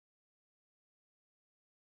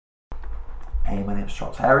Hey, my name is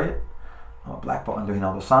Charles Harriet. I'm a black belt under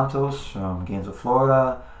Hinaldo Santos from Gainesville,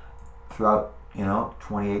 Florida. Throughout,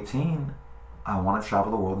 2018, I want to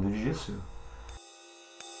travel the world and do jiu-jitsu.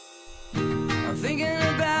 I'm thinking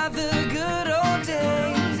about the good old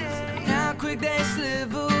days, how quick they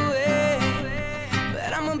slip away.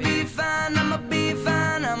 But I'm gonna be fine, I'ma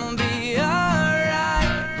be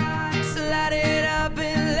alright. So light it up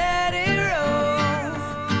and let it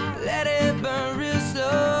roll, let it burn real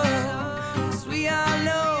slow. 'Cause we all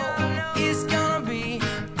know it's gonna be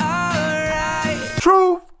alright.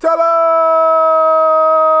 Truth tellers,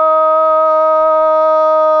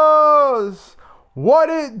 what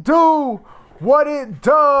it do, what it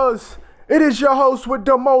does. It is your host with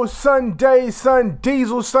the most, Son Day, Son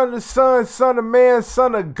Diesel, son of the sun, son of man,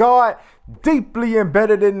 son of God, deeply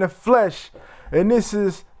embedded in the flesh. And this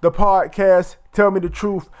is the podcast, Tell Me the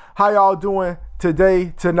Truth. How y'all doing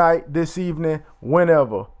today, tonight, this evening,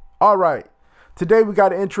 whenever? All right. Today we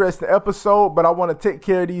got an interesting episode, but I want to take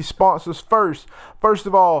care of these sponsors first. First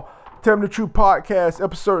of all, Tell Me the Truth podcast,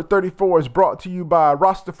 episode 34 is brought to you by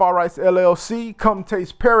Rastafari's LLC. Come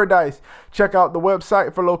taste paradise. Check out the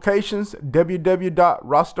website for locations,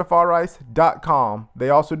 www.rastafaris.com. They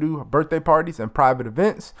also do birthday parties and private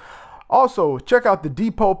events. Also, check out the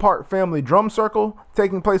Depot Park Family Drum Circle,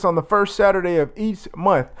 taking place on the first Saturday of each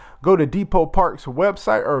month. Go to Depot Park's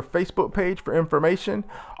website or Facebook page for information.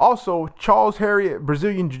 Also, Charles Harriet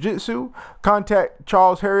Brazilian Jiu-Jitsu. Contact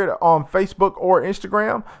Charles Harriet on Facebook or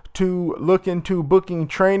Instagram to look into booking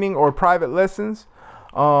training or private lessons.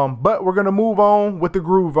 But we're going to move on with the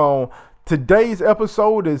groove on. Today's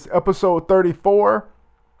episode is episode 34.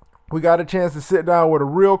 We got a chance to sit down with a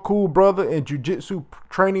real cool brother and jiu-jitsu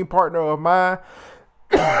training partner of mine.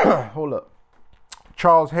 Hold up.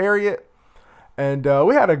 Charles Harriet. And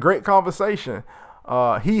we had a great conversation.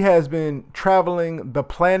 He has been traveling the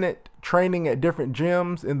planet, training at different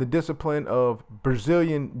gyms in the discipline of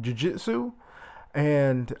Brazilian Jiu-Jitsu.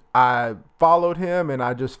 And I followed him and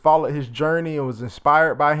I just followed his journey and was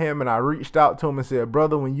inspired by him. And I reached out to him and said,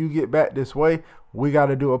 brother, when you get back this way, we got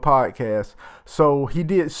to do a podcast. So he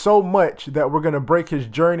did so much that we're going to break his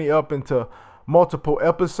journey up into multiple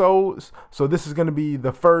episodes. So this is going to be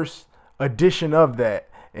the first edition of that.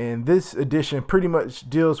 And this edition pretty much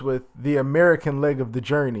deals with the American leg of the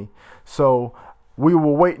journey. So we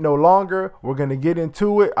will wait no longer. We're going to get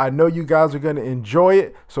into it. I know you guys are going to enjoy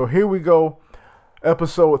it. So here we go.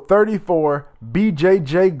 Episode 34,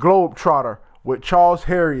 BJJ Globetrotter with Charles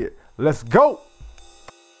Harriet. Let's go.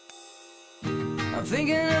 I'm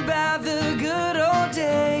thinking about the good old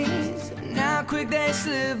days, and how quick they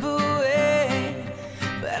slip away.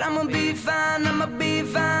 But I'm gonna be fine, I'ma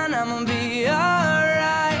be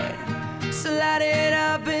alright. So light it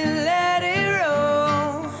up and let it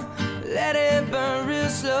roll, let it burn real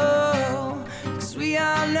slow. 'Cause we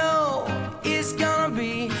all know it's gonna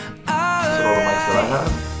be alright. All the mics that I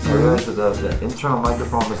had, I realized that the internal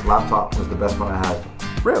microphone on this laptop was the best one I had.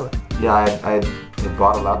 Really? Yeah, I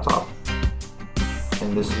bought a laptop,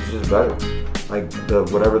 and this is just better. Like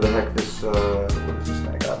whatever the heck this, what is this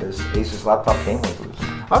thing I got? This Asus laptop came with was.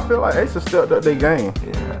 I feel like Asus stepped up their game.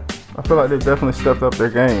 Yeah. I feel like they've definitely stepped up their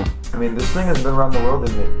game. I mean, this thing has been around the world,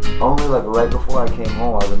 and only like right before I came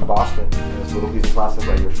home, I was in Boston, and this little piece of plastic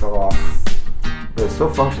right here fell off. But it still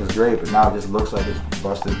functions great, but now it just looks like it's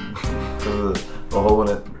busted because of the hole in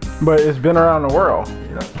it. But it's been around the world.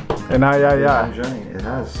 Yeah. And now, yeah. Journey. It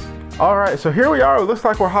has. All right, so here we are. It looks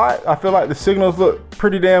like we're hot. I feel like the signals look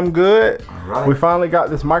pretty damn good. All right. We finally got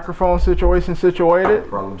this microphone situation situated.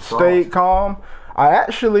 Problem solved. Stayed calm. I'm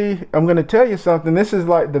going to tell you something. This is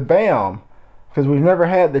like the BAM, because we've never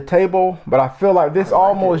had the table, but I feel like this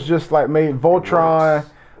almost just like made Voltron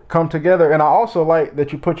come together. And I also like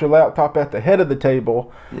that you put your laptop at the head of the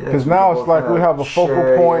table, because now it's like we have a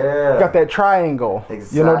focal point. Yeah. Got that triangle.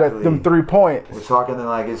 Exactly. You know, them 3 points. We're talking then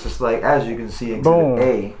like it's just like, as you can see, Boom.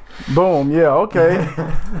 Exhibit A. Boom. Yeah. Okay.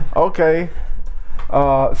 Okay.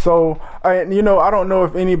 So I don't know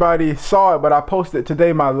if anybody saw it, but I posted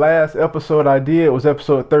today my last episode I did. It was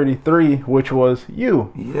episode 33, which was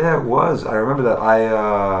you. Yeah, it was. I remember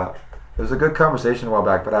that. It was a good conversation a while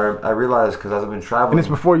back, but I realized, because as I've been traveling, And it's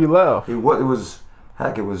before you left. it was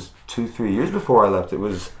 2-3 years before I left. It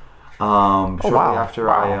was shortly after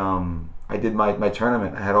I did my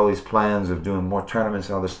tournament. I had all these plans of doing more tournaments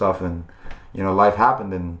and other stuff, and life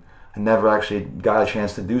happened, and I never actually got a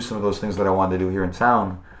chance to do some of those things that I wanted to do here in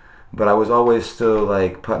town. But I was always still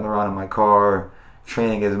like putting around in my car,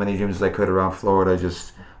 training as many gyms as I could around Florida.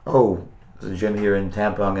 Just, there's a gym here in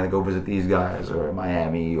Tampa, I'm going to go visit these guys, or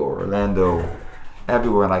Miami, or Orlando,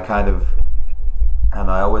 everywhere. And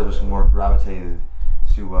I always was more gravitated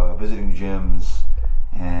to visiting gyms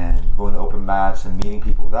and going to open mats and meeting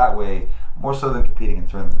people that way, more so than competing in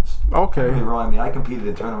tournaments. Okay. Don't get me wrong, I mean, I competed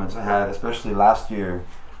in tournaments. I had, especially last year,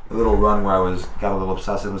 a little run where I got a little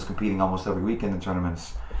obsessive, was competing almost every weekend in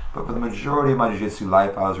tournaments. But for the majority of my jiu-jitsu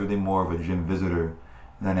life, I was really more of a gym visitor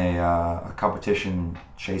than a competition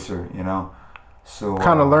chaser, you know? So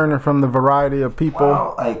kind of learning from the variety of people.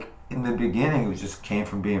 Well, like in the beginning, it just came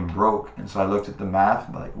from being broke. And so I looked at the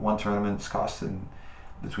math, like one tournament's costing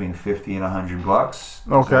between $50 and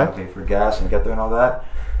 $100. Okay. So I pay for gas and get there and all that.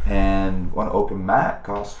 And one open mat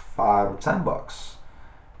costs $5 or $10.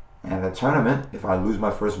 And a tournament, if I lose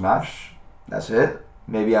my first match, that's it.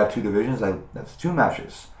 Maybe I have 2 divisions, that's 2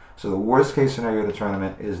 matches. So the worst case scenario of the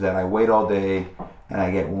tournament is that I wait all day and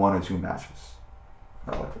I get 1 or 2 matches.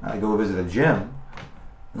 I go visit a gym,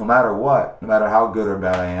 no matter what, no matter how good or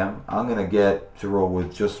bad I am, I'm going to get to roll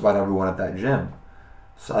with just about everyone at that gym.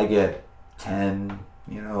 So I get 10,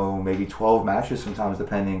 maybe 12 matches sometimes,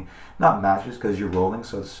 depending, not matches because you're rolling,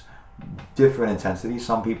 so it's different intensity.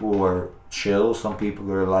 Some people are chill, some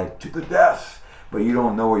people are like to the death, but you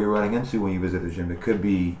don't know what you're running into when you visit a gym. It could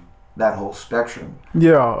be that whole spectrum.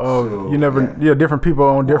 Yeah, you never, different people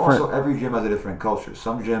on different. Also, every gym has a different culture.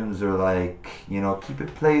 Some gyms are like, keep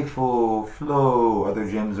it playful, flow. Other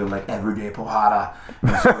gyms are like everyday pohada.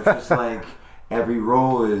 And so it's just like every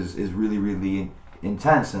roll is really, really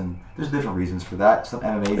intense, and there's different reasons for that. Some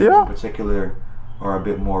MMA gyms in particular are a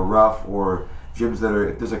bit more rough, or gyms that are,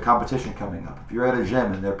 if there's a competition coming up, if you're at a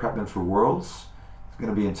gym and they're prepping for Worlds, it's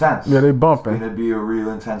going to be intense. Yeah, they bumping. It's going to be a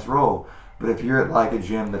real intense roll. But if you're at like a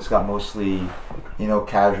gym that's got mostly,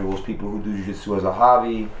 casuals, people who do jiu-jitsu as a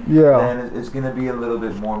hobby, then it's going to be a little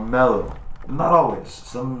bit more mellow. But not always.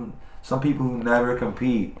 Some people who never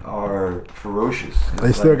compete are ferocious.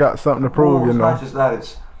 They still got something to prove, It's not just that.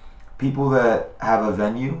 It's people that have a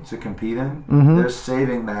venue to compete in. Mm-hmm. They're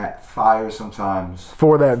saving that fire sometimes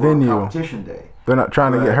for venue. Competition day. They're not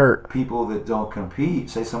trying to get hurt. People that don't compete,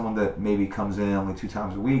 say someone that maybe comes in only 2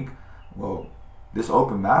 times a week, well, this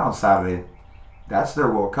open mat on Saturday, that's their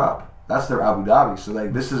World Cup. That's their Abu Dhabi. So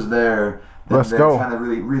like this is they're trying to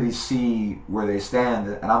really, really see where they stand.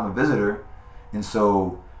 And I'm a visitor, and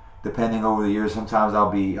so depending over the years, sometimes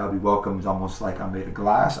I'll be welcomed almost like I'm made of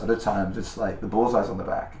glass. Other times it's like the bullseye's on the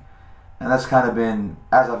back. And that's kind of been,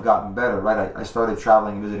 as I've gotten better, right? I started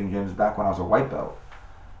traveling and visiting gyms back when I was a white belt.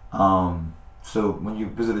 So when you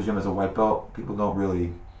visit a gym as a white belt, people don't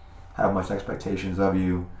really have much expectations of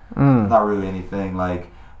you. Not really anything like,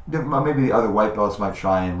 maybe the other white belts might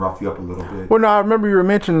try and rough you up a little bit. Well, no, I remember you were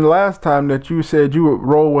mentioning last time that you said you would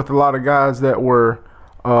roll with a lot of guys that were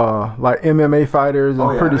like MMA fighters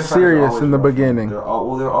and pretty serious in the beginning. They're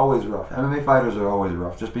always rough. MMA fighters are always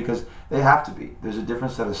rough just because they have to be. There's a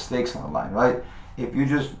different set of stakes on the line, right? If you're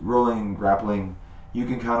just rolling and grappling, you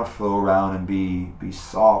can kind of flow around and be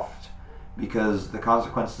soft because the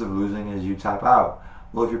consequences of losing is you tap out.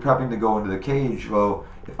 Well, if you're prepping to go into the cage, well,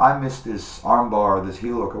 if I miss this armbar, this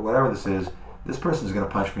heel hook, or whatever this is, this person's going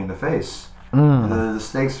to punch me in the face. The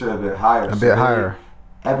stakes are a bit higher. Higher.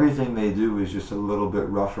 Everything they do is just a little bit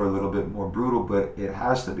rougher, a little bit more brutal, but it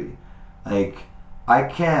has to be. Like, I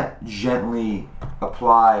can't gently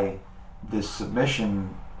apply this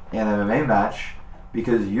submission in an MMA match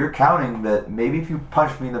because you're counting that maybe if you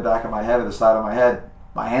punch me in the back of my head or the side of my head,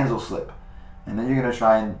 my hands will slip. And then you're going to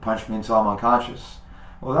try and punch me until I'm unconscious.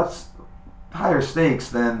 Well, that's higher stakes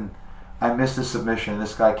than I miss the submission,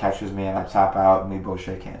 this guy catches me and I tap out and we both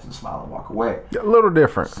shake hands and smile and walk away. A little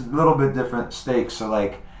different. It's a little bit different stakes. So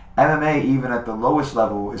like MMA, even at the lowest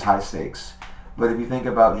level, is high stakes. But if you think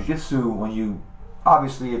about jiu-jitsu, when you,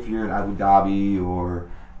 obviously if you're in Abu Dhabi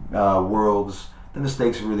or Worlds, then the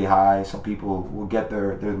stakes are really high. Some people will get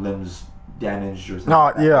their limbs damaged or something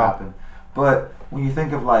like that happen. But when you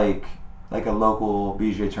think of like a local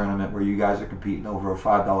BJJ tournament where you guys are competing over a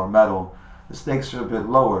 $5 medal, the stakes are a bit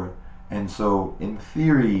lower. And so, in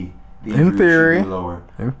theory, the injury should be lower.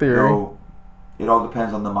 In theory. So, it all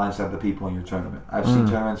depends on the mindset of the people in your tournament. I've seen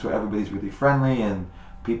tournaments where everybody's really friendly and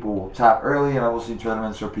people will tap early, and I've also seen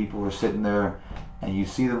tournaments where people are sitting there and you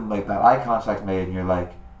see them like that eye contact made, and you're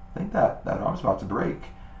like, I think that arm's about to break.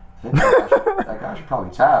 I think that guy should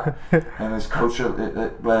probably tap. And this coach,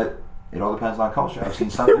 but it all depends on culture. I've seen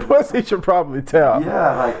something. He should probably tap.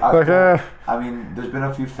 Yeah, I mean, there's been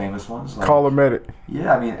a few famous ones. Like, call a medic.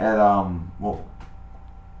 Yeah, I mean, at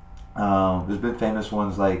there's been famous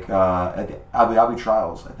ones like at the Abu Dhabi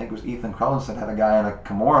trials. I think it was Ethan Krellinson had a guy in a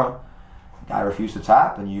Kimura. The guy refused to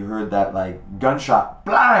tap, and you heard that like gunshot,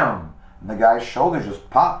 blam, and the guy's shoulder just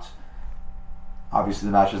popped. Obviously,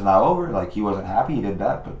 the match is now over. Like, he wasn't happy he did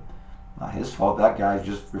that, but not his fault. That guy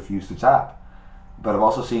just refused to tap. but I've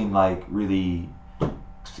also seen like really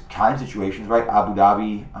kind situations, right? Abu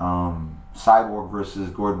Dhabi, Cyborg versus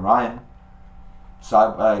Gordon Ryan.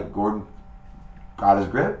 Gordon got his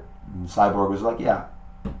grip, and Cyborg was like, "Yeah,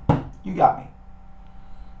 you got me."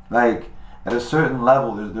 Like at a certain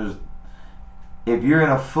level, there's if you're in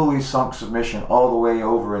a fully sunk submission all the way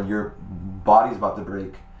over and your body's about to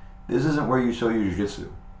break, this isn't where you show your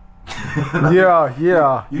jiu-jitsu.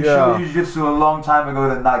 You showed jiu-jitsu a long time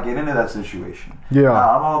ago to not get into that situation. Yeah.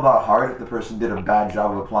 Now, I'm all about heart. If the person did a bad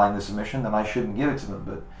job of applying the submission, then I shouldn't give it to them.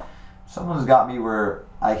 But someone's got me where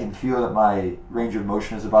I can feel that my range of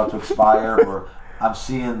motion is about to expire, or I'm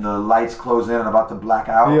seeing the lights close in and about to black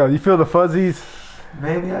out. Yeah, you feel the fuzzies.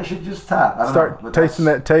 Maybe I should just tap. I don't Start know, tasting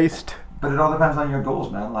that taste. But it all depends on your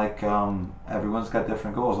goals, man. Like everyone's got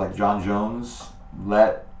different goals. Like John Jones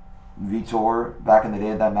let Vitor back in the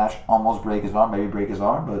day of that match almost break his arm, maybe break his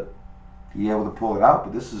arm, but he able to pull it out.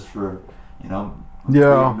 But this is for $3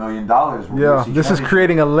 million. Yeah, this is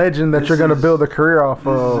creating a legend that you're going to build a career off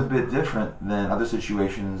of. This is a bit different than other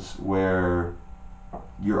situations where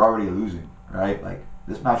you're already losing, right? Like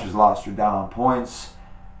this match is lost. You're down on points.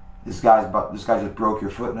 This guy just broke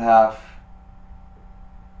your foot in half.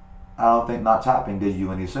 I don't think not tapping did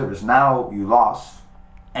you any service. Now you lost,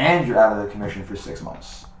 and you're out of the commission for 6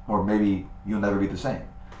 months, or maybe you'll never be the same.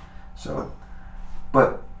 So,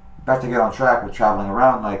 but back to get on track with traveling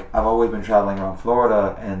around. Like I've always been traveling around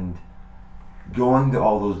Florida, and going to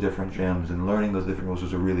all those different gyms and learning those different rules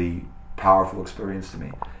was a really powerful experience to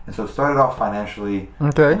me. And so it started off financially,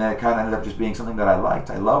 and then it kind of ended up just being something that I liked.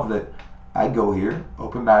 I love that I go here,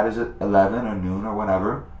 open mat is at 11 or noon or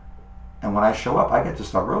whenever, and when I show up, I get to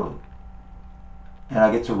start rolling. And I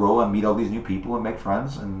get to roll and meet all these new people and make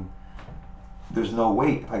friends, and there's no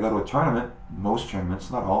wait. If I go to a tournament, most tournaments,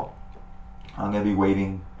 not all, I'm going to be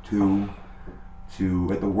waiting at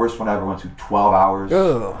the worst one I ever went to, 12 hours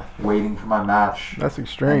waiting for my match. That's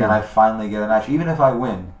extreme. And then I finally get a match. Even if I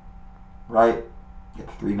win, right, get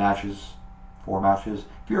 3 matches, 4 matches.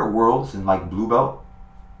 If you're at Worlds in like blue belt,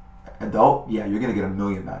 adult, yeah, you're going to get 1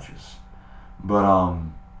 million matches. But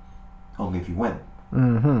only if you win.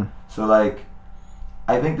 Mm-hmm. So like,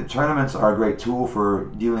 I think the tournaments are a great tool for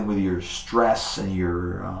dealing with your stress and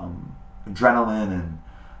your adrenaline and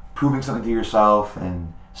proving something to yourself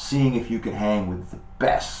and seeing if you can hang with the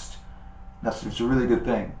best. It's a really good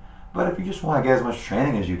thing. But if you just want to get as much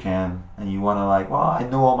training as you can and you want to like, well, I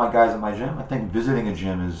know all my guys in my gym, I think visiting a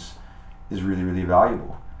gym is really, really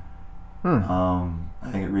valuable. I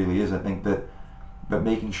think it really is. I think that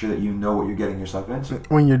making sure that you know what you're getting yourself into.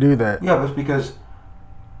 When you do that. Yeah, that's because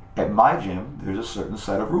at my gym, there's a certain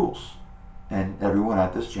set of rules. And everyone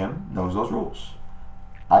at this gym knows those rules.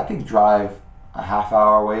 I could drive a half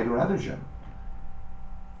hour away to another gym.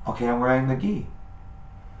 Okay, I'm wearing the gi.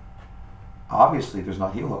 Obviously, there's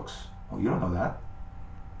not heel hooks. Well, you don't know that.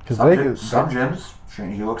 Some gyms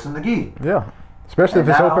train heel hooks in the gi. Yeah, especially if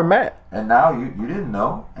it's open mat. And now you didn't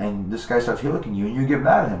know, and this guy starts heel hooking you, and you get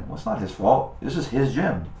mad at him. Well, it's not his fault. This is his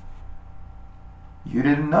gym. You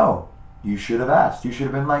didn't know. You should have asked. You should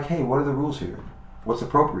have been like, hey, what are the rules here? What's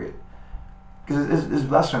appropriate? Because it's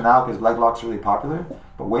lesser now because leg lock's really popular.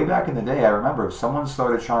 But way back in the day, I remember if someone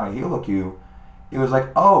started trying to heel hook you, it was like,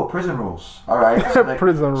 oh, prison rules. All right. So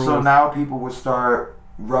prison rules. So now people would start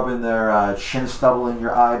rubbing their chin stubble in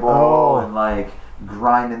your eyeball and like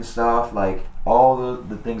grinding stuff. Like all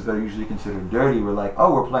the things that are usually considered dirty were like,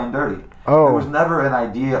 oh, we're playing dirty. Oh. There was never an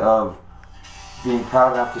idea of being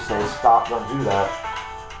proud enough to say, stop, don't do that.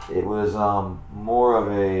 It was more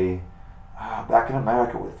of a back in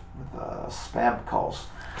America with spam calls.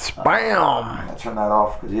 Spam. I turned that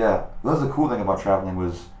off because that was the cool thing about traveling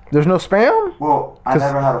was there's no spam. Well, I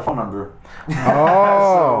never had a phone number.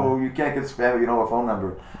 Oh. So you can't get spam if you don't have a phone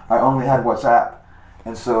number. I only had WhatsApp,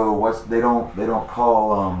 and so they don't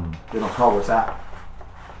call WhatsApp.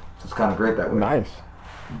 So it's kind of great that way. Nice.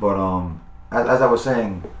 But as I was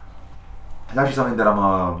saying, it's actually something that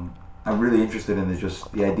I'm really interested in is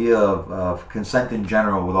just the idea of consent in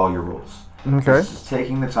general with all your rules. Okay. Just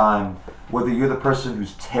taking the time, whether you're the person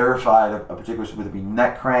who's terrified of a particular, whether it be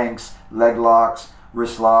neck cranks, leg locks,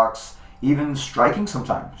 wrist locks, even striking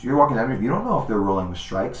sometimes. You're walking down, you don't know if they're rolling with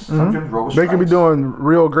strikes. Some gyms roll with strikes. They could be doing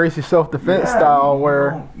real Gracie self-defense style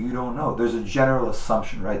where... You don't know. There's a general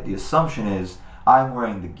assumption, right? The assumption is, I'm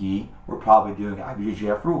wearing the gi, we're probably doing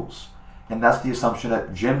IBJJF rules. And that's the assumption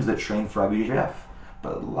at gyms that train for IBJJF.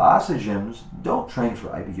 But lots of gyms don't train for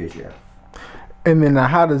IBJJF. And then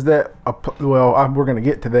how does that? We're gonna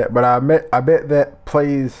get to that, but I bet that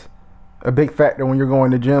plays a big factor when you're going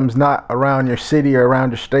to gyms not around your city or around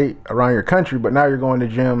your state, around your country, but now you're going to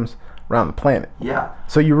gyms around the planet. Yeah.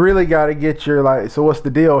 So you really got to get your like. So what's the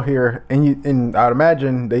deal here? And I'd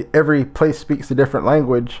imagine every place speaks a different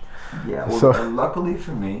language. Yeah. Well, so luckily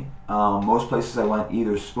for me, most places I went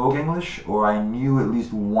either spoke English or I knew at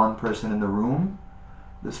least one person in the room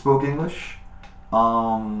that spoke English.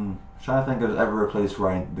 Trying to think if there's ever a place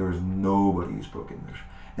where there was nobody who spoke English.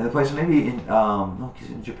 And the place maybe in no, 'cause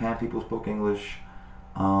in Japan people spoke English.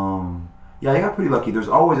 Yeah, I got pretty lucky. There's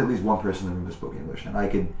always at least one person in the room that spoke English, and I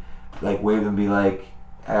could like wave and be like,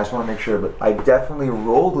 I just want to make sure. But I definitely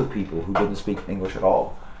rolled with people who didn't speak English at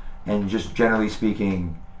all, and just generally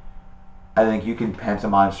speaking, I think you can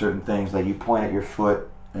pantomime certain things. Like you point at your foot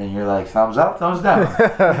and you're like, thumbs up, thumbs down.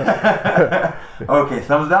 Okay,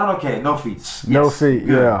 thumbs down. Okay, no feet. Yes, no feet.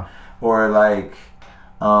 Good. Yeah. Or like,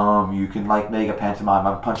 you can like make a pantomime.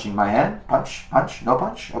 I'm punching my hand. Punch, punch, no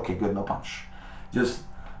punch. Okay, good, no punch. Just,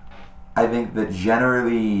 I think that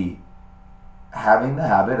generally having the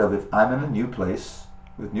habit of if I'm in a new place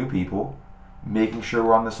with new people, making sure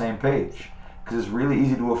we're on the same page. Because it's really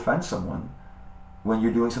easy to offend someone when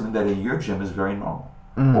you're doing something that in your gym is very normal.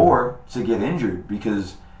 Or to get injured,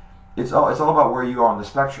 because it's all about where you are on the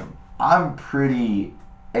spectrum. I'm pretty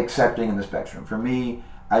accepting in the spectrum. For me,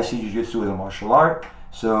 I see jiu-jitsu as a martial art,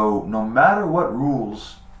 so no matter what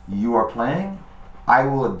rules you are playing, I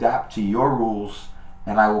will adapt to your rules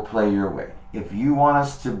and I will play your way. If you want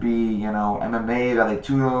us to be, MMA, Vale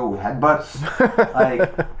Tudo with headbutts,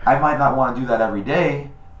 like I might not want to do that every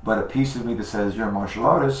day, but a piece of me that says you're a martial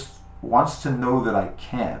artist wants to know that I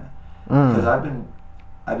can. Because I've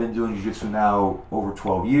been doing jiu-jitsu now over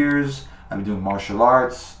 12 years. I've been doing martial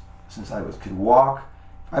arts since I could walk.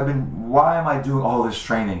 Why am I doing all this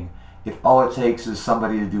training if all it takes is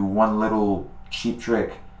somebody to do one little cheap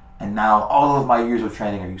trick and now all of my years of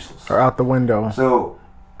training are useless? Or out the window. So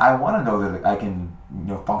I want to know that I can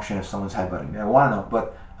function if someone's headbutting me. I want to know,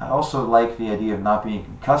 but I also like the idea of not being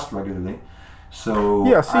concussed regularly. So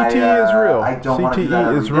yeah, CTE is real. I don't want to do that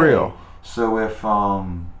every day. Real. So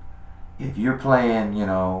if you're playing,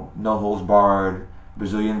 no holds barred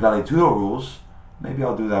Brazilian Vale Tudo rules, maybe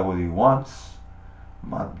I'll do that with you once.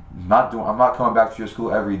 I'm not coming back to your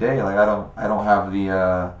school every day. Like I don't have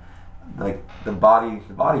the body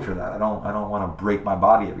for that. I don't want to break my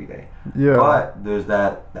body every day. Yeah. But there's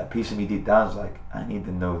that piece of me deep down is like, I need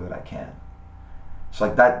to know that I can. It's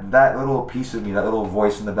like that little piece of me, that little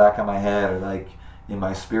voice in the back of my head or like in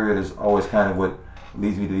my spirit is always kind of what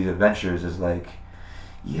leads me to these adventures, is like,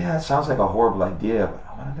 yeah, it sounds like a horrible idea, but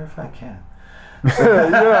I wonder if I can.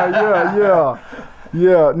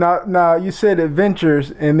 Yeah. Now you said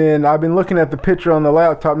adventures, and then I've been looking at the picture on the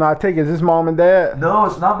laptop. Now I take it, is this mom and dad? No,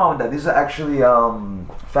 it's not mom and dad. These are actually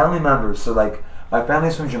family members. So like my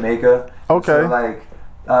family's from Jamaica. Okay. So like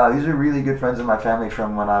these are really good friends of my family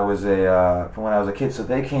from when I was a kid. So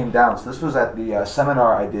they came down. So this was at the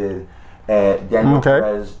seminar I did at Daniel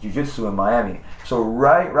Perez Jiu-Jitsu in Miami. So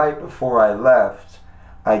right before I left,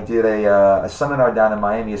 I did a seminar down in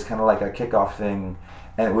Miami. It's kind of like a kickoff thing.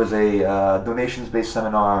 And it was a donations-based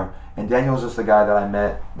seminar. And Daniel's just the guy that I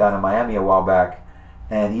met down in Miami a while back.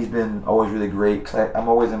 And he's been always really great. Cause I'm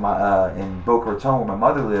always in Boca Raton, where my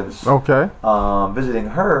mother lives. Okay.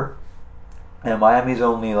 Visiting her. And Miami's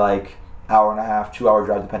only like hour and a half, 2 hour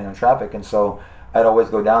drive depending on traffic. And so I'd always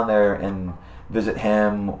go down there and visit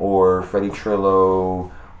him or Freddie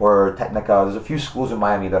Trillo or Technica. There's a few schools in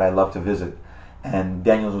Miami that I love to visit. And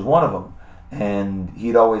Daniel's was one of them. And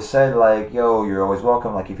he'd always said like, yo, you're always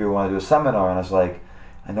welcome, like if you want to do a seminar. And I was like,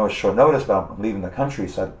 I know it's short notice, but I'm leaving the country,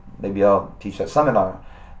 so maybe I'll teach that seminar.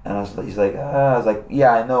 And he's like, I was like,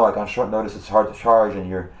 yeah, I know, like on short notice it's hard to charge and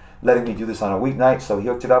you're letting me do this on a weeknight. So he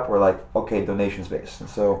hooked it up. We're like, okay, donations based. And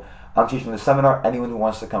so I'm teaching the seminar. Anyone who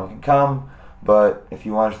wants to come can come. But if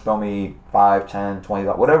you want to throw me $5, $10,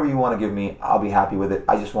 $20, whatever you want to give me, I'll be happy with it.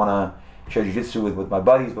 I just want to share jiu-jitsu with my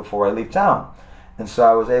buddies before I leave town. And so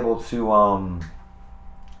I was able to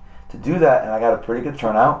do that, and I got a pretty good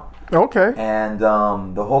turnout. Okay. And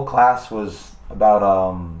the whole class was about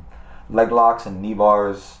leg locks and knee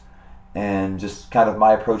bars, and just kind of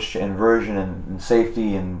my approach to inversion and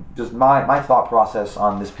safety, and just my thought process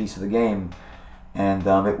on this piece of the game. And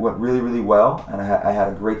it went really, really well, and I had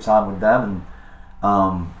a great time with them,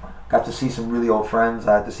 and got to see some really old friends.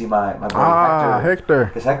 I had to see my buddy Hector.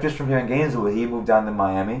 Because Hector's from here in Gainesville. He moved down to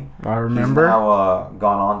Miami. I remember. He's now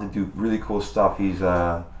gone on to do really cool stuff. He's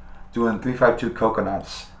doing 352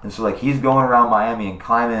 coconuts. And so like he's going around Miami and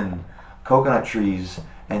climbing coconut trees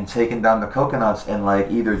and taking down the coconuts and like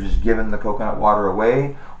either just giving the coconut water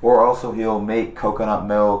away, or also he'll make coconut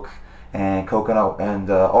milk and coconut and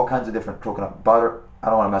all kinds of different coconut butter. I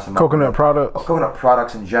don't want to mess them up. Coconut products. Coconut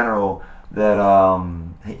products in general that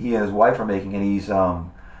he and his wife are making, and he's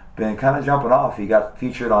been kind of jumping off. He got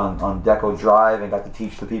featured on Deco Drive and got to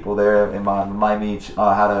teach the people there in Miami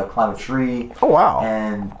how to climb a tree. Oh wow!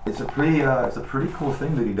 And it's a pretty cool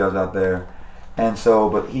thing that he does out there. And so,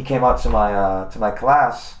 but he came out to my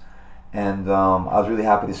class, and I was really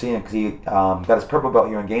happy to see him because he got his purple belt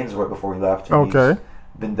here in Gainesville right before he left. And okay.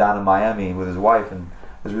 He's been down in Miami with his wife, and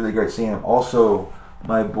it was really great seeing him. Also,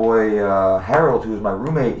 my boy Harold, who was my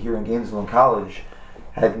roommate here in Gainesville in college,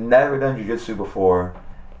 had never done jiu-jitsu before,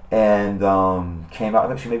 and came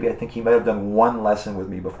out. Actually, maybe I think he might have done one lesson with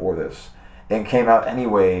me before this, and came out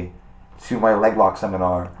anyway to my leg lock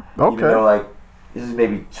seminar. Okay. Even though, like, this is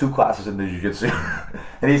maybe 2 classes into jiu-jitsu,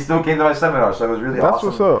 and he still came to my seminar. So it was really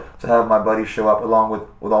awesome to have my buddy show up along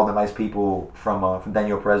with all the nice people from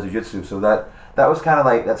Daniel Perez Jiu-Jitsu. So that was kind of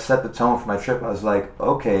like, that set the tone for my trip. I was like,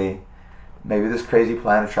 okay, maybe this crazy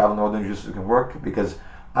plan of travel Northern Jiu-Jitsu can work, because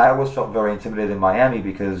I always felt very intimidated in Miami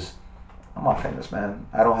because I'm not famous, man.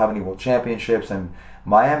 I don't have any world championships, and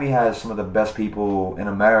Miami has some of the best people in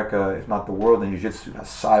America, if not the world, in Jiu-Jitsu. It has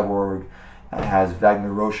Cyborg, it has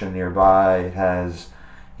Wagner Roshan nearby, it has,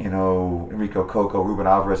 Enrico Coco, Ruben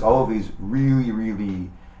Alvarez, all of these really, really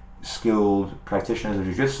skilled practitioners of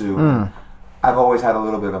Jiu-Jitsu. I've always had a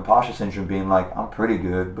little bit of imposter syndrome, being like, I'm pretty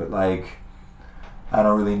good, but like, I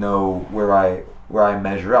don't really know where I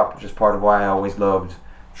measure up, which is part of why I always loved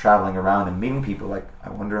traveling around and meeting people. Like, I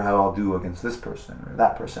wonder how I'll do against this person or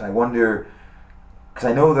that person. I wonder, because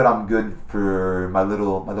I know that I'm good for my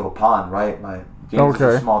little pond, right? My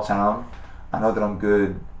Gainesville's a small town. I know that I'm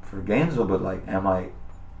good for Gainesville, but like, am I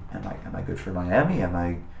good for Miami? Am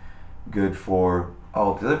I good for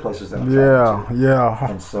all the other places that I'm traveling to? Yeah.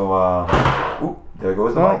 And so, there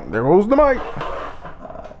goes the mic. There goes the mic.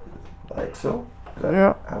 Like so.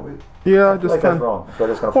 Yeah. I just like that's wrong. So I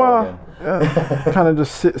just kind of fall again. Yeah. Kind of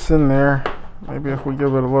just sits in there. Maybe if we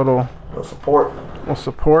give it a little support.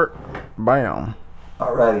 Bam.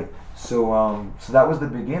 Alrighty. So that was the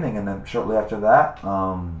beginning, and then shortly after that,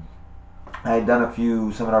 I had done a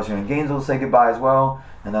few seminars here in Gainesville to say goodbye as well,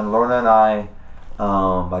 and then Lorna and I,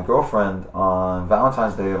 my girlfriend, on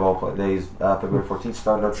Valentine's Day of all days, February 14th,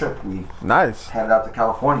 started our trip. We headed out to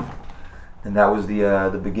California, and that was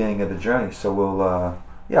the beginning of the journey. So we'll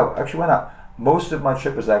actually went out. Most of my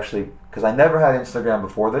trip was actually, because I never had Instagram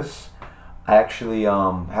before this, I actually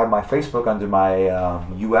had my Facebook under my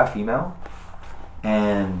UF email.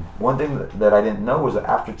 And one thing that I didn't know was that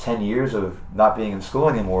after 10 years of not being in school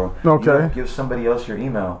anymore, you don't give somebody else your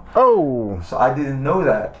email. Oh. So I didn't know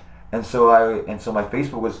that. And so my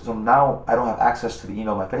Facebook was, so now I don't have access to the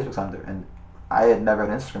email my Facebook's under. And I had never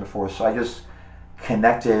had Instagram before, so I just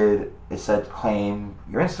connected, it said claim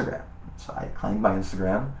your Instagram. So I claimed my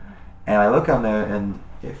Instagram, and I look on there, and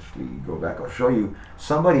if we go back, I'll show you,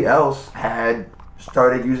 somebody else had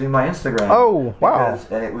started using my Instagram. Oh, wow.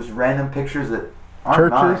 And it was random pictures that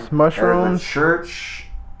aren't churches, mine. mushrooms. A church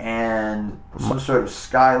and some sort of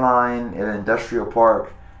skyline in an industrial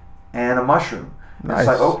park and a mushroom. Nice.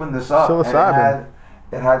 So I opened this up, and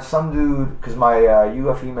it had some dude, because my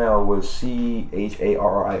UF email was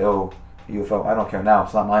CHARRIO UFO. I don't care now,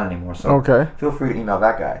 it's not mine anymore, so feel free to email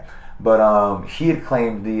that guy. But he had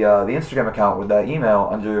claimed the Instagram account with that email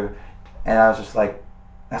under, and I was just like,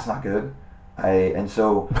 that's not good.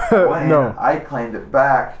 So I claimed it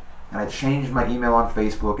back, and I changed my email on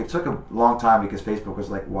Facebook. It took a long time because Facebook was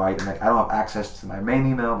like white, and I don't have access to my main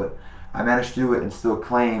email, but I managed to do it and still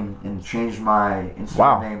claim and change my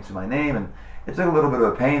Instagram name to my name, and it took a little bit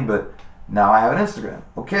of a pain, but now I have an Instagram.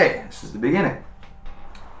 Okay, this is the beginning.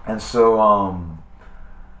 And so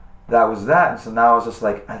that was that. And so now I was just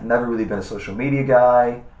like, I've never really been a social media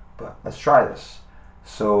guy, but let's try this.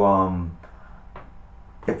 So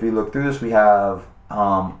if we look through this, we have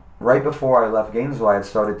right before I left Gainesville, I had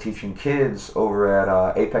started teaching kids over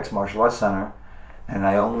at Apex Martial Arts Center, and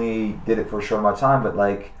I only did it for a short amount of time, but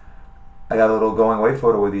like I got a little going away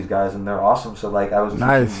photo with these guys, and they're awesome. So like I was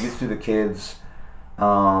teaching youth to the kids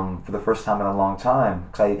for the first time in a long time,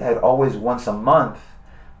 because I had always once a month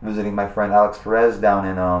visiting my friend Alex Perez down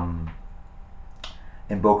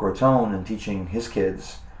in Boca Raton and teaching his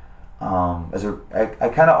kids. I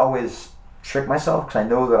kind of always trick myself because I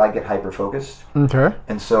know that I get hyper focused. Okay.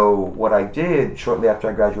 And so what I did shortly after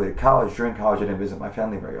I graduated college, during college I didn't visit my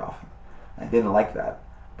family very often. I didn't like that,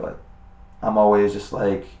 but I'm always just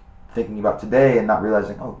like thinking about today and not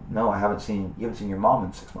realizing, oh no, you haven't seen your mom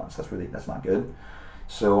in 6 months. That's not good.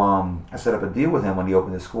 So I set up a deal with him when he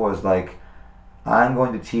opened his school. I was like, I'm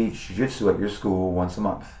going to teach jiu-jitsu at your school once a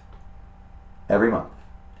month, every month.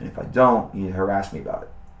 And if I don't, you harass me about it.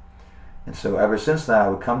 And so ever since then, I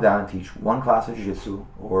would come down and teach one class of jiu-jitsu,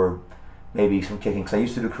 or maybe some kicking, because I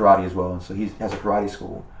used to do karate as well, and so he has a karate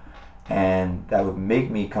school, and that would make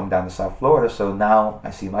me come down to South Florida. So now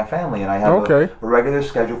I see my family, and I have a regular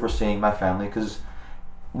schedule for seeing my family, because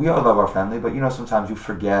we all love our family, but sometimes you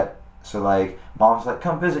forget. So like, mom's like,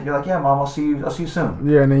 come visit. You're like, yeah, mom, I'll see you soon.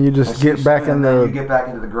 Yeah, and then you just get back in the... You get back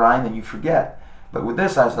into the grind and you forget. But with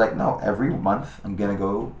this, I was like, no, every month I'm going to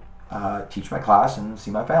go teach my class and see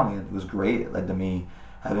my family. And it was great. It led to me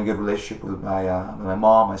having a good relationship with my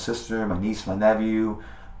mom, my sister, my niece, my nephew,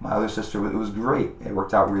 my other sister. It was great. It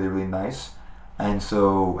worked out really, really nice. And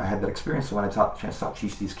so I had that experience. So when I chance to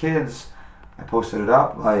teach these kids, I posted it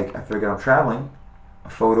up. Like, I figured I'm traveling. A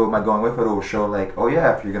photo of my going with photo will show like, oh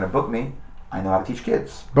yeah, if you're gonna book me, I know how to teach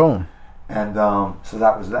kids. Boom. And so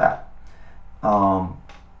that was that.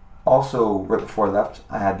 Also, right before I left,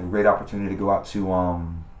 I had the great opportunity to go out to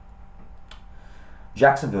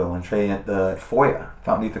Jacksonville and train at the FOIA,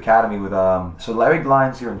 Fountain Youth Academy, with so Larry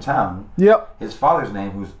Glines here in town. Yep. His father's name,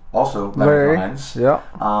 who's also Larry Glines,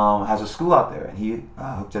 has a school out there, and he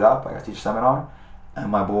hooked it up. I got to teach a seminar, and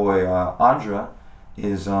my boy Andra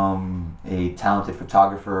is a talented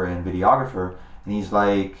photographer and videographer, and he's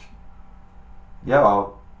like, yeah,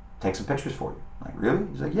 I'll take some pictures for you. I'm like, really?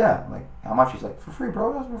 He's like, yeah. I'm like, how much? He's like, for free,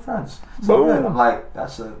 bro. Those are my friends. So good. I'm like,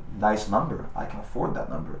 that's a nice number. I can afford that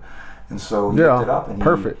number. And so he picked it up, and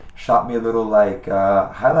he shot me a little like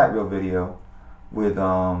highlight reel video with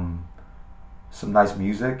some nice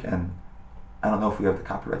music, and I don't know if we have the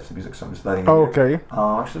copyrights to music, so I'm just letting you hear.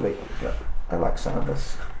 Actually, wait, I like some of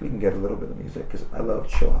this. We can get a little bit of music because I love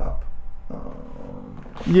chill hop.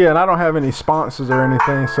 Yeah, and I don't have any sponsors or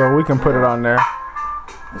anything, so we can put it on there.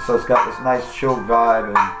 And so it's got this nice chill vibe,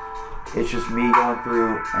 and it's just me going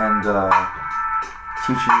through and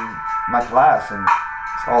teaching my class, and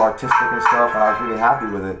it's all artistic and stuff, and I was really happy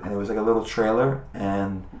with it. And it was like a little trailer,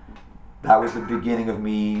 and that was the beginning of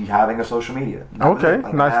me having a social media.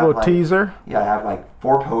 Like nice little teaser. Yeah, I have like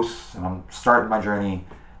 4 posts, and I'm starting my journey.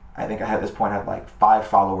 I think at this point I have like 5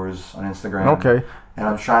 followers on Instagram. Okay. And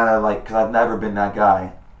I'm trying to because I've never been that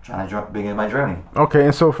guy, trying to begin my journey. Okay,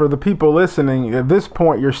 and so for the people listening, at this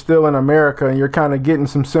point you're still in America, and you're kind of getting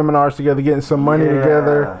some seminars together, getting some money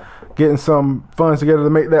together, getting some funds together to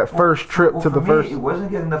make that first trip to the first. It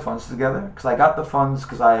wasn't getting the funds together, because I got the funds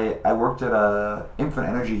because I worked at Infinite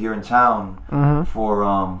Energy here in town for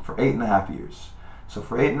 8.5 years. So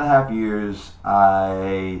for 8.5 years,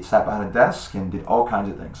 I sat behind a desk and did all kinds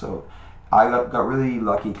of things. So I got really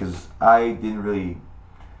lucky because I didn't really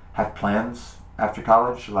have plans after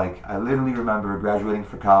college. Like, I literally remember graduating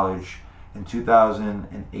for college in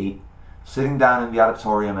 2008, sitting down in the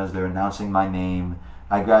auditorium as they're announcing my name.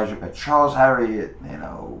 I graduated at Charles Harriott,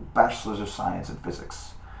 Bachelor's of Science in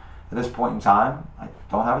Physics. At this point in time, I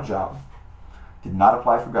don't have a job, did not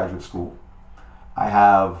apply for graduate school. I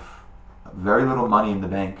have very little money in the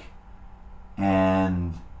bank,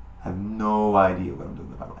 and have no idea what I'm doing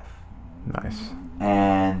with my life. Nice.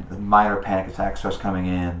 And a minor panic attack starts coming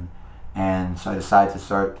in, and so I decided to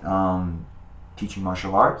start teaching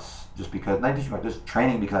martial arts, just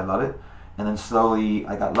training because I love it. And then slowly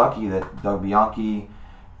I got lucky that Doug Bianchi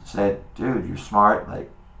said, dude, you're smart,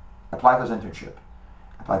 apply for this internship.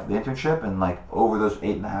 I applied for the internship, and over those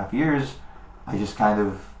 8.5 years, I just kind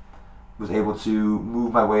of was able to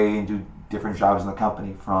move my way into different jobs in the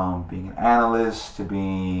company, from being an analyst to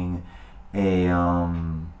being a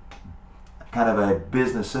kind of a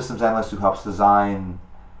business systems analyst who helps design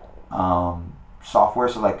software.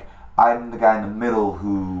 So I'm the guy in the middle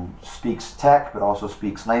who speaks tech but also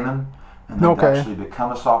speaks layman, and then to actually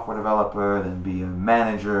become a software developer, then be a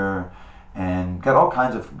manager, and got all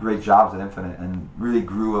kinds of great jobs at Infinite, and really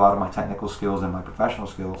grew a lot of my technical skills and my professional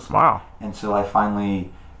skills. Wow. Until I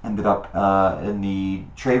finally ended up in the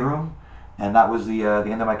trade room, and that was the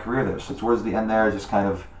end of my career there. So towards the end there, I just kind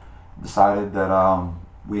of decided that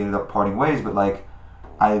we ended up parting ways, but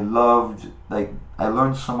I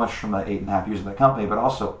learned so much from that 8.5 years of that company, but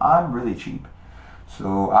also I'm really cheap.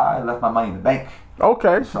 So I left my money in the bank.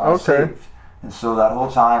 Okay. So I saved. And so that whole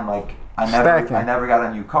time, I never got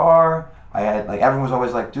a new car. I had everyone was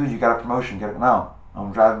always like, dude, you got a promotion. No,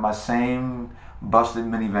 I'm driving my same busted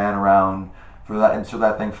minivan around for that until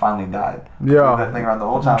that thing finally died. Yeah. That thing around the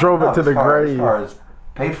whole time. Drove it to the grave. This car is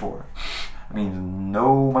paid for. I mean,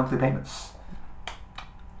 no monthly payments.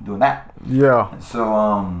 Doing that. Yeah. And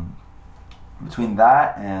so between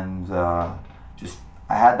that and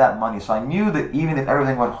I had that money, so I knew that even if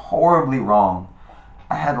everything went horribly wrong,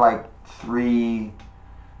 I had 3,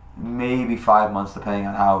 maybe 5 months, depending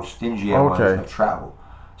on how stingy I was of travel.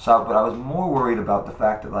 So, but I was more worried about the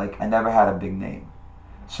fact that I never had a big name.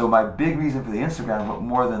 So my big reason for the Instagram, but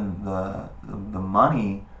more than the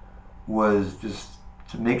money, was just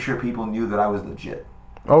to make sure people knew that I was legit.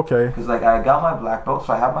 Okay. Because like I got my black belt,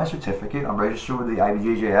 so I have my certificate. I'm registered with the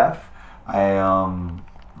IBJJF. I'm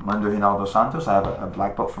under Hinaldo Santos. I have a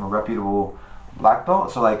black belt from a reputable black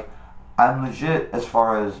belt. So like I'm legit as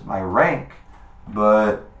far as my rank,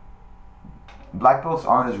 but black belts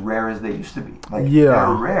aren't as rare as they used to be. Like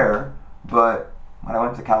they're rare, but when I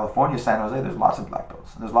went to California, San Jose, there's lots of black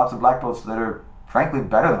belts. And there's lots of black belts that are frankly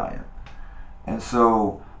better than I am. And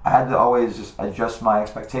so I had to always just adjust my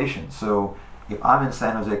expectations. So if I'm in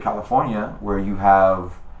San Jose, California, where you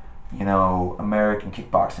have, you know, American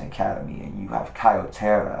Kickboxing Academy, and you have Caio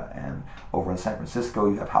Terra, and over in San Francisco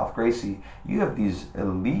you have Ralph Gracie, you have these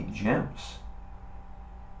elite gyms.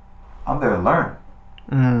 I'm there to learn.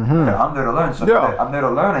 Mm-hmm. I'm there to learn. So I'm there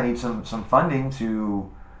to learn. I need some funding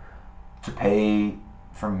to pay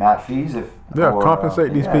for mat fees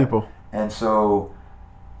compensate these people. And so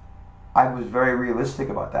I was very realistic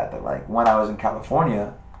about that. That like when I was in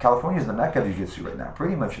California is the mecca of jiu-jitsu right now.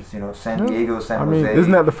 Pretty much it's, you know, San Diego, San Jose.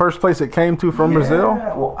 Isn't that the first place it came to from Brazil?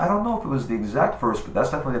 Well, I don't know if it was the exact first, but that's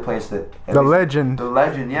definitely the place that the legend,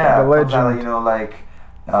 yeah, the legend. Out of, you know, like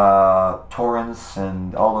Torrance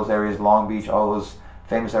and all those areas, Long Beach, all those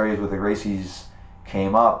famous areas where the Gracies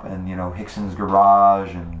came up, and you know, Hickson's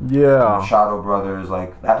Garage and Machado Brothers,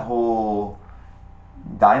 like that whole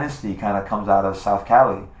dynasty kind of comes out of South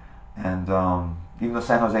Cali. And even though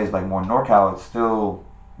San Jose is like more NorCal, it's still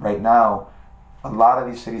right now a lot of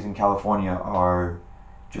these cities in California are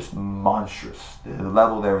just monstrous. The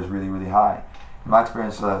level there is really, really high. In my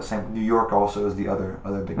experience, New York also is the other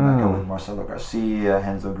big mecca with Marcelo Garcia,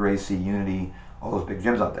 Renzo Gracie, Unity, all those big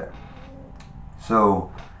gyms out there.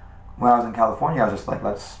 So when I was in California, I was just like,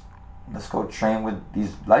 let's go train with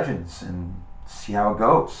these legends and see how it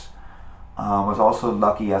goes. I was also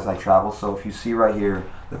lucky as I traveled. So if you see right here,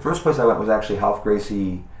 the first place I went was actually Ralph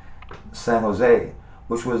Gracie San Jose,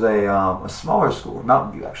 which was a smaller school,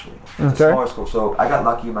 Mountain View actually. It's a smaller school. So I got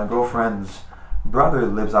lucky. My girlfriend's brother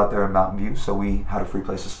lives out there in Mountain View, so we had a free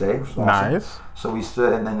place to stay, which was awesome. Nice. So we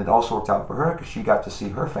stood, and then it also worked out for her because she got to see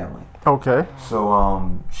her family. Okay.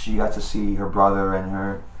 So she got to see her brother and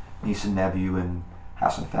her niece and nephew and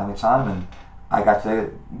have some family time, and I got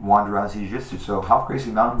to wander around and see jiu-jitsu. So Ralph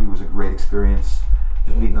Gracie Mountain View was a great experience.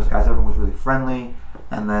 Just meeting those guys, everyone was really friendly.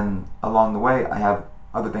 And then along the way, I have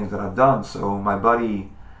other things that I've done. So my buddy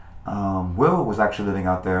Will was actually living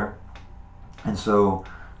out there, and so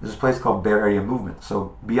there's this place called Bear Area Movement.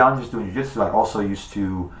 So beyond just doing jiu-jitsu, I also used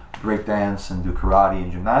to break dance and do karate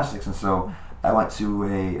and gymnastics. And so I went to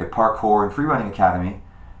a parkour and free running academy,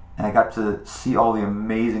 and I got to see all the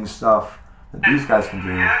amazing stuff that these guys can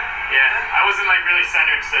do. Yeah, I wasn't like really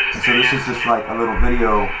centered, so this is just like a little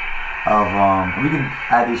video of we can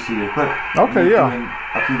add these to your clip. Okay, doing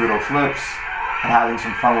a few little flips and having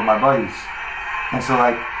some fun with my buddies. And so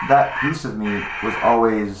like that piece of me was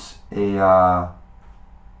always a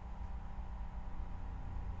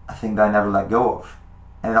thing that I never let go of,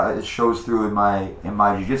 and it shows through in my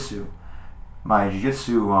jiu-jitsu. My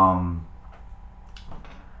jiu-jitsu,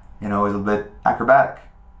 is a bit acrobatic.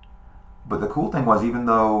 But the cool thing was, even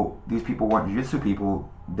though these people weren't jiu-jitsu people,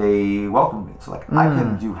 they welcomed me. So like I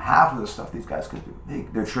couldn't do half of the stuff these guys could do.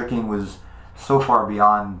 Their tricking was so far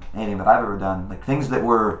beyond anything that I've ever done. Like things that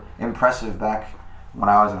were impressive back when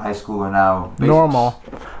I was in high school are now basics. Normal.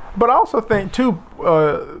 But I also think too,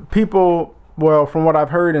 people, well, from what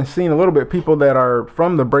I've heard and seen a little bit, people that are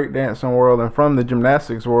from the breakdancing world and from the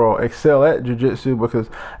gymnastics world excel at jiu-jitsu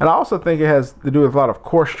and I also think it has to do with a lot of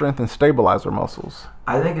core strength and stabilizer muscles.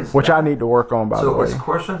 I think it's... Which I need to work on, by the way. So it's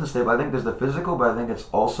core strength and stabilizer. I think there's the physical, but I think it's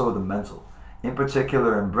also the mental. In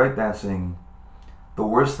particular, in breakdancing, the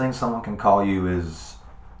worst thing someone can call you is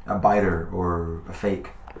a biter or a fake.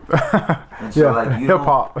 And so, like, you hip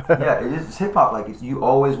hop. Yeah, it's hip hop. Like, you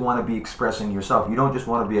always want to be expressing yourself. You don't just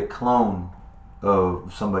want to be a clone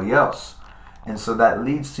of somebody else. And so that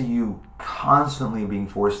leads to you constantly being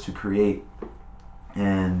forced to create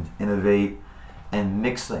and innovate and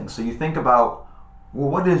mix things. So you think about, well,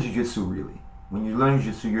 what is jiu-jitsu really? When you learn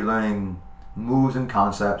jiu-jitsu, you're learning moves and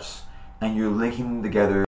concepts, and you're linking them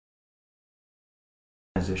together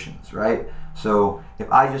transitions, right? So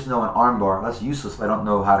if I just know an armbar, that's useless if I don't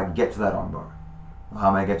know how to get to that armbar. Well, how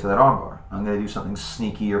am I going to get to that armbar? I'm going to do something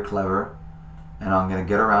sneaky or clever, and I'm going to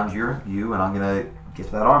get around you, and I'm going to get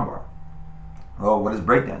to that armbar. Well, what is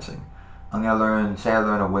breakdancing? I'm going to learn, say I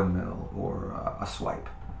learn a windmill or a swipe.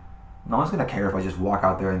 No one's going to care if I just walk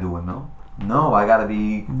out there and do a windmill. No, I got to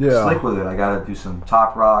be slick with it. I got to do some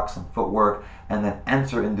top rocks, some footwork, and then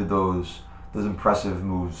enter into those impressive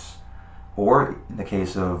moves. Or in the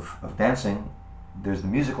case of dancing, there's the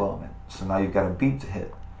musical element. So now you've got a beat to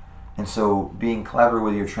hit. And so being clever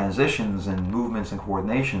with your transitions and movements and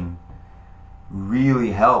coordination really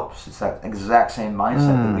helps. It's that exact same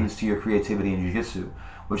mindset that leads to your creativity in jiu-jitsu,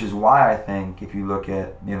 which is why I think if you look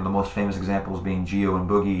at the most famous examples being Gio and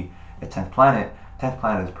Boogie at 10th Planet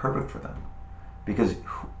is perfect for them. Because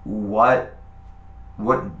what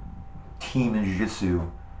team in jiu-jitsu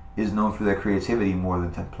is known for their creativity more than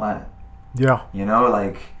 10th Planet? Yeah.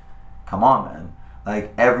 Come on, man.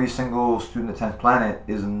 Like, every single student at 10th Planet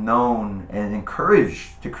is known and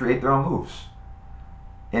encouraged to create their own moves.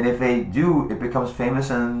 And if they do, it becomes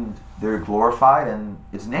famous and they're glorified and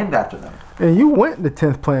it's named after them. And you went to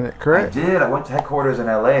 10th Planet, correct? I did. I went to headquarters in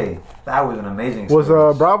LA. That was an amazing experience.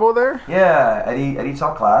 Was Bravo there? Yeah, Eddie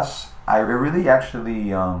taught class. I really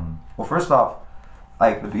actually, well, first off,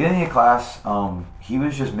 like, the beginning of class, he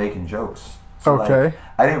was just making jokes. So, okay.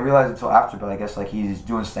 I didn't realize until after, but I guess, he's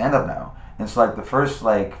doing stand-up now. And so, the first,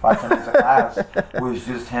 5-10 minutes of class was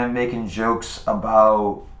just him making jokes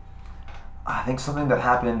about, I think, something that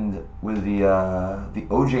happened with the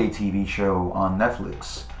OJ TV show on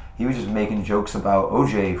Netflix. He was just making jokes about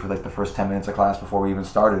OJ for, the first 10 minutes of class before we even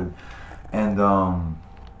started. And,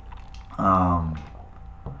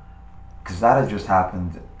 because that had just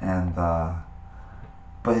happened, and,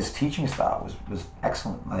 but his teaching style was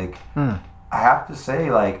excellent. I have to say,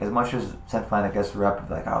 as much as 10th Planet gets the rep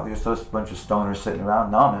of oh, there's just a bunch of stoners sitting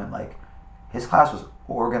around. No, man, his class was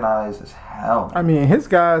organized as hell. Man. I mean, his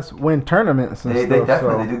guys win tournaments and stuff. They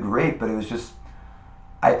definitely they do great, but it was just,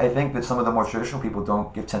 I think that some of the more traditional people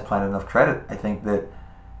don't give 10th Planet enough credit. I think that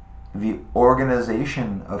the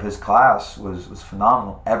organization of his class was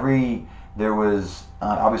phenomenal. There was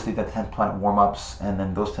obviously the 10th Planet warm-ups, and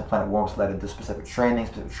then those 10th Planet warm-ups led into specific training.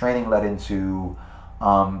 Specific training led into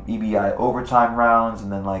EBI overtime rounds,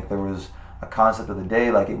 and then there was a concept of the day.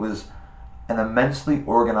 It was an immensely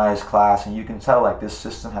organized class, and you can tell this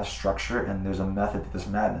system has structure and there's a method to this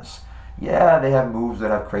madness. Yeah, they have moves that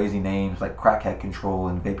have crazy names like crackhead control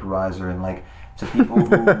and vaporizer, and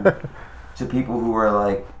to people who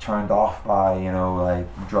are turned off by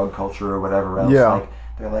drug culture or whatever else. Yeah.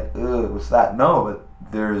 They're ugh, what's that? No, but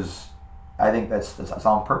I think that's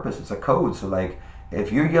on purpose. It's a code. So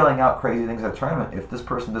if you're yelling out crazy things at a tournament, if this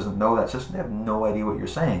person doesn't know that system, they have no idea what you're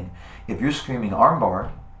saying. If you're screaming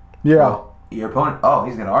armbar, well, your opponent,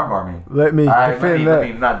 he's gonna armbar me. Let me defend that. Let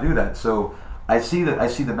me not do that. So I see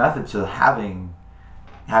the method to having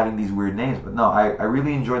these weird names. But no, I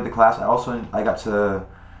really enjoyed the class. I got to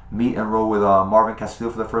meet and roll with Marvin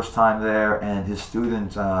Castillo for the first time there, and his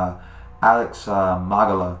student Alex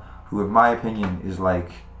Magala, who in my opinion is I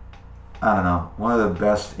don't know, one of the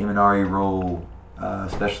best Imanari roll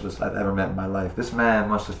specialists I've ever met in my life. This man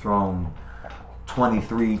must have thrown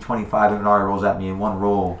 23, 25 Imanari rolls at me in one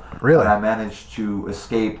roll. Really? But I managed to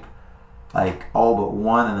escape all but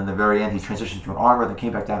one, and then the very end he transitioned to an armbar, then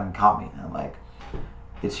came back down and caught me. And I'm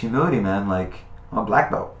it's humility, man. I'm a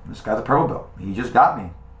black belt. This guy's a purple belt. He just got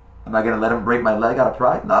me. Am I gonna let him break my leg out of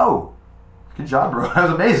pride? No. Good job, bro. That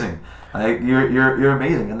was amazing. You're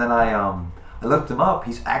amazing. And then I looked him up.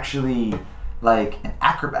 He's actually an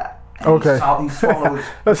acrobat. And okay. He swallows.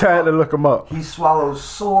 Let's have to look him up. He swallows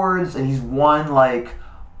swords, and he's won you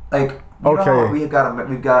know how we've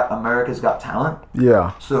got America's Got Talent.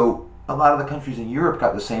 Yeah. So a lot of the countries in Europe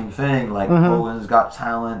got the same thing. Poland's got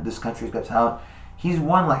talent. This country's got talent. He's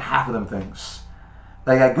won half of them things.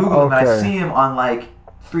 I Google him and I see him on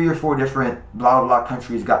 3 or 4 different blah blah blah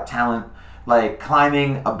countries got talent.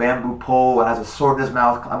 Climbing a bamboo pole and has a sword in his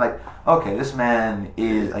mouth. I'm okay, this man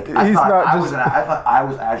is I thought I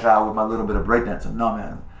was agile with my little bit of breakdancing. No,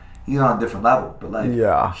 man, he's on a different level. But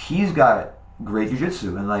he's got great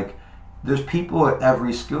jiu-jitsu, and there's people at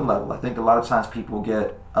every skill level. I think a lot of times people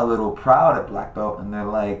get a little proud at black belt, and they're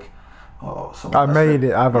oh, I made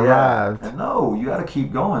it. I've arrived. And no, you got to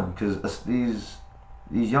keep going, because these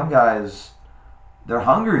young guys, they're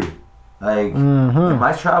hungry. In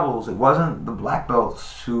my travels, it wasn't the black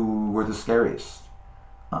belts who were the scariest.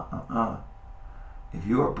 If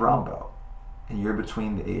you're a brown belt and you're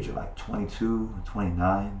between the age of 22 and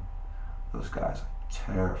 29, those guys are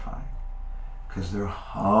terrifying because they're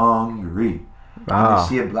hungry. Wow. When they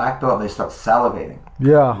see a black belt, they start salivating.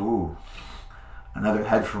 Yeah. Ooh, another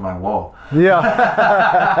head for my wall. Yeah.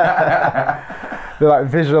 They're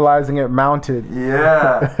visualizing it mounted.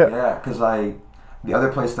 Yeah, because the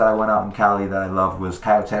other place that I went out in Cali that I loved was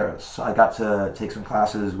Cayo Terrace. So I got to take some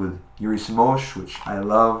classes with Yuri Simosh, which I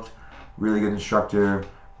loved. Really good instructor,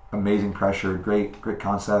 amazing pressure, great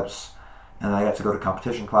concepts. And I got to go to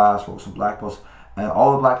competition class with some black belts. And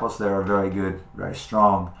all the black belts there are very good, very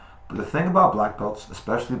strong. But the thing about black belts,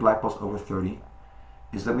 especially black belts over 30,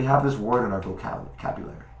 is that we have this word in our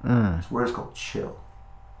vocabulary. This word is called chill.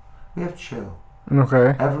 We have chill.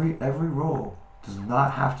 Okay. Every roll does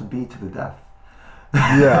not have to be to the death.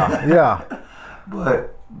 Yeah.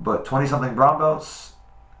 But 20-something brown belts,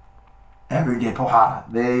 everyday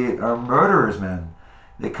pohada. They are murderers, man.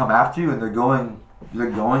 They come after you and they're going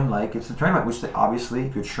like it's a tournament. Which they, obviously,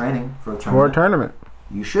 if you're training for a tournament,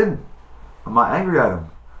 you shouldn't. I'm not angry at them.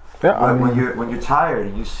 Yeah, but when you're tired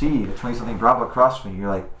and you see a 20-something brown belt across from you,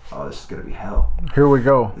 you're like, oh, this is gonna be hell. Here we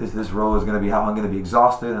go. This roll is gonna be hell. I'm gonna be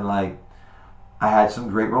exhausted, and like I had some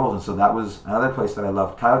great rolls, and so that was another place that I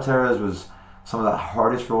loved. Caio Terra's was some of the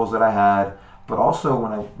hardest rolls that I had, but also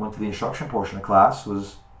when I went to the instruction portion of class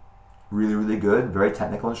was really, really good, very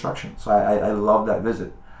technical instruction. So I loved that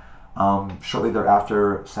visit. Shortly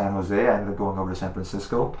thereafter, San Jose, I ended up going over to San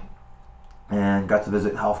Francisco and got to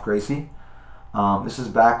visit Ralph Gracie. This is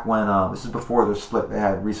back when this is before the split. They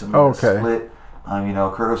had recently split.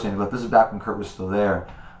 Kurt Osiander left. This is back when Kurt was still there.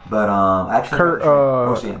 But actually, Kurt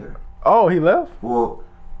Osiander. Oh, he left? Well,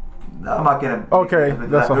 I'm not gonna. Okay,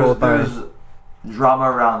 that's the whole thing. There's drama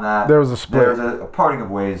around that. There was a split. There was a parting of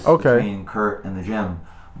ways between Kurt and the gym.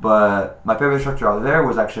 But my favorite instructor out there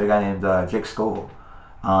was actually a guy named Jake Scoville.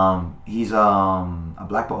 He's a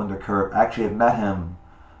black belt under Kurt. I actually had met him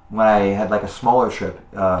when I had like a smaller trip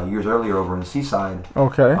years earlier over in Seaside,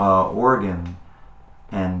 Oregon,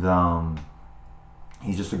 and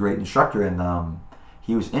he's just a great instructor. And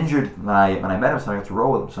he was injured when I met him, so I got to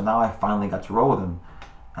roll with him. So now I finally got to roll with him.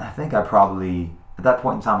 And I think I probably at that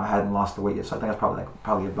point in time I hadn't lost the weight yet, so I think I was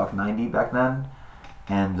probably $190 back then,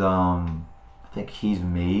 and I think he's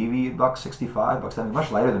maybe $165, $170,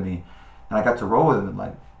 much lighter than me. And I got to roll with him, and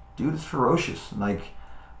like, dude is ferocious, and like,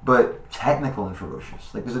 but technical and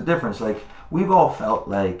ferocious. Like, there's a difference. Like, we've all felt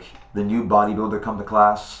like the new bodybuilder come to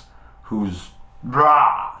class, who's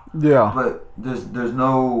rah. Yeah. But there's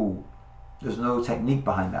no technique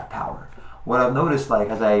behind that power. What I've noticed, like,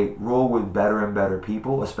 as I roll with better and better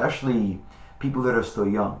people, especially people that are still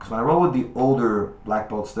young, because when I roll with the older black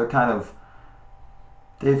belts, they're kind of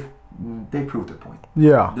they've proved their point.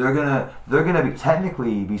 Yeah. They're gonna be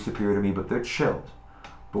technically be superior to me, but they're chilled.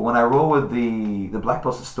 But when I roll with the black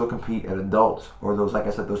belts that still compete at adult, or those, like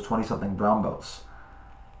I said, those 20-something brown belts,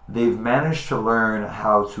 they've managed to learn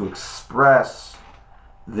how to express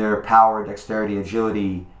their power, dexterity,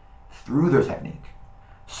 agility through their technique.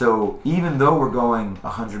 So even though we're going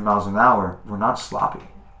 100 miles an hour, we're not sloppy.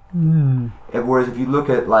 Whereas if you look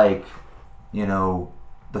at, like,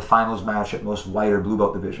 the finals match at most white or blue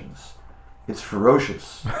belt divisions, it's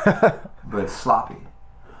ferocious, but it's sloppy.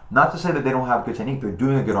 Not to say that they don't have good technique. They're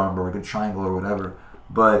doing a good armbar, a good triangle, or whatever,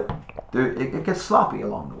 but it gets sloppy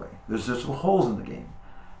along the way. There's just holes in the game.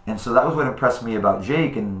 And so that was what impressed me about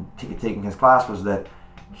Jake and taking his class, was that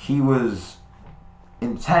he was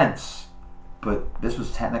intense, but this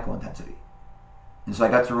was technical intensity. And so I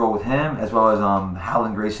got to roll with him, as well as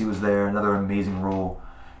Howland Gracie was there, another amazing roll.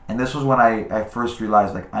 And this was when I first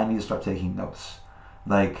realized, like, I need to start taking notes.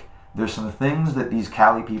 Like, there's some things that these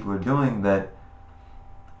Cali people are doing that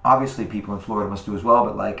obviously people in Florida must do as well,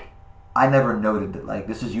 but, like, I never noted that, like,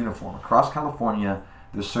 this is uniform. Across California,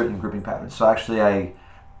 there's certain gripping patterns. So actually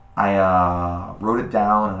I wrote it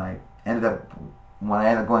down, and when I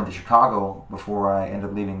ended up going to Chicago before I ended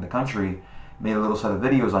up leaving the country, made a little set of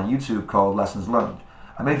videos on YouTube called Lessons Learned.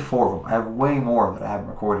 I made 4 of them. I have way more that I haven't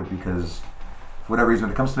recorded because, for whatever reason,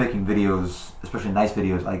 when it comes to making videos, especially nice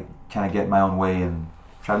videos, I kind of get in my own way and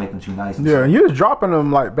try to make them too nice. Yeah, and you was dropping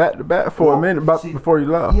them like back to back for a minute before you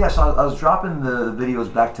left. Yeah, so I was dropping the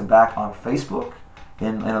videos back to back on Facebook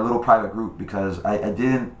in a little private group because I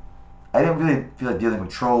didn't really feel like dealing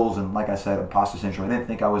with trolls and, like I said, imposter syndrome. I didn't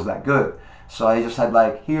think I was that good. So I just had,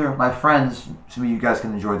 like, here, my friends, to me, you guys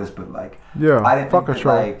can enjoy this, but, like, yeah, I didn't think that,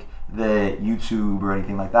 like, the YouTube or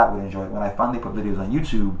anything like that would enjoy it. When I finally put videos on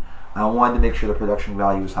YouTube, I wanted to make sure the production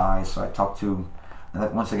value was high, so I talked to,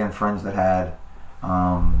 once again, friends that had,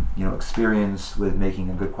 experience with making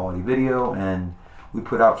a good quality video, and we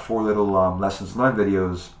put out 4 little lessons learned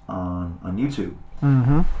videos on YouTube.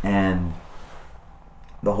 Mm-hmm. And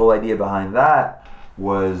the whole idea behind that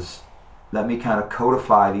was, let me kind of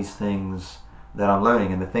codify these things that I'm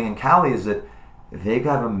learning. And the thing in Cali is that they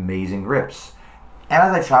have amazing grips. And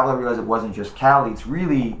as I traveled, I realized it wasn't just Cali. It's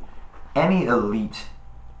really any elite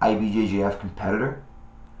IBJJF competitor.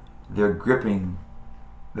 Their grip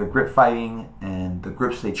fighting, and the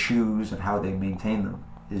grips they choose and how they maintain them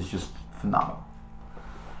is just phenomenal.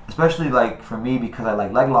 Especially, like, for me, because I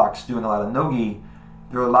like leg locks, doing a lot of no-gi,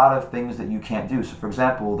 there are a lot of things that you can't do. So, for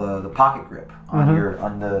example, the pocket grip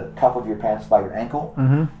on the cuff of your pants by your ankle,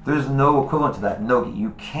 there's no equivalent to that in no-gi.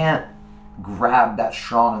 You can't grab that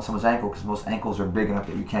strong on someone's ankle because most ankles are big enough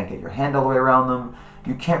that you can't get your hand all the way around them.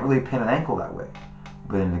 You can't really pin an ankle that way.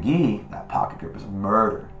 But in the gi, that pocket grip is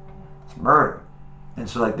murder. It's murder. And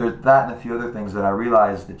so like there's that and a few other things that I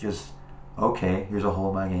realized that just, okay, here's a hole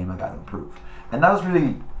in my game I got to improve. And that was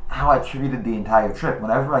really how I treated the entire trip.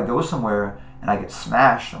 Whenever I go somewhere and I get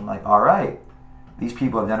smashed, I'm like, all right, these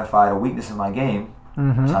people identified a weakness in my game.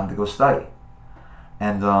 Time to go study.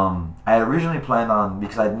 And I had originally planned on,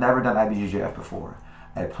 because I'd never done IBJJF before,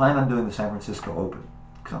 I had planned on doing the San Francisco Open.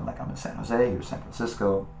 Because I'm like, I'm in San Jose, here's San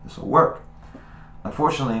Francisco, this will work.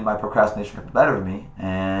 Unfortunately, my procrastination got the better of me,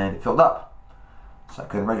 and it filled up. So I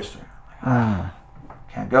couldn't register.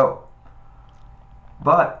 Can't go.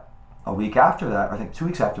 But a week after that, or I think 2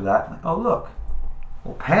 weeks after that, I'm like, oh look,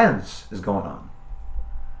 well PANS is going on.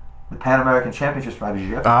 The Pan American Championships for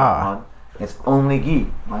IBJJF is going on. It's only gi.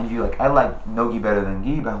 Mind you, like I like no gi better than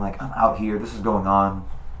gi, but I'm like, I'm out here, this is going on.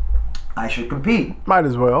 I should compete. Might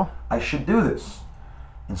as well. I should do this.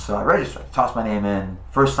 And so I registered, tossed my name in,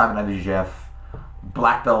 first time in IBJJF,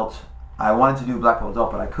 black belt. I wanted to do black belt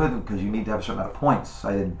adult, but I couldn't because you need to have a certain amount of points. So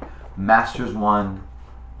I did Masters 1,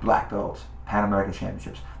 black belt, Pan American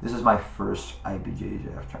Championships. This is my first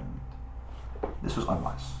IBJJF tournament. This was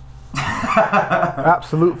unwise.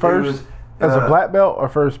 Absolute first? As a black belt or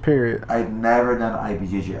first period? I'd never done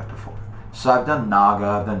IBJJF before. So I've done Naga,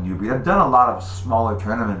 I've done New Breed, I've done a lot of smaller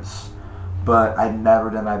tournaments, but I'd never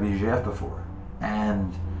done IBJJF before.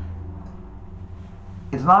 And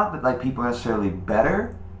it's not that like people are necessarily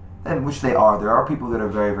better, and which they are. There are people that are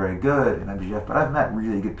very, very good in IBJJF, but I've met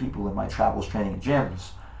really good people in my travels training in gyms.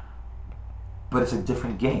 But it's a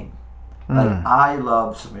different game. Like I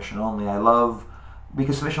love submission only.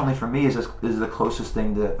 Because submission only for me is the closest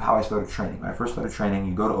thing to how I started training. When I first started training,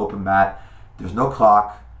 you go to open mat, there's no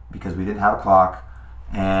clock because we didn't have a clock,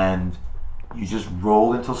 and you just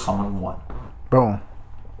rolled until someone won. Boom.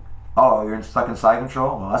 Oh, you're stuck in side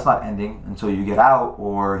control? Well, that's not ending until you get out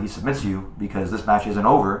or he submits you because this match isn't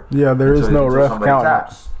over. Yeah, there is no ref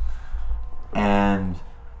count. And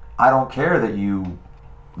I don't care that you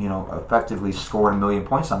effectively scored 1 million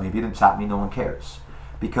points on me. If you didn't tap me, no one cares.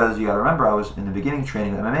 Because you got to remember, I was in the beginning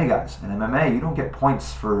training with MMA guys. In MMA, you don't get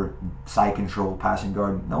points for side control, passing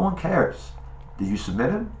guard. No one cares. Did you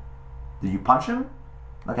submit him? Did you punch him?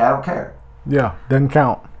 Like, I don't care. Yeah, doesn't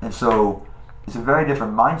count. And so it's a very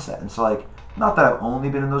different mindset. And so, like, not that I've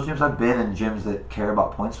only been in those gyms. I've been in gyms that care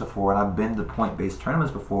about points before, and I've been to point-based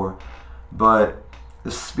tournaments before. But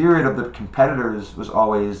the spirit of the competitors was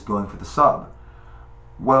always going for the sub.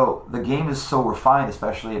 Well, the game is so refined,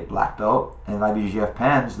 especially at black belt and IBJJF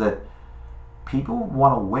PANS, that people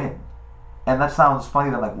want to win. And that sounds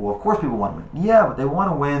funny. They're like, well, of course people want to win. Yeah, but they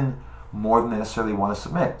want to win more than they necessarily want to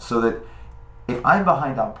submit. So that if I'm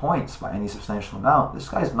behind on points by any substantial amount, this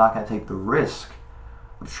guy's not going to take the risk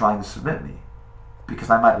of trying to submit me.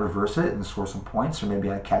 Because I might reverse it and score some points, or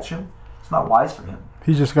maybe I catch him. It's not wise for him.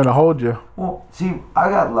 He's just going to hold you. Well, see,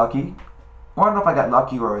 I got lucky. Or I don't know if I got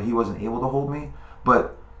lucky or he wasn't able to hold me.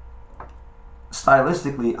 But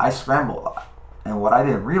stylistically, I scramble a lot. And what I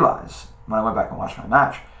didn't realize when I went back and watched my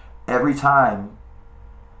match, every time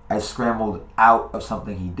I scrambled out of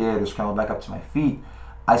something he did or scrambled back up to my feet,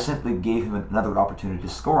 I simply gave him another opportunity to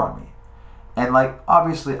score on me. And like,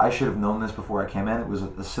 obviously, I should have known this before I came in. It was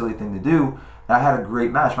a silly thing to do. And I had a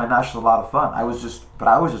great match. My match was a lot of fun. I was just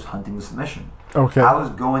hunting the submission. Okay. I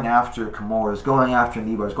was going after Kimuras, going after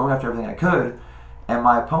knee bars, going after everything I could. And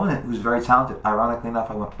my opponent, who's very talented, ironically enough,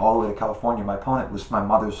 I went all the way to California. My opponent was from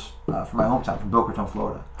my hometown, from Boca Raton,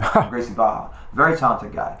 Florida, from Gracie Baja. Very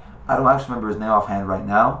talented guy. I don't actually remember his name offhand right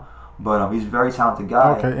now, but he's a very talented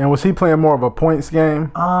guy. Okay, and was he playing more of a points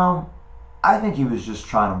game? I think he was just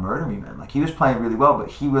trying to murder me, man. Like, he was playing really well, but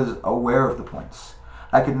he was aware of the points.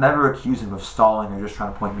 I could never accuse him of stalling or just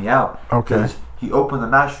trying to point me out. Okay. Because he opened the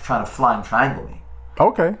match trying to flying triangle me.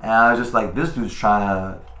 Okay. And I was just like, this dude's trying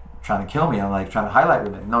to kill me. I'm like trying to highlight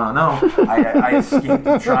reel. No. I escaped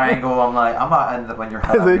the triangle. I'm like, I'm not ending up on your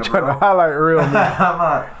highlight reel. They trying to highlight reel me.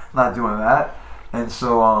 I'm not doing that. And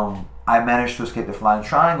so I managed to escape the flying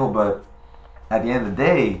triangle, but at the end of the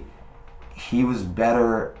day, he was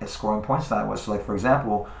better at scoring points than I was. So like, for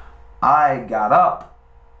example, I got up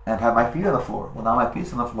and had my feet on the floor. Well, now my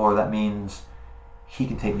feet's on the floor, that means he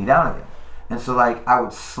can take me down again. And so like, I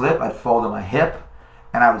would slip, I'd fall to my hip,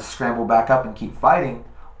 and I would scramble back up and keep fighting,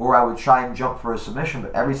 or I would try and jump for a submission,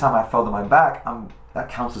 but every time I fell to my back, that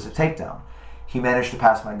counts as a takedown. He managed to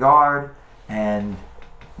pass my guard, and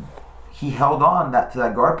he held on to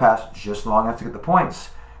that guard pass just long enough to get the points,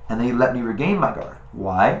 and then he let me regain my guard.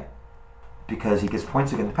 Why? Because he gets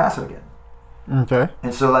points again to pass it again. Okay.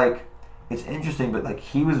 And so, like, it's interesting, but like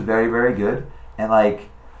he was very, very good, and like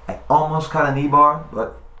I almost caught a knee bar,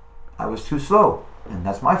 but I was too slow, and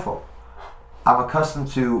that's my fault. I'm accustomed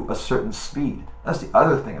to a certain speed. That's the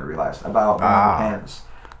other thing I realized about my hands.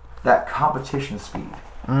 That competition speed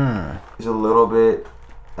is a little bit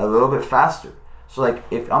faster. So like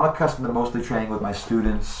if I'm accustomed to mostly training with my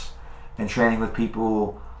students and training with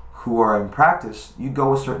people who are in practice, you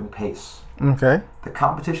go a certain pace. Okay. The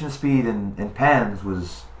competition speed in pans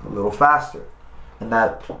was a little faster. And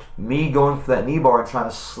that me going for that knee bar and trying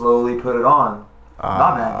to slowly put it on,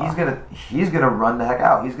 nah man, he's gonna run the heck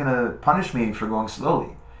out. He's gonna punish me for going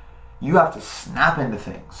slowly. You have to snap into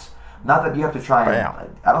things. Not that you have to try and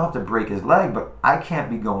I don't have to break his leg, but I can't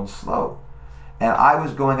be going slow. And I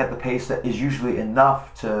was going at the pace that is usually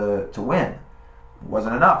enough to win. It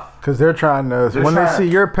wasn't enough. Because they're trying to, when they see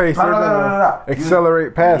your pace, they're going to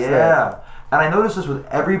accelerate past that. Yeah. And I noticed this with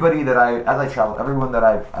everybody that as I travel, everyone that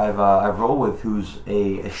I've rolled with who's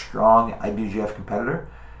a strong IBJJF competitor,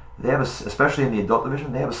 they have especially in the adult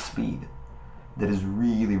division, they have a speed that is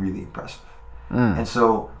really, really impressive. And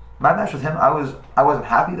so my match with him, I wasn't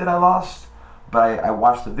happy that I lost, but I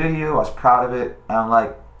watched the video, I was proud of it, and I'm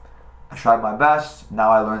like, I tried my best,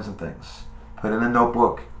 now I learned some things. Put it in a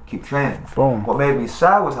notebook, keep training. Boom. What made me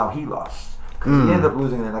sad was how he lost, because he ended up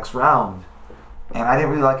losing in the next round. And I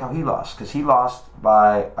didn't really like how he lost, because he lost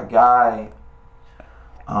by a guy,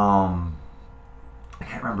 I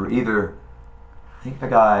can't remember either. I think the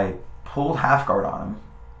guy pulled half guard on him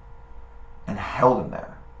and held him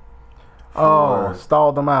there.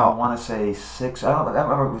 Stalled him out. I want to say 6, I don't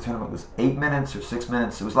remember if it was 8 minutes or 6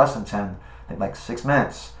 minutes. It was less than 10, I think like 6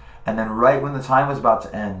 minutes. And then right when the time was about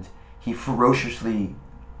to end, he ferociously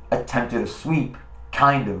attempted a sweep,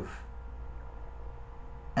 kind of,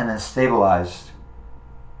 and then stabilized.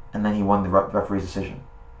 And then he won the referee's decision.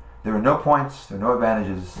 There were no points, there were no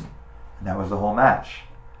advantages, and that was the whole match.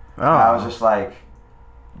 And I was just like,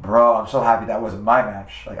 bro, I'm so happy that wasn't my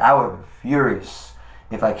match. Like, I would have been furious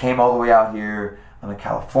if I came all the way out here, I'm in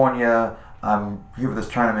California, I'm here for this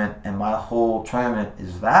tournament, and my whole tournament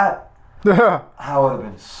is that. I would have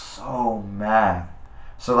been so mad.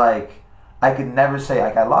 So, like, I could never say,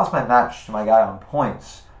 like, I lost my match to my guy on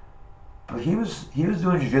points, but he was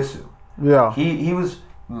doing jiu-jitsu. Yeah. He was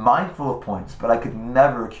mindful of points, but I could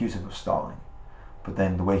never accuse him of stalling. But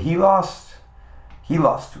then the way he lost to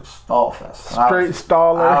a stall fest. Straight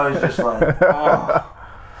staller. I was just like, oh.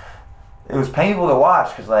 It was painful to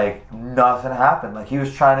watch because, like, nothing happened. Like, he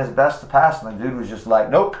was trying his best to pass, and the dude was just like,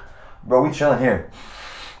 nope, bro, we chilling here.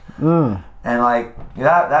 And, like,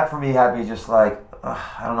 that for me had me just like,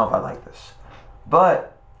 I don't know if I like this.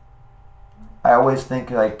 But I always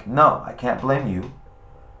think, like, no, I can't blame you.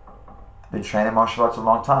 I've been training martial arts a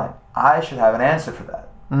long time. I should have an answer for that.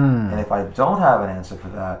 And if I don't have an answer for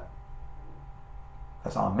that,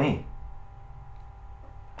 that's on me.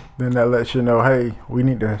 Then that lets you know, hey, we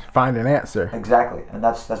need to find an answer. Exactly, and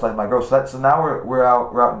that's like my growth. So now we're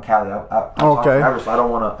out in Cali. I'm okay. Forever, so I don't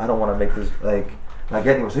want to make this like not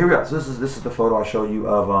getting. So here we are. So this is the photo I showed you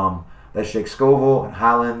of that's Jake Scoville and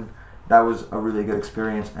Highland. That was a really good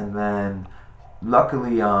experience. And then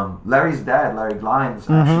luckily, Larry's dad, Larry Glines,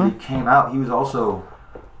 actually came out. He was also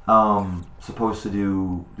supposed to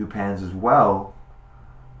do pans as well,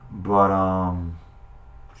 but let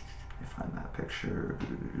me find that picture.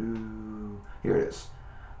 Here it is.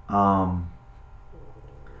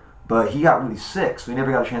 But he got really sick, so he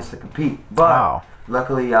never got a chance to compete. But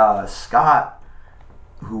luckily, Scott,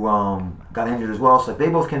 who got injured as well, so they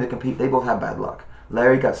both came to compete. They both had bad luck.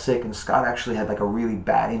 Larry got sick, and Scott actually had like a really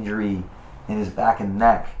bad injury in his back and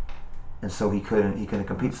neck, and so he couldn't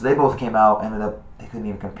compete. So they both came out. Ended up they couldn't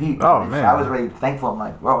even compete. Oh man! I was really thankful. I'm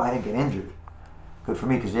like, bro, I didn't get injured. Good for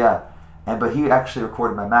me, because but he actually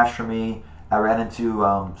recorded my match for me. I ran into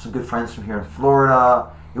some good friends from here in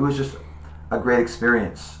Florida. It was just a great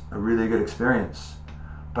experience, a really good experience.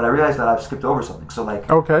 But I realized that I've skipped over something. So like,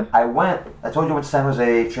 okay, I told you I went to San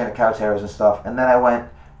Jose, trained at Cowtails and stuff, and then I went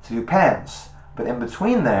to do pans. But in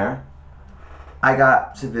between there, I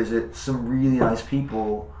got to visit some really nice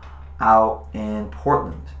people out in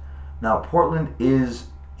Portland. Now, Portland is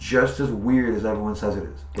just as weird as everyone says it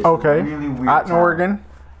is. It's a really weird out in town. Oregon.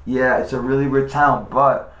 Yeah, it's a really weird town,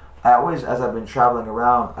 but I always, as I've been traveling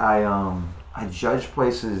around, I judge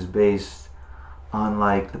places based on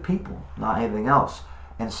like the people, not anything else.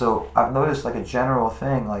 And so I've noticed like a general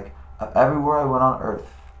thing, like everywhere I went on Earth,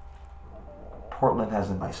 Portland has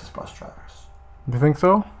the nicest bus drivers. You think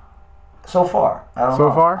so? So far, I don't know.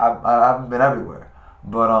 So far, I haven't been everywhere,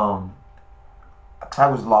 but I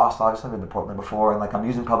was lost. Obviously, I've been to Portland before, and like I'm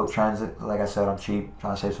using public transit. Like I said, I'm cheap,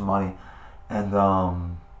 trying to save some money, and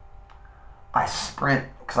I sprint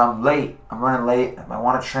because I'm late. I'm running late. I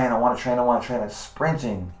want to train. I'm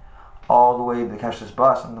sprinting all the way to catch this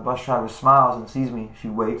bus. And the bus driver smiles and sees me. She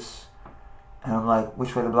waits. And I'm like,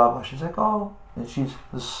 which way to blah, blah. She's like, oh. And she's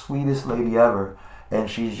the sweetest lady ever. And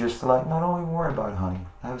she's just like, no, don't even worry about it, honey.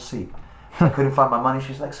 Have a seat. I couldn't find my money.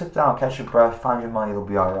 She's like, sit down, catch your breath, find your money. It'll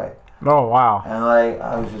be all right. Oh, wow. And like,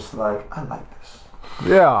 I was just like, I like this.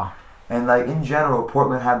 Yeah. And like, in general,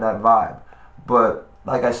 Portland had that vibe. But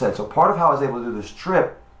like I said, so part of how I was able to do this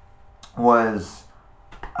trip was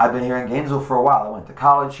I've been here in Gainesville for a while. I went to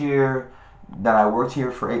college here. Then I worked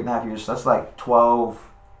here for 8.5 years. So that's like 12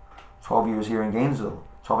 years here in Gainesville.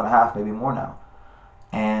 12 and a half, maybe more now.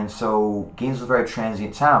 And so Gainesville's a very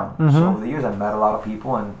transient town. Mm-hmm. So over the years, I've met a lot of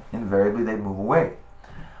people, and invariably they move away.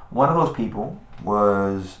 One of those people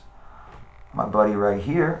was my buddy right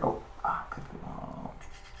here.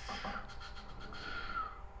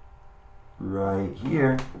 Right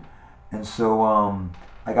here. And so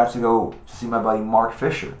I got to go to see my buddy Mark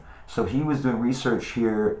Fisher. So he was doing research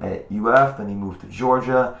here at UF, then he moved to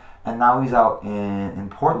Georgia, and now he's out in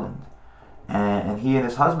Portland. And he and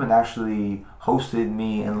his husband actually hosted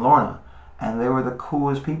me and Lorna, and they were the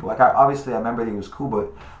coolest people. Like, obviously I remember he was cool,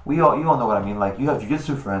 but you all know what I mean. Like, you have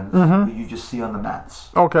jiu-jitsu friends who you just see on the mats.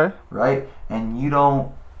 Okay. Right? And you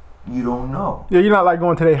don't know. Yeah, you're not like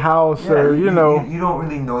going to their house or, you know. You don't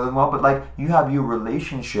really know them well, but like, you have your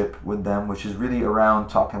relationship with them, which is really around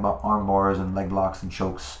talking about arm bars and leg locks and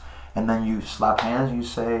chokes. And then you slap hands and you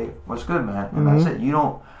say, what's good, man? And that's it. You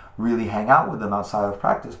don't really hang out with them outside of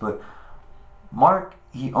practice. But Mark,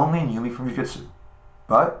 he only knew me from jiu-jitsu,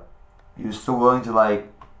 but he was still willing to like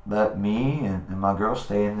let me and my girl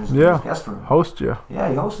stay in his guest room. Host you. Yeah,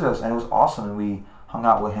 he hosted us, and it was awesome. And we hung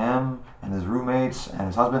out with him and his roommates and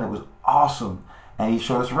his husband. It was awesome. And he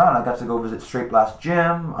showed us around. I got to go visit Straight Blast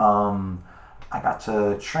Gym. I got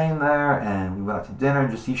to train there, and we went out to dinner.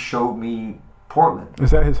 And he showed me Portland.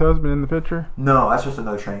 Is that his husband in the picture? No, that's just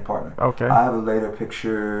another training partner. Okay. I have a later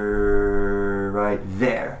picture right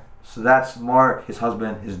there. So that's Mark, his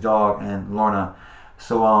husband, his dog, and Lorna.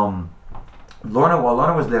 So Lorna, while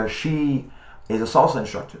Lorna was there, she is a salsa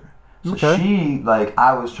instructor. So she, like,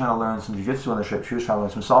 I was trying to learn some jiu-jitsu on the trip. She was trying to learn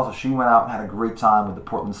some salsa. She went out and had a great time with the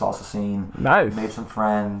Portland salsa scene. Nice. Made some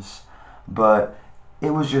friends. But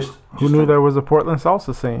it was just Who knew there was a Portland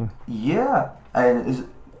salsa scene? Yeah. And,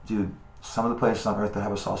 dude, some of the places on earth that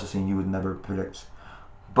have a salsa scene you would never predict.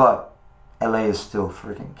 But LA is still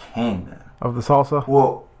freaking king, man. Of the salsa?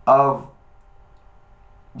 Well, of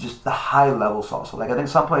just the high level salsa. Like, I think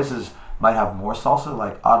some places might have more salsa.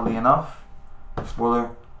 Like, oddly enough, spoiler,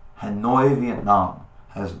 Hanoi, Vietnam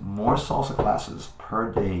has more salsa classes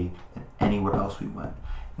per day than anywhere else we went.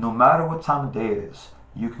 No matter what time of day it is,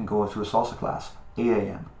 you can go into a salsa class 8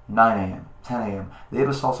 a.m., 9 a.m., 10 a.m. They have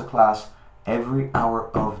a salsa class every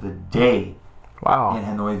hour of the day. Wow. In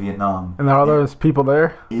Hanoi, Vietnam. And there are those people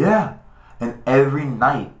there? Yeah. And every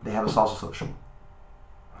night they have a salsa social.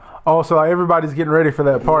 Oh, so everybody's getting ready for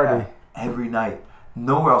that party. Yeah, every night.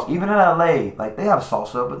 Nowhere else. Even in LA, like, they have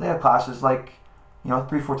salsa, but they have classes like,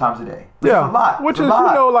 3-4 times a day. It's a lot. Which is,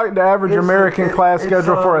 like the average American class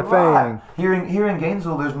schedule for a thing. Here in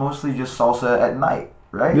Gainesville, there's mostly just salsa at night,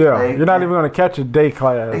 right? Yeah, like, you're not even going to catch a day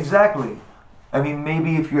class. Exactly. I mean,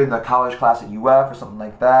 maybe if you're in the college class at UF or something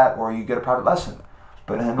like that, or you get a private lesson.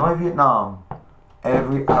 But in Hanoi, Vietnam,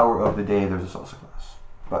 every hour of the day there's a salsa class.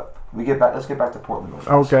 But let's get back to Portland.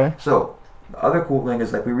 Okay. So the other cool thing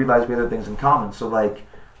is, like, we realized we had other things in common. So, like,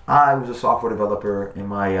 I was a software developer in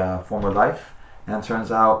my former life, and it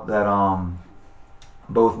turns out that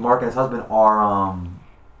both Mark and his husband are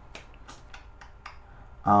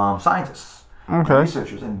scientists,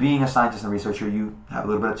 researchers. And being a scientist and researcher, you have a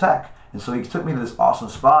little bit of tech. And so he took me to this awesome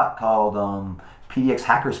spot called PDX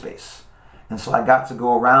Hackerspace. And so I got to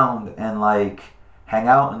go around and, like, hang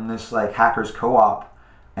out in this, like, hackers co-op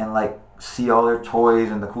and, like, see all their toys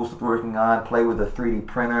and the cool stuff they're working on, play with a 3D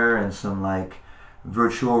printer and some, like,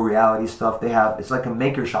 virtual reality stuff. It's like a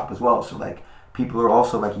maker shop as well. So, like, people are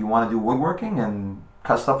also, like, you want to do woodworking and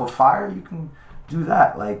cut stuff with fire, you can do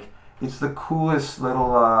that. Like, it's the coolest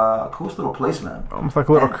little place, man. Almost like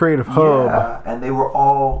a little creative hub. Yeah, and they were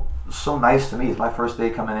all so nice to me. It's my first day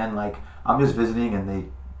coming in. Like, I'm just visiting, and they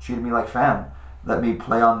treated me like fam. Let me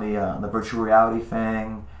play on the virtual reality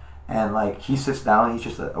thing, and, like, he sits down. He's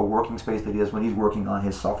just a working space that he has when he's working on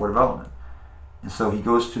his software development. And so he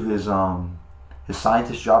goes to his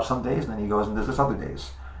scientist job some days, and then he goes and does this other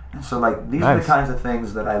days. And so, like, these are the kinds of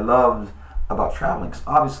things that I loved about traveling. 'Cause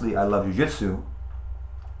obviously, I love jiu-jitsu,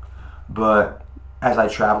 but as I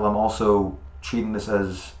travel, I'm also treating this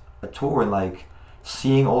as a tour and, like,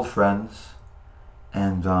 seeing old friends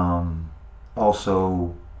and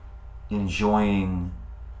also enjoying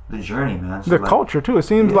the journey, man. So the culture too. It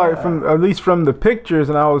seems like from at least from the pictures,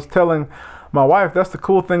 and I was telling my wife, that's the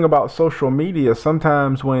cool thing about social media.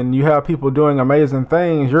 Sometimes when you have people doing amazing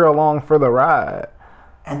things, you're along for the ride.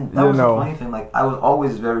 And that was the funny thing. Like, I was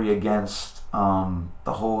always very against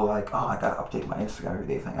the whole, like, I gotta update my Instagram every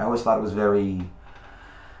day thing. I always thought it was very,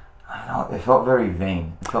 I don't know, it felt very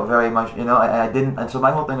vain. It felt very much, and I didn't, and so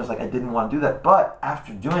my whole thing was like, I didn't want to do that. But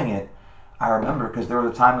after doing it, I remember, because there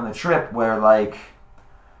was a time on the trip where, like,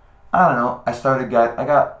 I don't know, I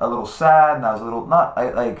got a little sad, and I was a little,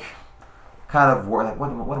 kind of worried, like,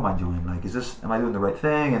 what am I doing? Like, am I doing the right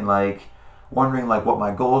thing? And, like, wondering, like, what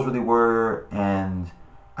my goals really were. And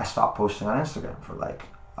I stopped posting on Instagram for, like,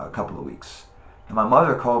 a couple of weeks. And my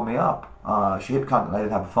mother called me up. She had I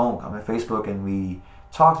didn't have a phone, on my Facebook, and we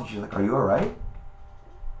talked, and she's like, are you all right?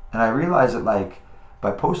 And I realized that, like,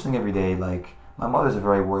 by posting every day, like, my mother's a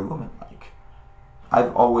very worried woman. Like,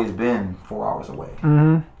 I've always been 4 hours away.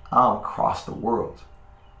 Mm-hmm. I'm across the world.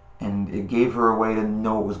 And it gave her a way to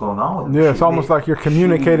know what was going on with me. Yeah, it's almost like you're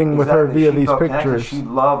communicating with her via these pictures. She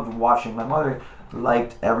loved watching. My mother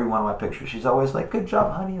liked every one of my pictures. She's always like, good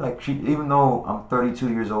job, honey. Like, even though I'm 32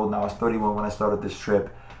 years old now, I was 31 when I started this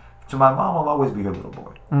trip, to my mom, I'll always be her little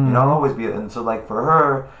boy. Mm-hmm. I'll always be, and so, like, for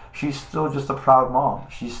her, she's still just a proud mom.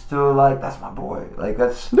 She's still like, that's my boy. Like,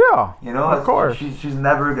 that's, of course. She's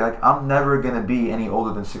never, like, I'm never going to be any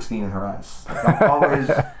older than 16 in her eyes. Like, I'm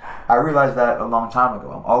always... I realized that a long time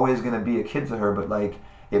ago. I'm always going to be a kid to her, but, like,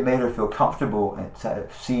 it made her feel comfortable and to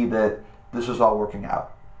see that this was all working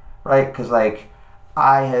out, right? Because, like,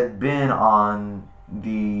 I had been on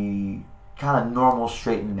the kind of normal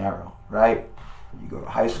straight and narrow, right? You go to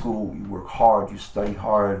high school, you work hard, you study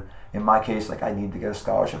hard. In my case, like, I needed to get a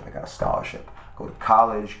scholarship. I got a scholarship. Go to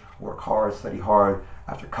college, work hard, study hard.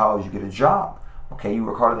 After college, you get a job. Okay, you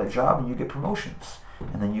work hard at that job and you get promotions.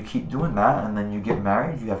 And then you keep doing that, and then you get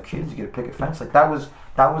married, you have kids, you get a picket fence. Like, that was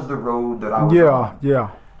the road that I was on. Yeah.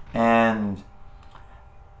 And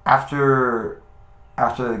after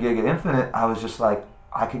the gig at Infinite, I was just like,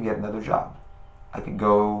 I could get another job. I could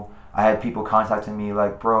go. I had people contacting me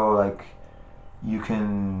like, bro, like, you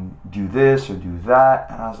can do this or do that.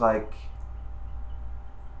 And I was like,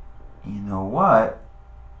 you know what?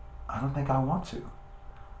 I don't think I want to.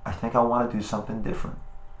 I think I want to do something different.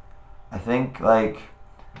 I think, like,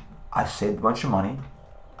 I saved a bunch of money.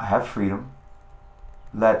 I have freedom.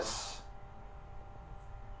 Let's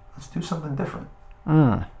do something different.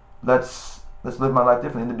 Let's live my life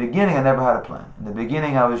differently. In the beginning, I never had a plan. In the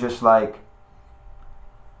beginning, I was just like,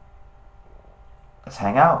 let's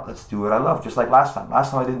hang out. Let's do what I love. Just like last time.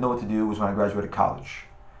 Last time I didn't know what to do was when I graduated college.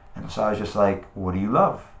 And so I was just like, what do you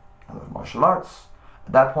love? I love martial arts.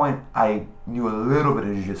 At that point, I knew a little bit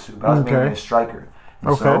of jiu-jitsu, but I was mainly a striker.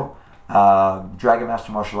 And so Dragon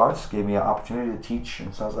Master Martial Arts gave me an opportunity to teach,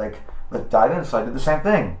 and so I was like, let's dive in. So I did the same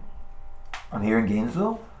thing. I'm here in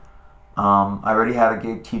Gainesville. I already had a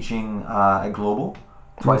gig teaching at Global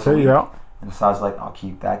twice a week. And so I was like, I'll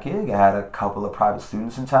keep that gig. I had a couple of private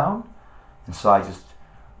students in town, and so I just,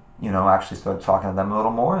 actually started talking to them a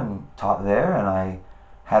little more and taught there. And I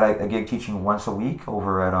had a gig teaching once a week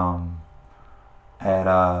over at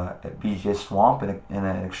BJ Swamp in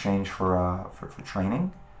an exchange for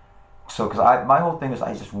training. So, because my whole thing is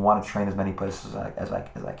I just want to train as many places as I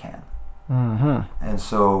can. Mm-hmm. And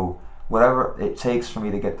so whatever it takes for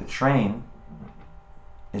me to get to train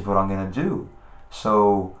is what I'm going to do.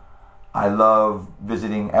 So I love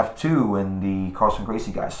visiting F2 and the Carlson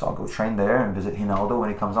Gracie guys. So I'll go train there and visit Hinaldo when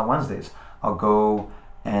he comes on Wednesdays. I'll go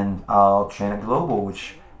and I'll train at Global,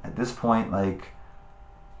 which at this point, like,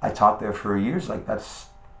 I taught there for years. Like, that's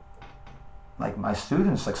like my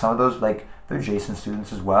students. Like, some of those, like, they're Jason's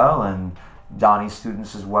students as well, and Donnie's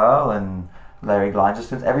students as well, and Larry Glines'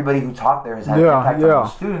 students. Everybody who taught there has had an impact on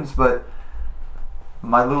those students. But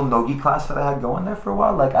my little Nogi class that I had going there for a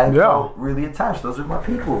while, like, I felt really attached. Those are my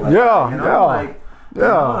people. Like,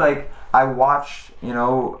 like, I watched,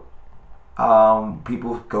 people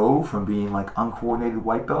go from being, like, uncoordinated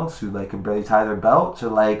white belts who, like, can barely tie their belt to,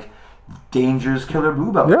 like, dangerous killer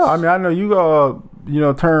blue belts. Yeah, I mean, I know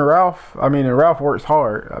you turn Ralph. I mean, and Ralph works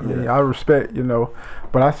hard. I mean, I respect,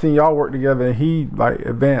 but I seen y'all work together and he, like,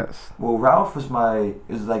 advanced. Well, Ralph is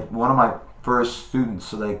like one of my first students.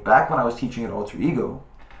 So, like, back when I was teaching at Alter Ego,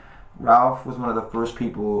 Ralph was one of the first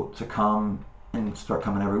people to come and start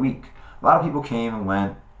coming every week. A lot of people came and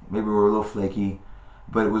went. Maybe we were a little flaky,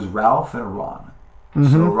 but it was Ralph and Ron.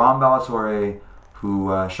 Mm-hmm. So Ron Ballatore, who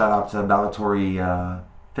shout out to Ballatore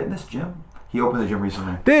Fitness Gym. He opened the gym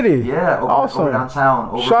recently. Did he? Yeah, over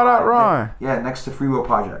downtown. Shout out Ron. Yeah, next to Free Will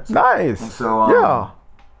Project. Nice. And so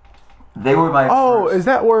They were my first.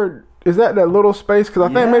 Is that little space? Because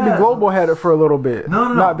I think maybe Global had it for a little bit.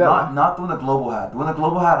 No, not the one that Global had. The one that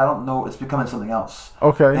Global had, I don't know, it's becoming something else.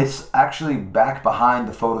 Okay. It's actually back behind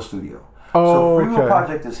the photo studio. So Free Will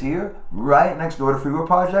Project is here. Right next door to Free Will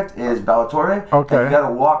Project is Ballatore. Okay. And you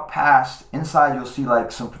gotta walk past. Inside you'll see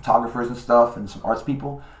like some photographers and stuff and some arts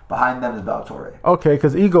people. Behind them is Ballatore. Okay,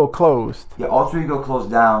 because Ego closed. Yeah, Alter Ego closed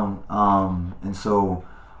down. And so,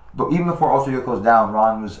 but even before Alter Ego closed down,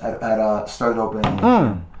 Ron was at started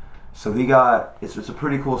opening. So he got, it's a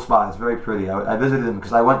pretty cool spot. It's very pretty. I visited him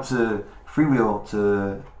because I went to Freewheel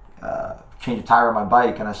to change a tire on my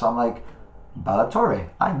bike, and I saw him like, Ballatore,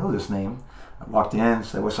 I know this name. I walked in,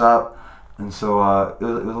 said what's up, and so it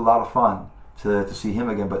was a lot of fun to see him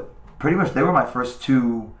again. But pretty much they were my first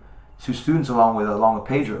two students along with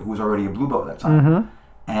Pedro, who was already a blue belt at that time. Mm-hmm.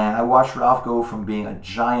 And I watched Ralph go from being a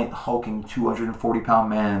giant hulking 240-pound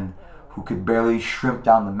man who could barely shrimp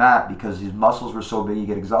down the mat because his muscles were so big he'd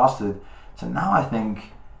get exhausted, to now I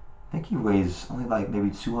think he weighs only like maybe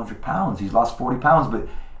 200 pounds. He's lost 40 pounds, but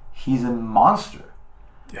he's a monster.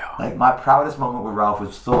 Yeah. Like my proudest moment with Ralph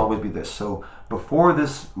would still always be this. So before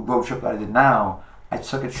this road trip that I did now, I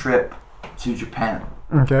took a trip to Japan.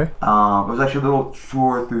 Okay. It was actually a little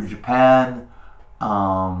tour through Japan,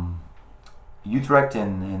 Utrecht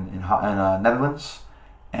in Netherlands,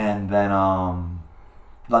 and then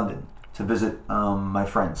London to visit my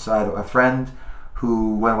friends. So I had a friend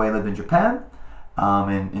who went away and lived in Japan,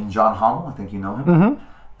 in John Hummel. I think you know him.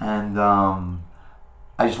 Mm-hmm. And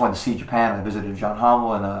I just wanted to see Japan. I visited John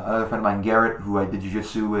Hummel and another friend of mine, Garrett, who I did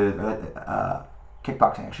jiu-jitsu with,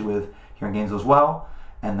 kickboxing actually with here in Gainesville as well.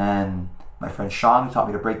 And then my friend Sean, who taught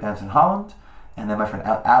me to breakdance in Holland. And then my friend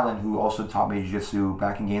Alan, who also taught me jiu-jitsu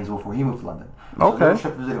back in Gainesville before he moved to London. So Okay. a little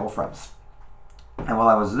trip visiting old friends. And while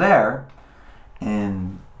I was there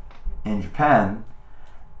in Japan,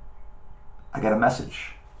 I got a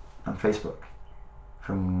message on Facebook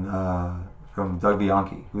from Doug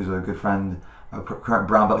Bianchi, who's a good friend, a current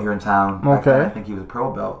brown belt here in town. Back then, I think he was a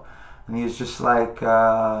purple belt. And he was just like,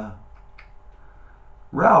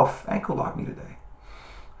 Ralph ankle locked me today.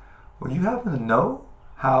 Would you happen to know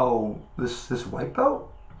how this white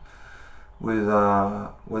belt with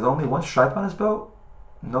only one stripe on his belt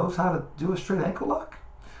knows how to do a straight ankle lock?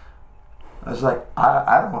 I was like,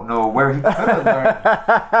 I don't know where he could have learned.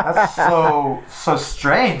 That's so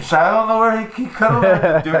strange. I don't know where he could have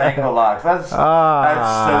learned to do ankle locks. That's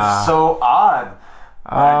so odd.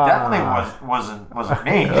 It definitely wasn't me. Wasn't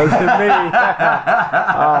me.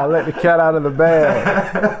 Let the cat out of the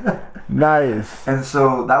bag. Nice. And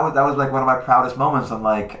so that was like one of my proudest moments. I'm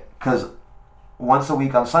like, because once a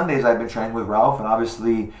week on Sundays I've been training with Ralph, and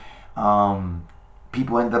obviously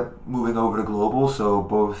people end up moving over to Global, so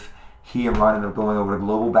both he and Ron ended up going over to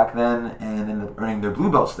Global back then and ended up earning their blue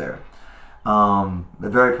belts there. A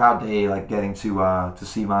very proud day, like getting to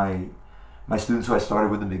see my students who I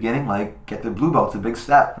started with in the beginning, like get their blue belts, a big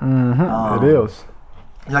step. Mm-hmm. It is.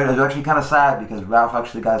 It was actually kind of sad because Ralph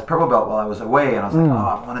actually got his purple belt while I was away, and I was like,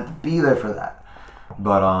 I wanted to be there for that.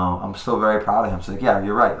 But I'm still very proud of him. So like, yeah,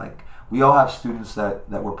 you're right. Like we all have students that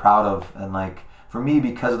we're proud of, and like for me,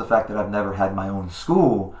 because of the fact that I've never had my own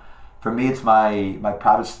school, for me it's my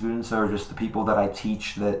proudest students are just the people that I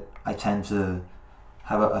teach that I tend to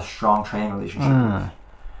have a strong training relationship with.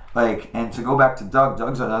 Like, and to go back to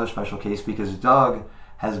Doug's another special case because Doug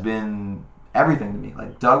has been everything to me.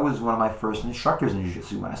 Like Doug was one of my first instructors in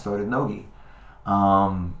jiu-jitsu when I started Nogi.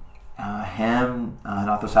 Him,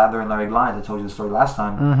 Nato Sadler, and Larry Glines, I told you the story last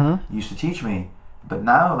time, used to teach me. But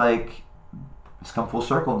now, like, it's come full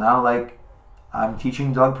circle. Now, like, I'm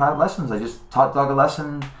teaching Doug private lessons. I just taught Doug a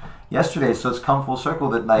lesson yesterday, so it's come full circle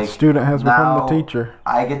that, like, the student has become the teacher.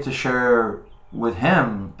 I get to share with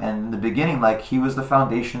him, and in the beginning, like, he was the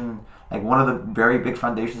foundation, like one of the very big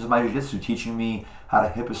foundations of my jiu-jitsu, teaching me how to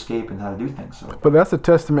hip escape and how to do things. So, but that's a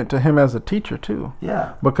testament to him as a teacher too.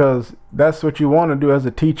 Yeah. Because that's what you want to do as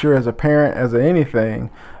a teacher, as a parent, as anything.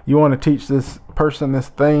 You want to teach this person this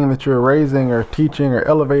thing that you're raising or teaching or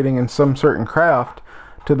elevating in some certain craft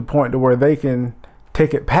to the point to where they can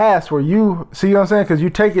take it past where you see what I'm saying, because you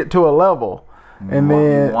take it to a level. And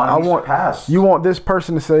then you want this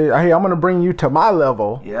person to say, hey, I'm going to bring you to my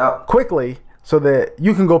level quickly so that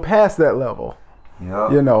you can go past that level. Yeah.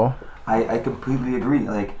 You know. I completely agree.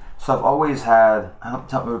 Like, so I've always had,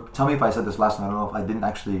 tell me if I said this last time. I don't know if I didn't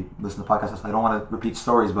actually listen to the podcast. I don't want to repeat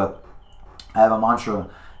stories, but I have a mantra,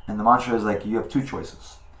 and the mantra is like, you have two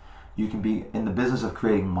choices. You can be in the business of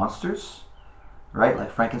creating monsters, right?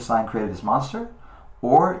 Like Frankenstein created this monster,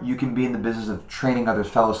 or you can be in the business of training other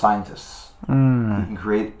fellow scientists. You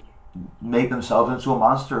can make themselves into a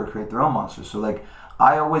monster or create their own monsters. So like,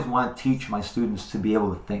 I always want to teach my students to be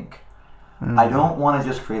able to think. I don't want to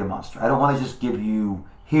just create a monster. I don't want to just give you,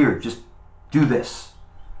 here, just do this.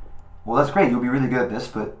 Well, that's great. You'll be really good at this,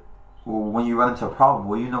 but when you run into a problem,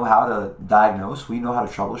 will you know how to diagnose? Will you know how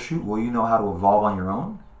to troubleshoot? Will you know how to evolve on your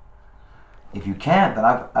own? If you can't, then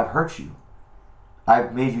I've hurt you.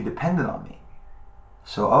 I've made you dependent on me.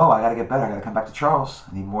 So, I got to get better. I got to come back to Charles.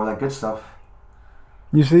 I need more of that good stuff.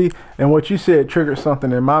 You see, and what you said triggered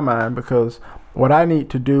something in my mind, because what I need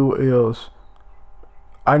to do is,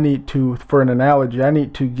 for an analogy, I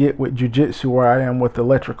need to get with jiu-jitsu where I am with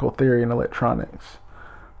electrical theory and electronics.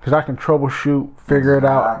 Because I can troubleshoot, figure it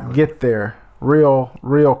out, get there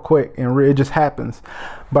real quick, and it just happens.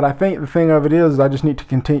 But I think the thing of it is I just need to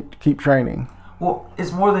continue to keep training. Well,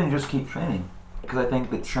 it's more than just keep training. Because I think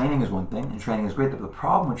that training is one thing, and training is great. But the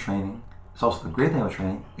problem with training, it's also the great thing with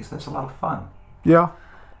training, is that it's a lot of fun. Yeah.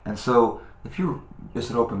 And so if you're just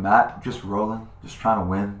an open mat, just rolling, just trying to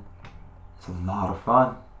win, it's a lot of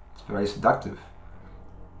fun. It's very seductive.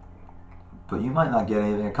 But you might not get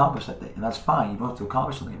anything accomplished that day, and that's fine. You don't have to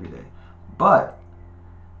accomplish something every day. But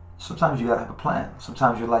sometimes you gotta have a plan.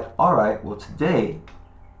 Sometimes you're like, all right, well today,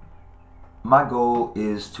 my goal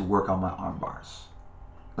is to work on my arm bars.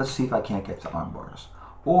 Let's see if I can't get to arm bars.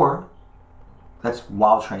 Or that's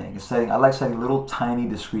while training. I like setting little tiny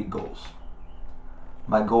discrete goals.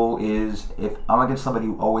 My goal is, if I'm against somebody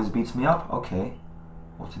who always beats me up, okay,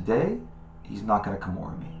 well today, he's not gonna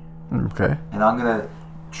Kimura me. Okay. And I'm gonna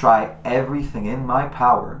try everything in my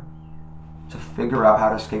power to figure out how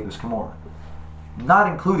to escape this Kimura. Not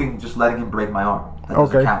including just letting him break my arm. That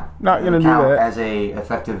doesn't count. Not going to do count that. As a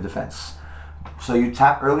effective defense. So you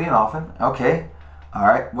tap early and often. Okay. All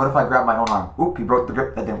right. What if I grab my own arm? Oop, he broke the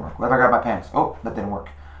grip. That didn't work. What if I grab my pants? Oh, that didn't work.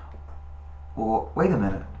 Well, wait a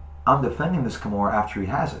minute. I'm defending this Kimura after he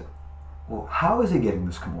has it. Well, how is he getting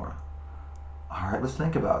this Kimura? All right, let's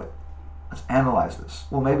think about it. Let's analyze this.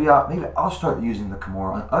 Well, maybe I'll start using the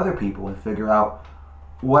Kimura on other people and figure out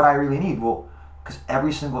what I really need. Well, because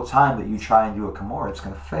every single time that you try and do a Kimura, it's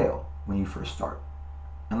going to fail when you first start.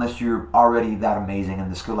 Unless you're already that amazing and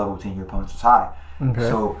the skill level between your opponents is high. Okay.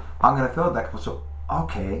 So I'm going to fail at that. So,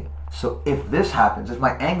 okay. So if this happens, if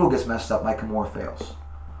my angle gets messed up, my Kimura fails.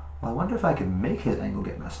 Well, I wonder if I can make his angle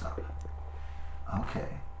get messed up. Okay.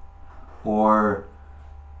 Or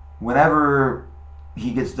whenever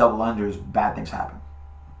he gets double unders, bad things happen.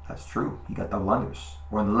 That's true. He got double unders.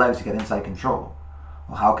 Or in the legs, he got inside control.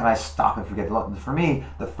 Well, how can I stop him from getting double unders? For me,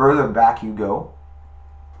 the further back you go,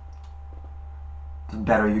 the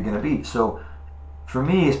better you're going to be. So for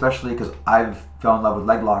me, especially because I've fell in love with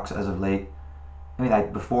leg locks as of late. I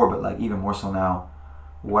mean, before, but like even more so now.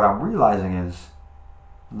 What I'm realizing is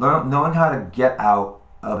knowing how to get out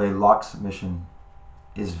of a lock submission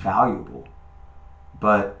is valuable.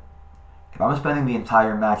 But if I'm spending the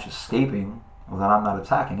entire match escaping, well, then I'm not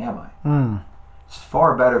attacking, am I? It's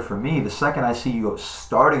far better for me the second I see you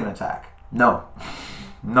starting an attack. No.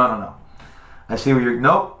 I see where you're...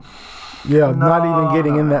 Nope. Yeah, not even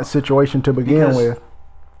getting in that situation to begin with.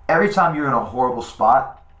 Every time you're in a horrible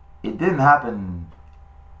spot, it didn't happen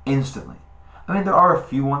instantly. I mean, there are a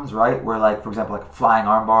few ones, right, where, like, for example, like a flying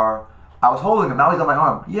armbar. I was holding him, now he's on my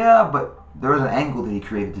arm. Yeah, but there was an angle that he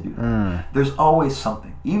created to do that. There's always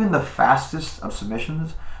something. Even the fastest of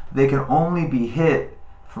submissions, they can only be hit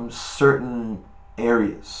from certain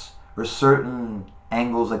areas or certain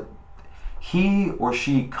angles. Like, he or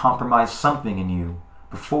she compromised something in you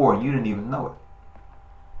before and you didn't even know it.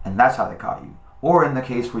 And that's how they caught you. Or in the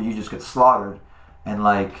case where you just get slaughtered, and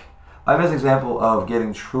like, my best example of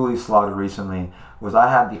getting truly slaughtered recently was I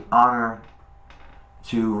had the honor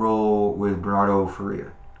to roll with Bernardo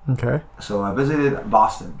Faria. Okay. So I visited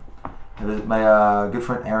Boston. My good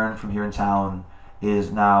friend Aaron from here in town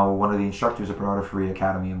is now one of the instructors at Bernardo Faria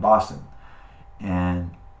Academy in Boston.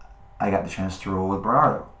 And I got the chance to roll with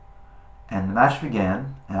Bernardo. And the match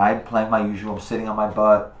began, and I'm playing my usual. I'm sitting on my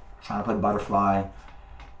butt, trying to play butterfly,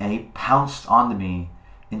 and he pounced onto me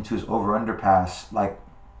into his over-under pass like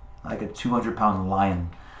a 200-pound lion.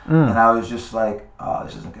 And I was just like, oh,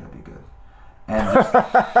 this isn't going to be good. And just,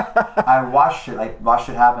 I watched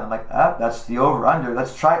it happen. I'm like, that's the over-under.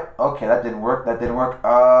 Let's try it. Okay, that didn't work.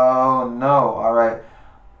 Oh, no. All right.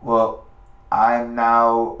 Well, I'm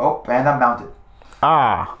mounted.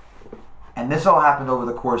 And this all happened over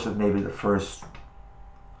the course of maybe the first,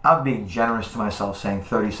 I'm being generous to myself saying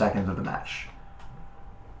 30 seconds of the match.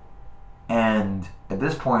 And at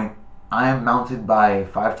this point, I am mounted by a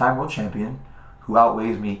 5-time world champion who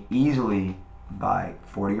outweighs me easily by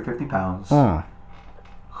 40 or 50 pounds,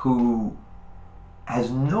 who has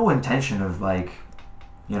no intention of, like,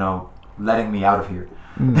 letting me out of here.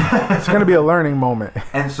 It's going to be a learning moment.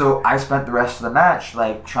 And so I spent the rest of the match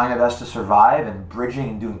like trying my best to survive and bridging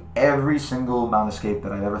and doing every single mount escape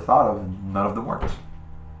that I'd ever thought of, and none of them worked.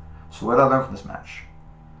 So what did I learn from this match?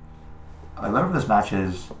 I learned from this match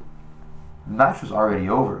is the match was already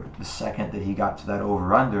over the second that he got to that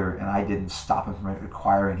over-under, and I didn't stop him from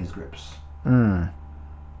acquiring his grips. The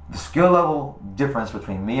skill level difference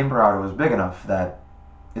between me and Bernardo was big enough that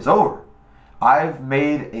it's over. I've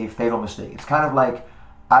made a fatal mistake. It's kind of like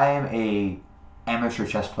I am a amateur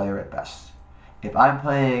chess player at best. If I'm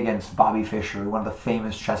playing against Bobby Fischer, one of the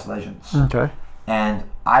famous chess legends, and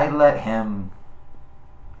I let him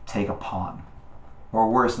take a pawn, or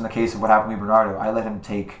worse, in the case of what happened with Bernardo, I let him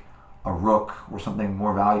take a rook or something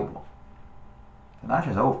more valuable, the match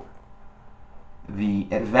is over. The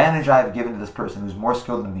advantage I've given to this person who's more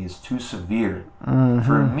skilled than me is too severe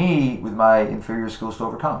for me with my inferior skills to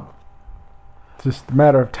overcome. Just a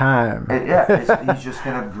matter of time. He's just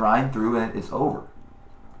going to grind through and it's over.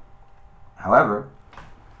 However,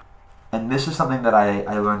 and this is something that I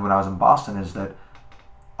learned when I was in Boston, is that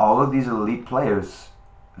all of these elite players,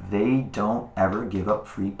 they don't ever give up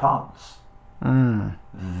free pawns.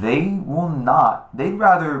 They will not. They'd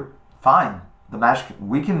rather, fine, the match,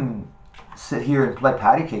 we can sit here and play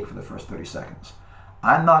patty cake for the first 30 seconds.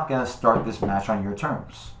 I'm not going to start this match on your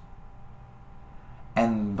terms.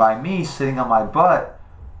 And by me sitting on my butt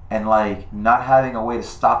and like not having a way to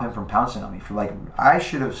stop him from pouncing on me, for like, I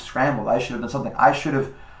should have scrambled, I should have done something, I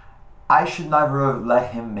should never have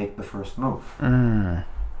let him make the first move.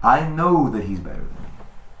 I know that he's better than me,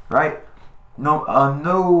 right?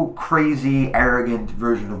 No crazy, arrogant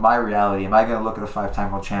version of my reality am I going to look at a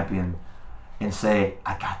 5-time world champion and say,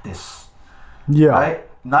 I got this. Yeah. Right?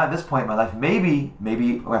 Not at this point in my life. Maybe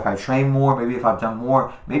if I train more, maybe if I've done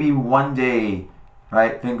more, maybe one day,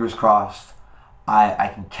 right, fingers crossed,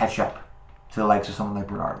 I can catch up to the likes of someone like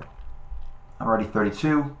Bernardo. I'm already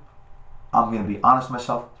 32. I'm going to be honest with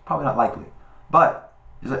myself. It's probably not likely. But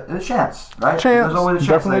there's a chance, right? There's always a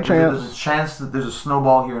chance. Definitely a chance. There's a chance that there's a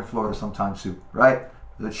snowball here in Florida sometime soon, right?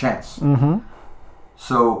 There's a chance.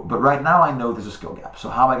 So, but right now I know there's a skill gap. So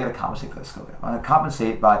how am I going to compensate for that skill gap? I'm going to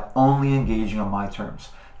compensate by only engaging on my terms.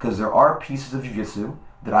 Because there are pieces of jiu-jitsu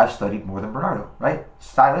that I've studied more than Bernardo, right?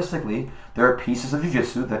 Stylistically, there are pieces of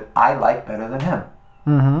jiu-jitsu that I like better than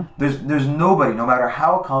him. There's nobody, no matter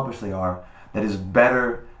how accomplished they are, that is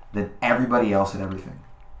better than everybody else at everything.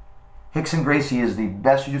 Rickson Gracie is the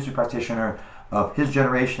best jiu-jitsu practitioner of his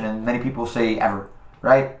generation, and many people say ever,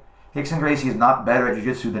 right? Rickson Gracie is not better at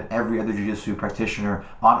jiu-jitsu than every other jiu-jitsu practitioner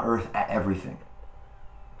on earth at everything,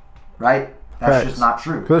 right? That's just not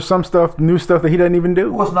true. There's some stuff, new stuff that he doesn't even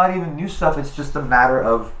do. Well, it's not even new stuff. It's just a matter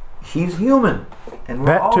of he's human, and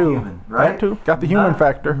we're all human, right? That too. Got the human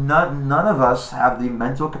factor. None of us have the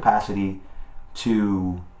mental capacity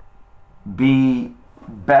to be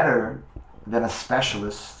better than a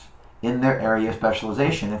specialist in their area of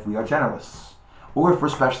specialization if we are generalists, or if we're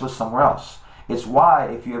specialists somewhere else. It's why,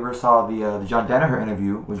 if you ever saw the John Danaher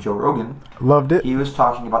interview with Joe Rogan, loved it. He was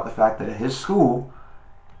talking about the fact that at his school,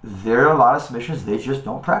 there are a lot of submissions they just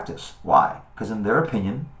don't practice. Why? Because in their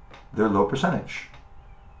opinion, they're low percentage.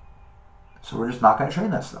 So we're just not going to train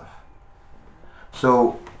that stuff.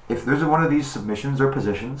 So if there's one of these submissions or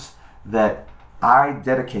positions that I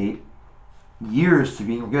dedicate years to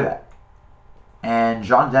being good at, and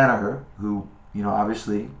John Danaher, who,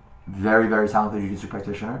 obviously very, very talented jiu-jitsu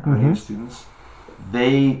practitioner, many of his students,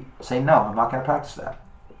 they say, no, I'm not going to practice that.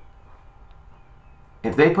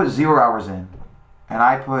 If they put 0 hours in, and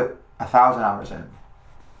I put 1,000 hours in,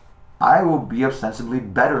 I will be ostensibly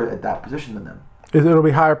better at that position than them. It'll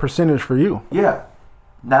be higher percentage for you. Yeah.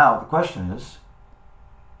 Now the question is,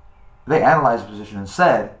 they analyzed the position and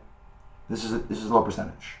said, this is low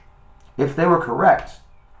percentage. If they were correct,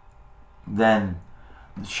 then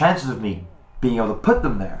the chances of me being able to put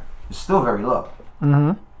them there is still very low.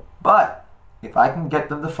 But if I can get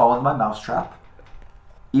them to fall in my mousetrap,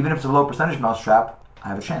 even if it's a low percentage mousetrap, I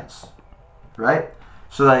have a chance, right?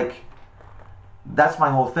 So that's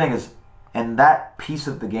my whole thing is, and that piece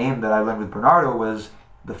of the game that I learned with Bernardo was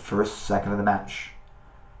the first second of the match.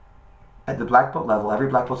 At the black belt level, every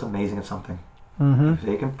black belt's amazing at something. If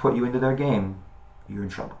they can put you into their game, you're in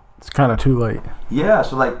trouble. It's kind of too late. Yeah,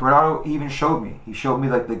 so Bernardo even showed me. He showed me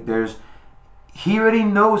he already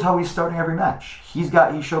knows how he's starting every match. He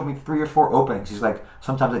showed me 3 or 4 openings. He's like,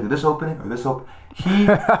 sometimes I do this opening or this opening.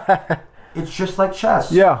 It's just like chess.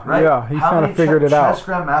 Yeah, right? yeah. He kind of figured it out. Chess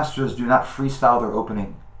grandmasters do not freestyle their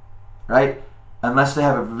opening, right? Unless they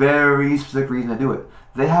have a very specific reason to do it.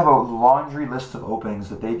 They have a laundry list of openings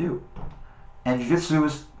that they do. And jiu-jitsu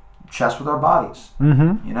is chess with our bodies.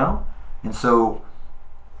 And so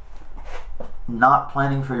not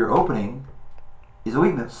planning for your opening is a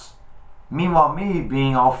weakness. Meanwhile, me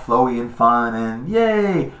being all flowy and fun and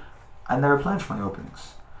yay, I never planned for my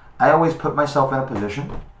openings. I always put myself in a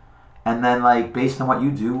position, and then like based on what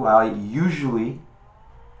you do, I usually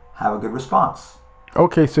have a good response.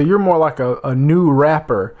 Okay, so you're more like a new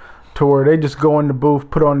rapper to where they just go in the booth,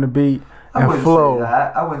 put on the beat, and I wouldn't flow. say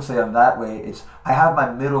that. I wouldn't say I'm that way. I have my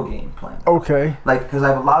middle game plan. Okay. Like, because I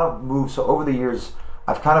have a lot of moves. So over the years,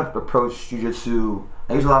 I've kind of approached jiu-jitsu.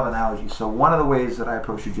 I use a lot of analogies. So one of the ways that I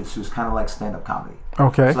approach jiu-jitsu is kind of like stand-up comedy.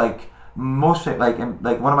 Okay. It's like one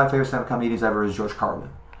of my favorite stand-up comedians ever is George Carlin.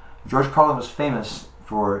 George Carlin was famous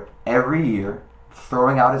for every year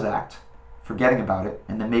throwing out his act, forgetting about it,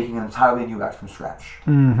 and then making an entirely new act from scratch.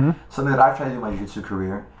 Mm-hmm. Something that I've tried to do in my jiu-jitsu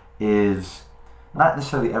career is not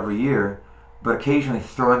necessarily every year, but occasionally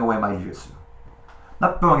throwing away my jiu-jitsu.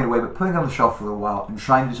 Not throwing it away, but putting it on the shelf for a while and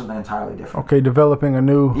trying to do something entirely different. Okay, developing a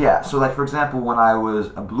new. Yeah. So, like for example, when I was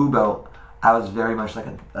a blue belt, I was very much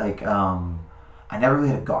I never really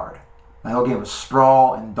had a guard. My whole game was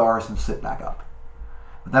sprawl and Doris and sit back up.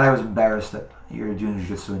 But then I was embarrassed that you're doing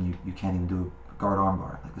jiu-jitsu and you can't even do a guard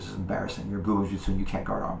armbar. Like, this is embarrassing. You're a blue belt jiu-jitsu and you can't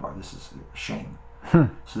guard armbar. This is a shame.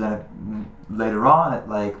 So then later on at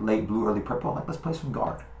like late blue, early purple, like let's play some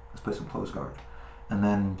guard. Let's play some close guard. And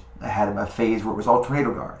then I had a phase where it was all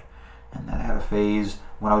tornado guard. And then I had a phase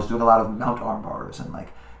when I was doing a lot of mount arm bars. And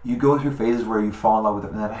like you go through phases where you fall in love with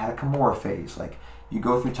it. And then I had a Kimura phase. Like you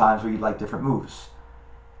go through times where you like different moves.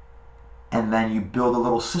 And then you build a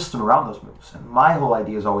little system around those moves. And my whole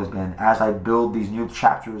idea has always been, as I build these new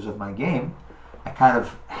chapters of my game, I kind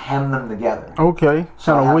of hem them together. Okay,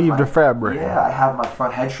 So kind I of have weave the fabric. Yeah, I have my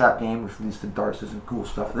front head strap game, which leads to darts and cool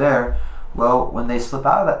stuff there. Well, when they slip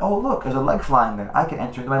out of that, oh look, there's a leg flying there. I can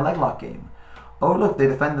enter into my leg lock game. Oh look, they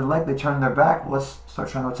defend the leg, they turn their back. Well, let's start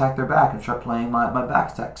trying to attack their back and start playing my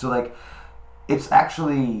back attack. So like, it's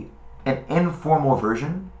actually an informal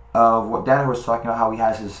version of what Danaher was talking about, how he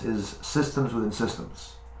has his systems within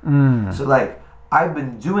systems. So like, I've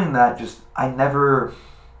been doing that, just I never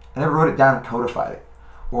wrote it down and codified it.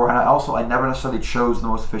 I never necessarily chose the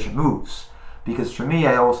most efficient moves. Because for me,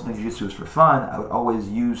 I also think jiu-jitsu is for fun. I would always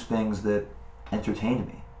use things that entertained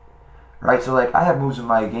me. Right? So like, I have moves in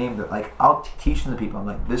my game that like, I'll teach them to people. I'm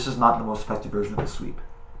like, this is not the most effective version of the sweep.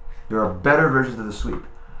 There are better versions of the sweep.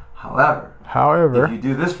 However, if you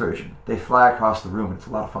do this version, they fly across the room and it's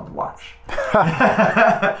a lot of fun to watch.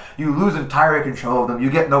 You lose entire control of them.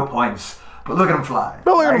 You get no points. But look at them fly.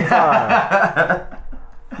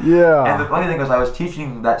 Yeah. And the funny thing is, I was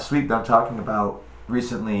teaching that sweep that I'm talking about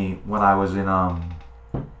recently when I was in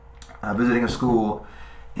visiting a school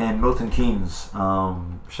in Milton Keynes.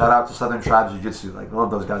 Shout out to Southern Tribes Jiu-Jitsu. Like, I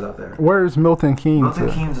love those guys out there. Where's Milton Keynes?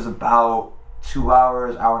 Milton Keynes is about 2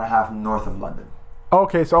 hours, hour and a half north of London.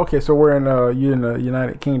 Okay, so we're in you in the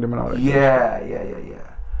United Kingdom and all that.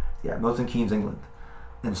 Yeah. Milton Keynes, England.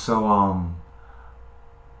 And so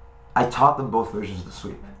I taught them both versions of the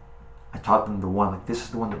sweep. I taught them the one, like, this is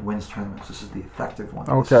the one that wins tournaments. This is the effective one.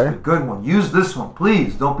 Okay. This is the good one. Use this one,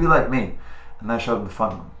 please. Don't be like me. And then I showed them the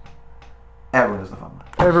fun one. Everyone does the fun one.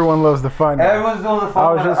 Everyone loves the fun. Everyone's doing the fun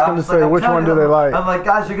one. I was just going to say, which one do they like? I'm like,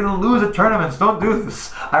 guys, you're going to lose at tournaments. Don't do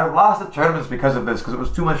this. I lost at tournaments because of this, because it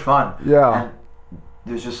was too much fun. Yeah. And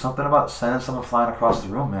there's just something about sending someone flying across the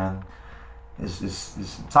room, man. It's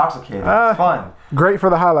intoxicating. It's fun. Great for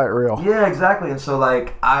the highlight reel. Yeah, exactly. And so,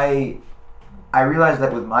 like, I realized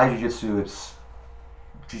that with my jiu-jitsu,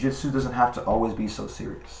 jiu-jitsu doesn't have to always be so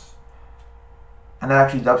serious. And that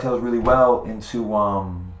actually dovetails really well into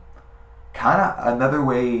kind of another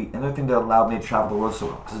thing that allowed me to travel the world so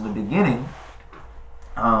well. Because in the beginning,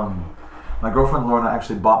 my girlfriend Lorna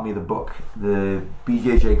actually bought me the book, the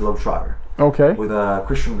BJJ Globetrotter. Okay. With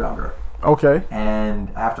Christian Grauger. Okay.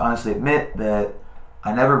 And I have to honestly admit that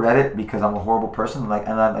I never read it because I'm a horrible person. Like,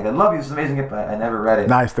 and I'm like, I love you, this is amazing, but I never read it.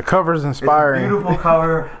 Nice. The cover's inspiring. It's a beautiful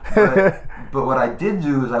cover. But what I did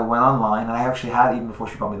do is I went online, and I actually had it even before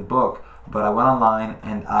she bought me the book, but I went online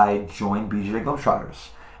and I joined BJJ Globetrotters.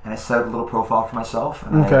 And I set up a little profile for myself,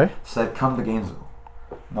 and I said, come to Gainesville.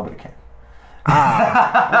 Nobody came. It's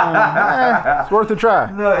worth a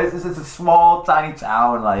try. No, it's a small, tiny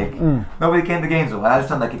town. Like, nobody came to Gainesville. And I just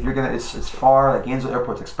thought, like, if you're gonna, it's far. Like, Gainesville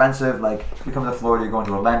Airport's expensive. Like, if you come to Florida, you're going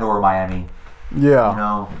to Orlando or Miami. Yeah. You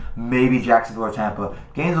know, maybe Jacksonville or Tampa.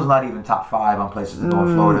 Gainesville's not even top 5 on places to go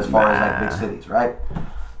in Florida as far as like big cities, right?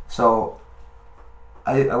 So,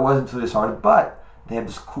 I wasn't too disheartened, but they have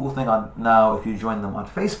this cool thing on now. If you join them on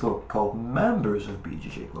Facebook, called Members of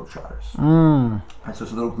BJJ Globetrotters. And so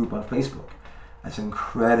it's a little group on Facebook. That's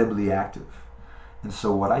incredibly active. And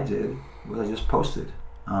so what I did was I just posted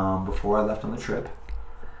before I left on the trip.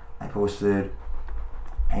 I posted,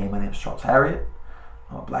 "Hey, my name is Charles Harriott.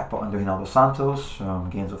 I'm a black belt under Hinaldo Santos from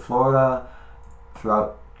Gainesville, Florida.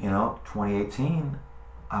 Throughout, 2018,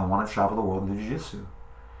 I want to travel the world and do jiu-jitsu.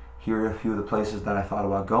 Here are a few of the places that I thought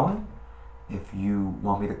about going. If you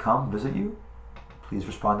want me to come visit you, please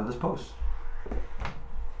respond to this post."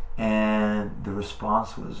 And the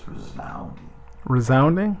response was resounding.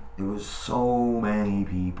 Resounding? It was so many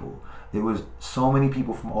people. There was so many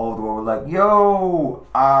people from all over the world were like, "Yo,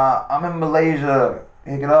 I'm in Malaysia.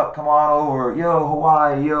 Pick it up. Come on over. Yo,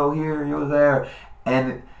 Hawaii. Yo, here. Yo, there."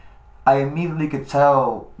 And I immediately could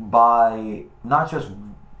tell by not just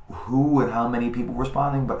who and how many people were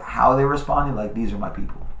responding, but how they were responding. Like, these are my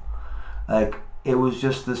people. Like, it was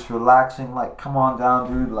just this relaxing, like, come on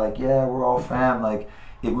down, dude. Like, yeah, we're all fam. Like,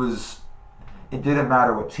 it didn't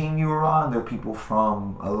matter what team you were on. There were people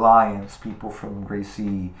from Alliance, people from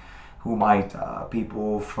Gracie,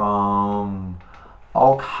 people from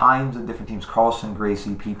all kinds of different teams. Carlson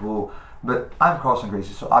Gracie people, but I'm Carlson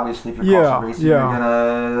Gracie, so obviously if you're Carlson Gracie, you're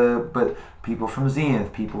gonna. But people from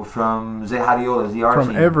Zenith, people from Zehadiola, ZR from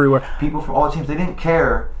team, everywhere, people from all teams. They didn't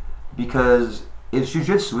care because it's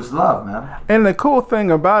jiu-jitsu, it's love, man. And the cool thing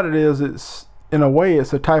about it is, it's in a way,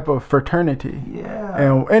 it's a type of fraternity.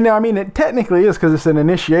 Yeah. And I mean, it technically is because it's an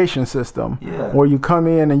initiation system. Yeah. Where you come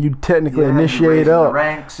in and you technically initiate you up. the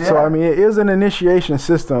ranks, yeah. So I mean, it is an initiation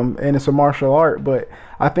system and it's a martial art. But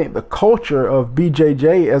I think the culture of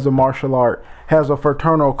BJJ as a martial art has a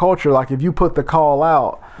fraternal culture. Like if you put the call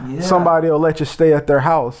out, somebody will let you stay at their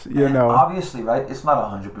house. And obviously, right? It's not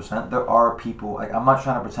 100%. There are people. Like, I'm not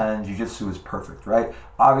trying to pretend jiu-jitsu is perfect, right?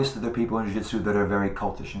 Obviously, there are people in jiu-jitsu that are very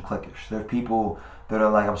cultish and cliquish. There are people that are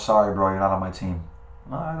like, "I'm sorry, bro, you're not on my team."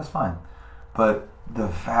 All right, that's fine. But the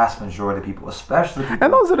vast majority of people, especially people,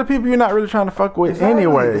 and those are the people you're not really trying to fuck with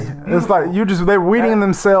anyway. It's like they're weeding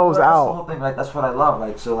themselves that's out. The whole thing, like, that's what I love.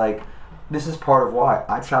 Like, so, like, this is part of why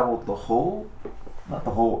I traveled not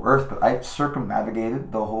the whole earth, but I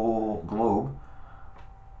circumnavigated the whole globe.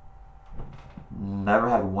 Never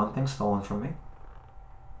had one thing stolen from me.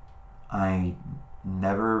 I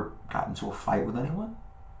never got into a fight with anyone.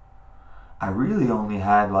 I really only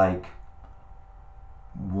had like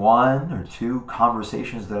 1 or 2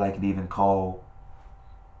 conversations that I could even call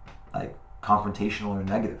like confrontational or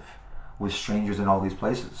negative with strangers in all these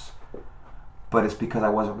places. But it's because I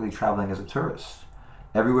wasn't really traveling as a tourist.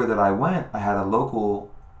 Everywhere that I went, I had a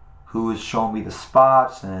local who was showing me the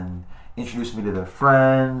spots and introduced me to their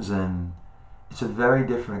friends, and it's a very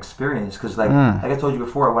different experience because, like I told you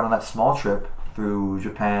before, I went on that small trip through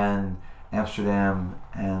Japan, Amsterdam,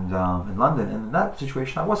 and in London. And in that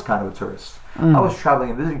situation, I was kind of a tourist. I was traveling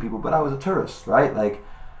and visiting people, but I was a tourist, right? Like,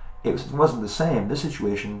 it wasn't the same. This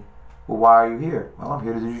situation, well, why are you here? Well, I'm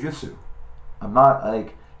here to do jiu-jitsu. I'm not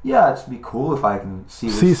like, yeah, it'd be cool if I can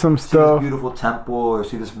see some stuff, this beautiful temple, or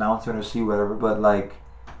see this mountain, or see whatever. But like,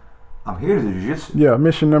 I'm here to do jiu-jitsu. Yeah,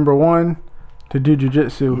 mission number 1, to do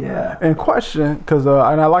jiu-jitsu. Yeah. And question, because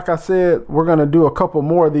like I said, we're gonna do a couple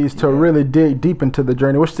more of these to really dig deep into the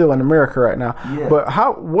journey. We're still in America right now. Yeah. But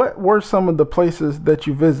what were some of the places that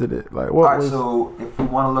you visited? Like, what? All right. So if we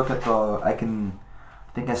want to look at the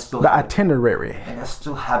itinerary. I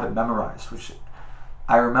still have it memorized, which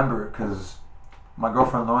I remember because my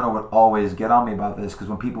girlfriend Lorna would always get on me about this, because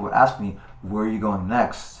when people would ask me, "Where are you going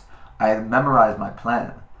next?" I had memorized my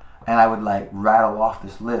plan, and I would like rattle off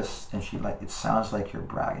this list, and she'd like, "It sounds like you're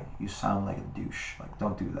bragging. You sound like a douche. Like,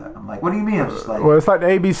 don't do that." I'm like, "What do you mean?" I'm just like, well, it's like the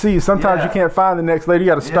ABC. Sometimes you can't find the next lady.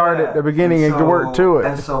 You got to start at the beginning and work to it.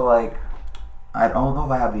 And so, like, I don't know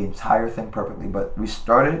if I have the entire thing perfectly, but we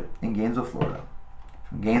started in Gainesville, Florida.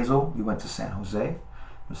 From Gainesville, we went to San Jose.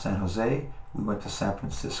 From San Jose, we went to San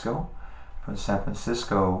Francisco. From San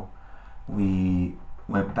Francisco, we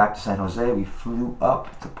went back to San Jose. We flew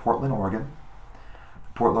up to Portland, Oregon.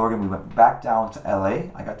 Portland, Oregon, we went back down to LA.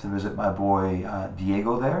 I got to visit my boy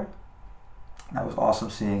Diego there. That was awesome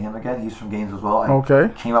seeing him again. He's from Gainesville as well. I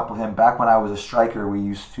came up with him back when I was a striker. We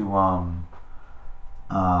used to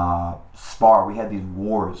spar. We had these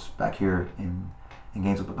wars back here in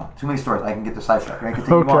Gainesville. But no, too many stories. I can get the sidetrack. I can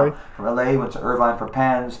continue on. From LA, went to Irvine for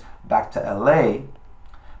Pans, back to LA.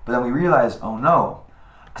 But then we realized, oh no,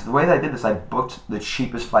 because the way that I did this, I booked the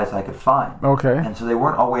cheapest flights I could find. And so they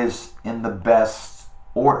weren't always in the best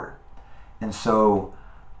order. And so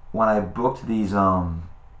when I booked these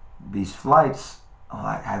flights,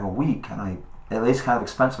 I have a week, and LA's kind of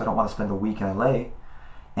expensive. I don't want to spend a week in LA.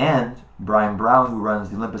 And Brian Brown, who runs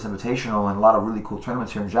the Olympus Invitational and a lot of really cool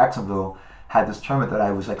tournaments here in Jacksonville, had this tournament that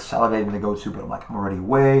I was like salivating to go to, but I'm like, I'm already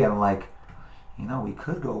away, and I'm like, we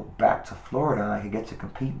could go back to Florida and I could get to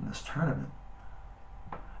compete in this tournament.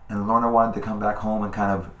 and Lorna wanted to come back home and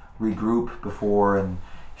kind of regroup before, and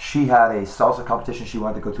she had a salsa competition she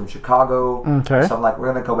wanted to go to in Chicago. Okay. So I'm like,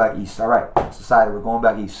 we're gonna go back east. All right, it's decided. We're going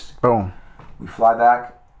back east. Boom. We fly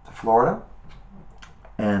back to Florida,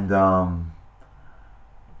 and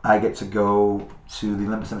I get to go to the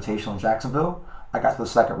Olympus Invitational in Jacksonville. I got to the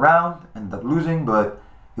second round, ended up losing, but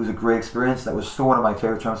it was a great experience. That was still one of my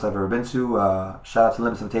favorite tournaments I've ever been to. Shout out to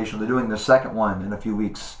Olympus Invitational. They're doing their second one in a few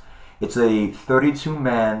weeks. It's a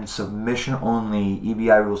 32-man submission-only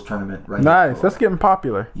EBI rules tournament right now. Nice. That's getting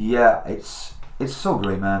popular. Yeah, it's so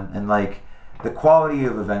great, man. And like the quality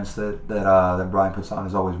of events that Brian puts on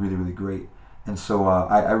is always really, really great. And so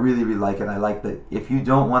I really, really like it. And I like that if you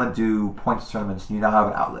don't want to do points tournaments, you now have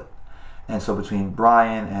an outlet. And so between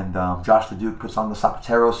Brian and Josh LeDuc puts on the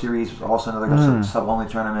Zapatero series, which is also another sub-only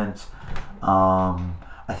tournament.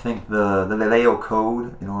 I think the Leo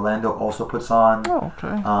Code in Orlando also puts on. Oh,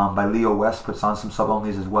 okay. By Leo West puts on some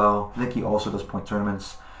sub-onlys as well. I think he also does point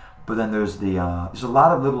tournaments. But then there's there's a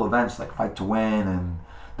lot of little events like Fight to Win and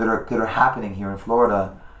that are happening here in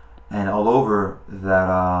Florida and all over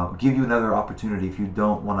that give you another opportunity if you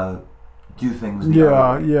don't want to do things.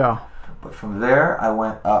 Yeah. But from there, I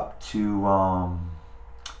went up to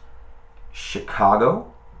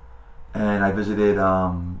Chicago, and I visited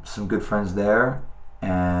some good friends there.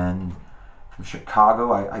 And from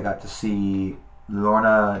Chicago, I got to see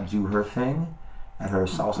Lorna do her thing at her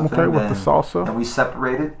salsa thing. Okay, with the salsa. And we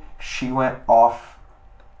separated. She went off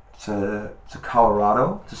to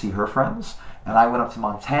Colorado to see her friends, and I went up to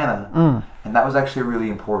Montana. And that was actually a really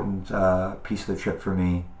important piece of the trip for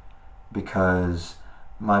me because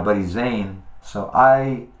my buddy Zane, so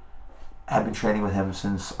I had been training with him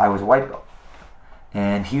since I was a white belt.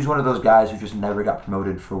 And he's one of those guys who just never got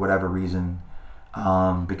promoted for whatever reason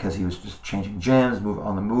because he was just changing gyms,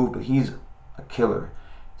 on the move, but he's a killer.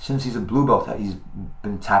 Since he's a blue belt, he's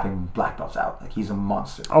been tapping black belts out. Like, he's a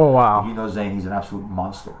monster. Oh, wow. If you know Zane, he's an absolute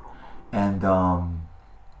monster. And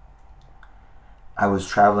I was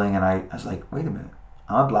traveling, and I was like, wait a minute.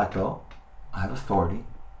 I'm a black belt. I have authority.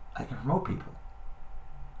 I can promote people.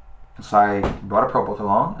 And so I brought a pro belt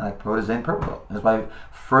along, and I promoted Zane purple belt. It was my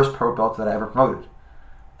first pro belt that I ever promoted.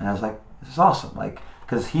 And I was like, this is awesome. Like,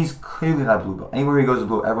 because he's clearly not blue belt. Anywhere he goes to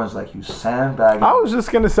blue, everyone's like, you sandbagging. I was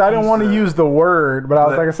just going to say, I didn't want to use the word, but I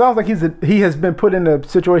was like, it sounds like he has been put in a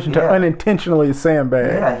situation to unintentionally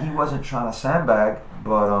sandbag. Yeah, he wasn't trying to sandbag,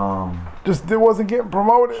 but just wasn't getting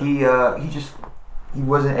promoted. He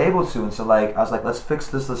wasn't able to. And so, like, I was like, let's fix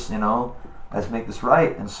this, let's make this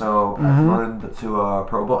right. And so I promoted to a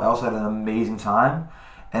pro belt. I also had an amazing time.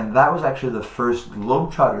 And that was actually the first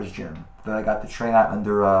Globetrotters gym that I got to train at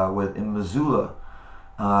under in Missoula.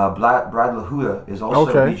 Brad Lahuda is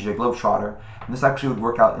also a BJJ Globetrotter. And this actually would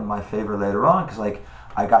work out in my favor later on because, like,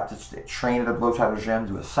 I got to train at a Globetrotters gym,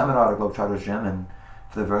 do a seminar at a Globetrotters gym, and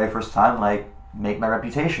for the very first time, like, make my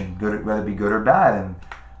reputation, whether it be good or bad.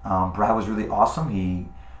 And Brad was really awesome. He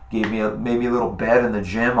gave me maybe a little bed in the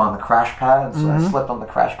gym on the crash pad, and so I slept on the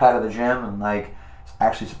crash pad of the gym, and like it's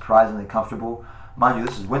actually surprisingly comfortable. Mind you,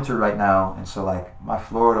 this is winter right now, and so like my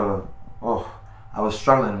Florida, I was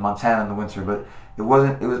struggling in Montana in the winter, but it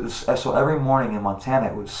wasn't. It was so every morning in Montana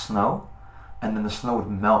it would snow, and then the snow would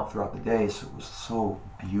melt throughout the day, so it was so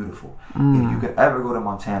beautiful. If you could ever go to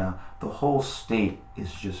Montana, the whole state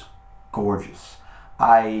is just gorgeous.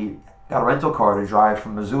 I got a rental car to drive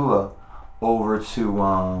from Missoula over to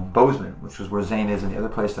Bozeman, which was where Zane is, and the other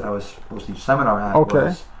place that I was supposed to do seminar at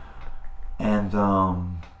was. And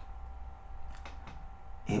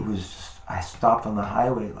it was just, I stopped on the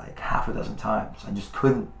highway like half a dozen times. I just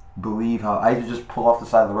couldn't believe how I could just pull off the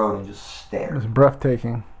side of the road and just stare. It's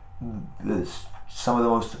breathtaking. It's some of the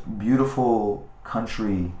most beautiful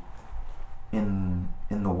country in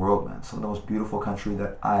the world, man. Some of the most beautiful country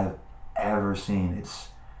that I've ever seen. It's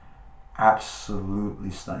absolutely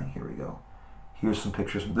stunning. Here we go. Here's some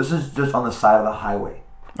pictures. This is just on the side of the highway.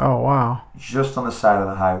 Oh, wow. Just on the side of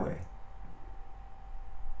the highway.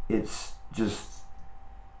 It's just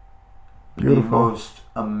beautiful. The most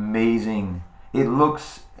amazing. It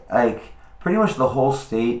looks like pretty much the whole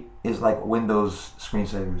state is like Windows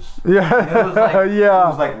screensavers. Yeah.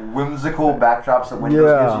 Those like whimsical backdrops that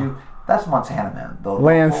Windows gives you. That's Montana, man. The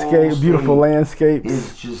landscape, beautiful landscapes.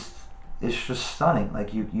 It's just stunning.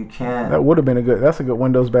 Like you can't. That's a good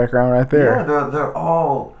Windows background right there. Yeah, they're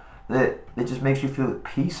all that. It just makes you feel at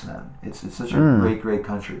peace, man. It's such a great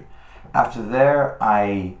country. After there,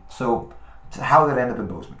 so how did I end up in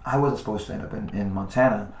Bozeman? I wasn't supposed to end up in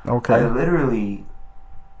Montana. Okay. I literally,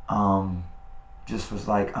 just was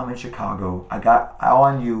like, I'm in Chicago. All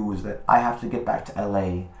I knew was that I have to get back to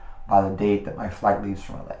LA by the date that my flight leaves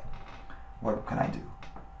from LA. What can I do?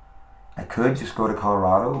 could just go to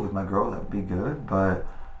Colorado with my girl, that would be good, but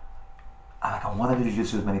I want to do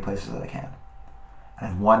jiu-jitsu as many places as I can. And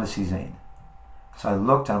I wanted to see Zane. So I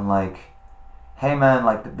looked, and I'm like, hey man,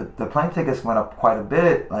 like the plane tickets went up quite a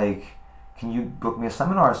bit, like, can you book me a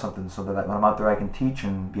seminar or something so that when I'm out there I can teach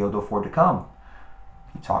and be able to afford to come?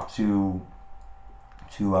 He talked to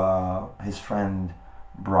his friend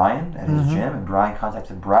Brian at his gym, and Brian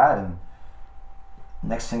contacted Brad, and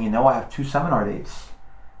next thing you know, I have 2 seminar dates.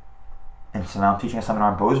 And so now I'm teaching a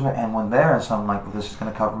seminar in Bozeman and one there, and so I'm like, well, this is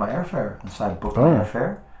going to cover my airfare. And so I booked my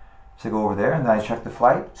airfare to go over there, and then I checked the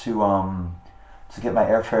flight to get my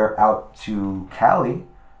airfare out to Cali. And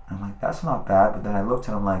I'm like, that's not bad. But then I looked,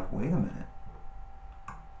 and I'm like, wait a minute.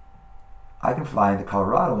 I can fly into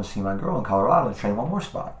Colorado and see my girl in Colorado and train one more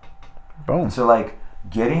spot. Boom. And so like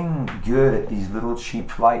getting good at these little cheap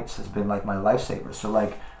flights has been like my lifesaver. So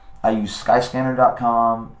like I use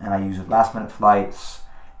Skyscanner.com, and I use Last Minute Flights,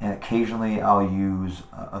 and occasionally I'll use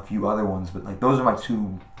a few other ones, but like those are my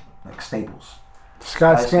 2 like staples.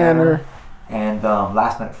 Skyscanner and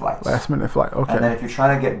Last Minute Flights. Last Minute Flight. Okay. And then if you're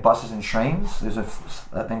trying to get buses and trains, there's a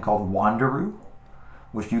thing called Wanderoo,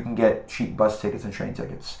 which you can get cheap bus tickets and train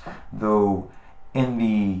tickets. Though in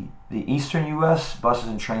the eastern U.S., buses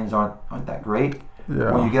and trains aren't that great.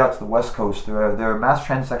 Yeah. When you get out to the West Coast, their mass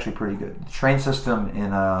transit is actually pretty good. The train system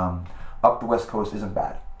in up the West Coast isn't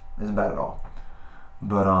bad. Isn't bad at all.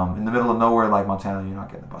 But in the middle of nowhere like Montana, you're not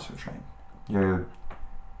getting a bus or a train.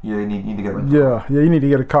 You need to get a rental. Yeah, you need to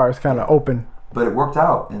get a car. It's kind of open. But it worked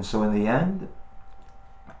out, and so in the end,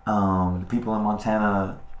 the people in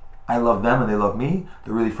Montana, I love them and they love me.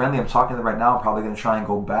 They're really friendly. I'm talking to them right now. I'm probably going to try and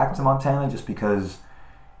go back to Montana just because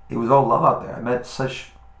it was all love out there. I met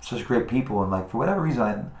such great people, and like for whatever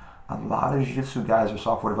reason, a lot of jiu-jitsu guys are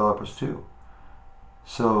software developers too.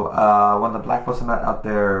 So one of the black belts I met out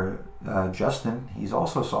there, Justin, he's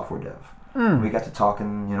also a software dev. We got to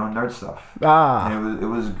talking, nerd stuff. And it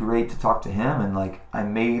was great to talk to him, and like I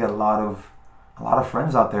made a lot of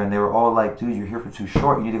friends out there, and they were all like, "Dude, you're here for too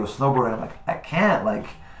short. You need to go snowboard." And I'm like, "I can't." Like,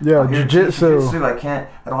 jiu-jitsu. I can't.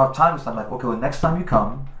 I don't have time. So I'm like, "Okay, well, next time you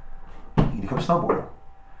come, you need to come snowboarding."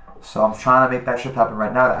 So I'm trying to make that trip happen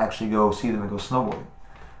right now to actually go see them and go snowboarding.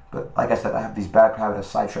 But like I said, I have these bad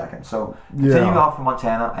habits of sidetracking. So continuing off from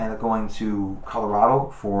Montana, I ended up going to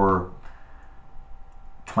Colorado for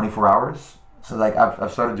 24 hours. So like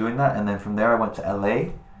I've started doing that, and then from there I went to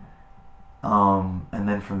LA. And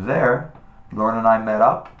then from there, Lauren and I met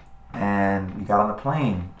up, and we got on a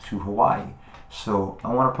plane to Hawaii. So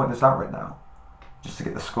I want to point this out right now, just to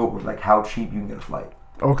get the scope of like how cheap you can get a flight.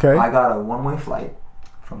 Okay. I got a one-way flight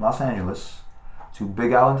from Los Angeles to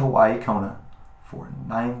Big Island, Hawaii, Kona, for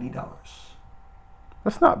 $90.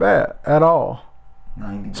 That's not bad at all.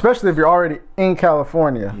 $90. Especially if you're already in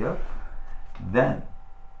California. Yep. Then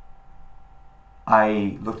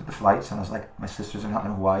I looked at the flights, and I was like, my sister's in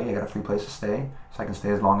Hawaii. I got a free place to stay, so I can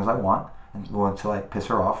stay as long as I want and go until I piss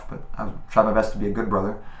her off. But I'll try my best to be a good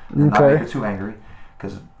brother and not make her too angry,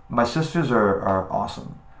 because my sisters are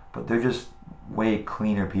awesome, but they're just way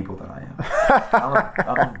cleaner people than I am.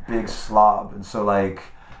 I'm a big slob, and so like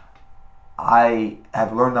I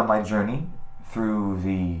have learned on my journey through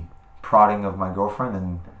the prodding of my girlfriend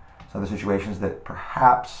and some other situations that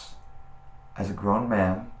perhaps as a grown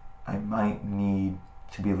man I might need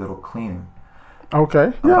to be a little cleaner.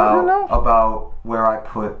 Okay. Yeah, about where I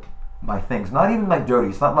put my things. Not even like dirty.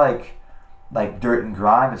 It's not like dirt and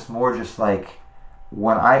grime. It's more just like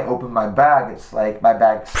when I open my bag, it's like my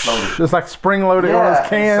bag exploded. It's like spring loaded on those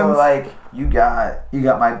cans. So like you got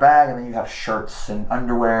my bag, and then you have shirts and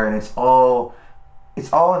underwear, and it's all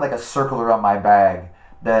in like a circle around my bag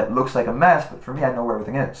that looks like a mess, but for me, I know where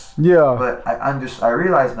everything is. Yeah. But I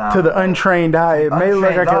realize now, to the untrained eye, it may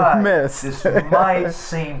look like a mess. This might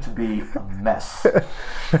seem to be a mess.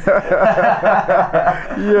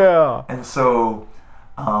 Yeah. And so,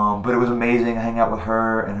 but it was amazing hanging out with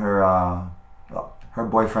her and her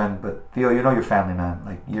boyfriend. But Theo, your family, man.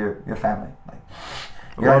 Like you're family. Like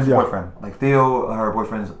your boyfriend. Like Theo, her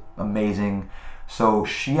boyfriend's amazing. So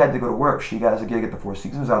she had to go to work. She got us a gig at the Four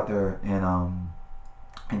Seasons out there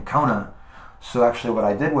in Kona. So actually what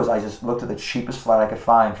I did was I just looked at the cheapest flight I could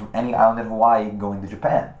find from any island in Hawaii going to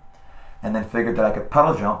Japan, and then figured that I could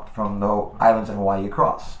pedal jump from the islands in Hawaii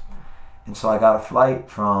across. And so I got a flight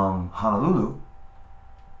from Honolulu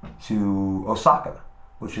to Osaka,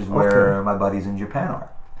 which is where my buddies in Japan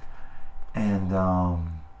are. And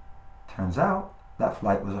turns out that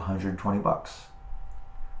flight was $120.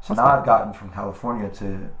 So now I've gotten from California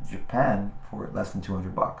to Japan for less than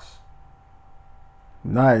 $200.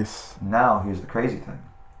 Nice. Now here's the crazy thing.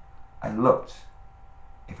 I looked.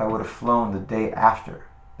 If I would have flown the day after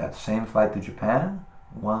That same flight to Japan,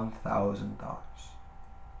 $1,000.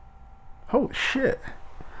 Holy shit.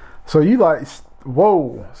 So you like,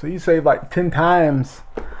 whoa. So you saved like 10 times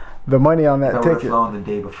the money on that If I would have ticket. flown the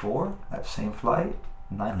day before, that same flight,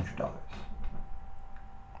 $900.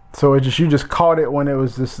 So you just caught it when it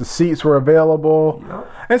was just the seats were available.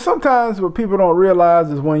 Yep. And sometimes what people don't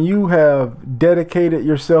realize is when you have dedicated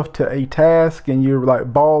yourself to a task and you're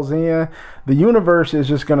like balls in, the universe is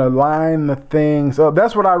just gonna line the things up.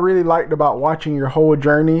 That's what I really liked about watching your whole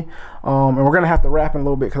journey. And we're gonna have to wrap in a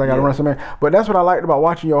little bit because I gotta run somewhere. But that's what I liked about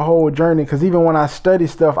watching your whole journey. Because even when I study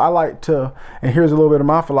stuff, I like to. And here's a little bit of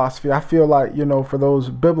my philosophy. I feel like, you know, for those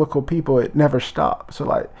biblical people, it never stops. So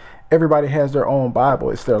like, everybody has their own Bible.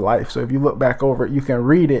 It's their life. So if you look back over it, you can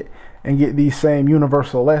read it and get these same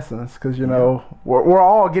universal lessons. Because, you know, we're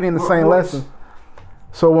all getting the same lesson.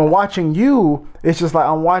 So when watching you, it's just like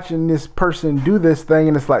I'm watching this person do this thing,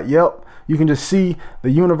 and it's like, yep, you can just see the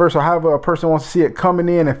universe, or however a person wants to see it, coming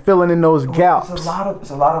in and filling in those gaps. It's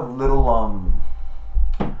a lot of little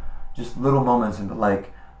just little moments, and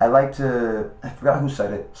like I forgot who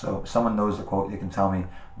said it, so someone knows the quote, you can tell me,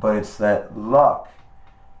 but it's that luck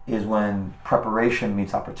is when preparation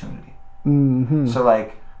meets opportunity. Mm-hmm. So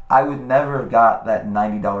like I would never have got that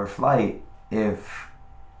 $90 flight if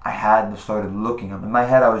I hadn't started looking up. In my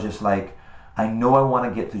head I was just like, I know I want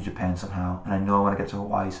to get to Japan somehow, and I know I want to get to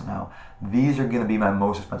Hawaii somehow. These are going to be my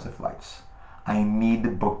most expensive flights. I need to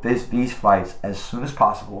book these flights as soon as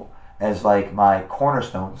possible as like my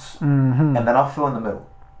cornerstones, and then I'll fill in the middle.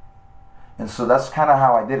 And so that's kind of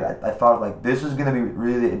how I did it. I thought like this is going to be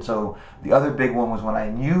really, and so the other big one was when I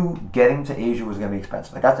knew getting to Asia was going to be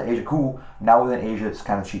expensive. I got to Asia, cool. Now within Asia, it's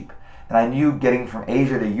kind of cheap. And I knew getting from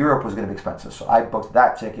Asia to Europe was going to be expensive. So I booked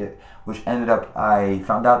that ticket, which ended up, I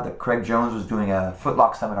found out that Craig Jones was doing a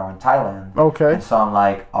Footlock seminar in Thailand. Okay. And so I'm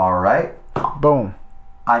like, all right. Boom.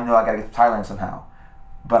 I know I got to get to Thailand somehow.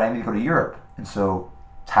 But I need to go to Europe. And so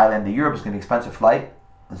Thailand to Europe is going to be an expensive flight.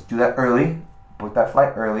 Let's do that early. Book that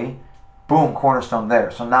flight early. Boom, cornerstone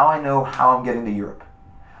there. So now I know how I'm getting to Europe.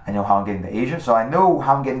 I know how I'm getting to Asia. So I know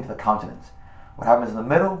how I'm getting to the continent. What happens in the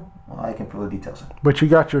middle? Well, I can fill the details in. But you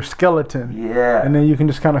got your skeleton. Yeah. And then you can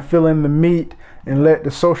just kind of fill in the meat and let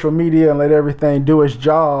the social media and let everything do its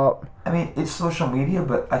job. I mean, it's social media,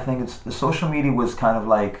 but I think the social media was kind of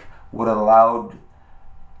like what allowed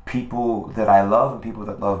people that I love and people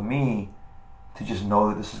that love me to just know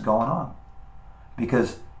that this is going on.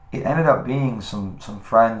 Because it ended up being some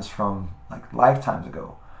friends from like lifetimes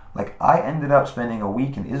ago. Like I ended up spending a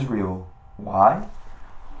week in Israel. Why?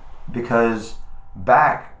 Because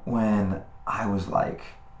back when I was like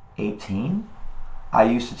 18, I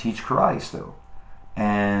used to teach karate still.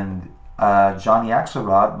 And Johnny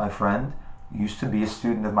Axelrod, my friend, used to be a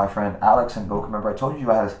student of my friend Alex in Boca. Remember I told you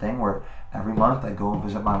I had this thing where every month I'd go and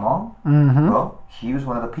visit my mom? Mm-hmm. Well, he was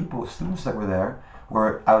one of the students that were there,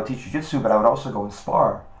 where I would teach jiu-jitsu, but I would also go and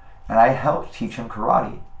spar. And I helped teach him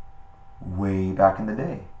karate way back in the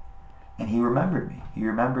day. And he remembered me. He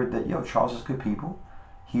remembered that, Charles is good people.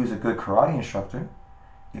 He was a good karate instructor.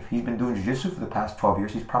 If he's been doing jiu-jitsu for the past 12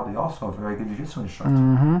 years, he's probably also a very good jiu-jitsu instructor.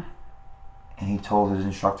 Mm-hmm. And he told his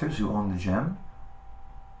instructors who owned the gym,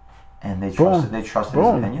 and they trusted his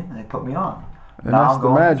opinion, and they put me on. And that's the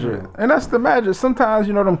magic. And that's the magic. Sometimes,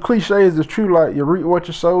 them cliches is true, like you reap what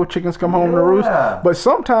you sow, chickens come home to roost. But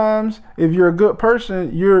sometimes, if you're a good person,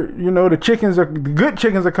 the good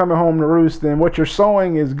chickens are coming home to roost, and what you're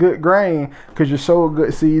sowing is good grain, because you sowed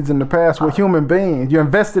good seeds in the past with human beings. You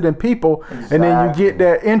invested in people, and then you get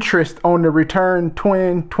that interest on the return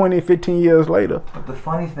 20, 15 years later. But the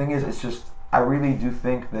funny thing is, it's just, I really do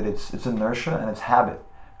think that it's inertia and it's habit.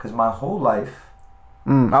 Because my whole life,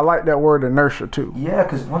 I like that word inertia too. Yeah,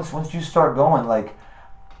 because once you start going, like,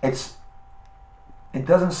 it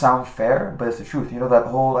doesn't sound fair, but it's the truth. That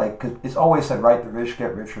whole, like, because it's always said, right, the rich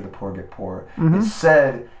get richer, the poor get poorer. Mm-hmm. It's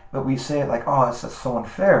said, but we say it like, oh, that's so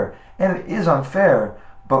unfair. And it is unfair,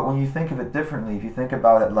 but when you think of it differently, if you think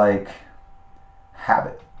about it like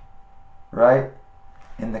habit, right?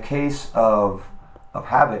 In the case of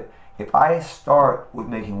habit, if I start with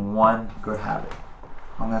making one good habit,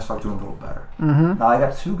 I'm going to start doing a little better. Mm-hmm. Now I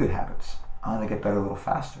got 2 good habits. I'm going to get better a little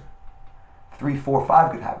faster. 3, 4,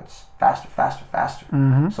 5 good habits. Faster.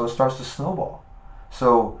 Mm-hmm. So it starts to snowball.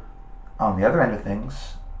 So on the other end of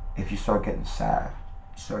things, if you start getting sad,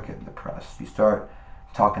 you start getting depressed, you start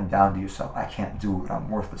talking down to yourself, I can't do it, I'm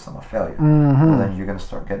worthless, I'm a failure. Mm-hmm. Well, then you're going to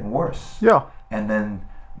start getting worse. Yeah. And then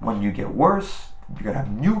when you get worse, you're going to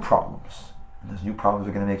have new problems. And those new problems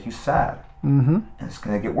are going to make you sad. Mm-hmm. And it's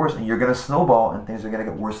going to get worse, and you're going to snowball, and things are going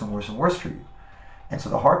to get worse and worse and worse for you. And so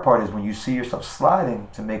the hard part is when you see yourself sliding,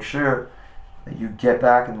 to make sure that you get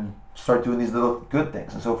back and start doing these little good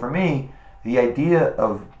things. And so for me, the idea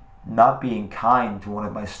of not being kind to one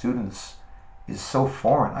of my students is so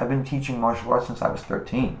foreign. I've been teaching martial arts since I was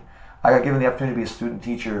 13. I got given the opportunity to be a student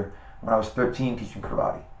teacher when I was 13 teaching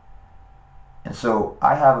karate. And so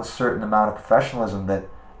I have a certain amount of professionalism that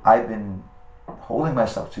I've been holding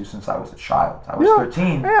myself to since I was a child. I was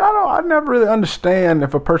 13. Man, I never really understand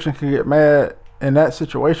if a person can get mad in that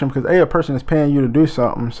situation, because a person is paying you to do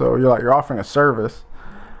something, so you're offering a service.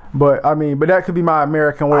 But that could be my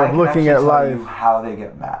American way of looking at life. You how they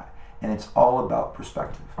get mad, and it's all about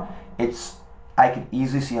perspective. I can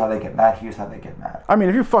easily see how they get mad. Here's how they get mad. I mean,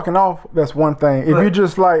 if you're fucking off, that's one thing. If you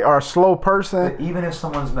just are a slow person, but even if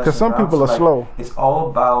someone's messing, because some people are slow, it's all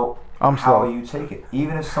about how slow. You take it.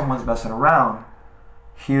 Even if someone's messing around,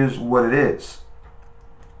 here's what it is.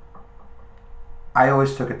 I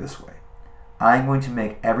always took it this way. I'm going to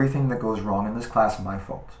make everything that goes wrong in this class my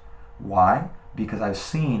fault. Why? Because I've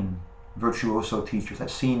seen virtuoso teachers.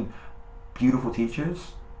 I've seen beautiful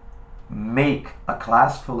teachers make a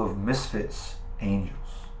class full of misfits angels.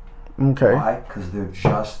 Okay. Why? Because they're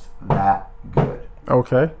just that good.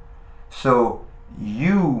 Okay. So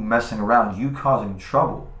you messing around, you causing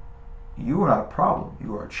trouble, you are not a problem.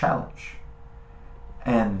 You are a challenge.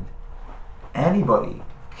 And anybody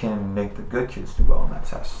can make the good kids do well on that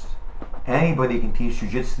test. Anybody can teach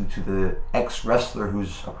jiu-jitsu to the ex-wrestler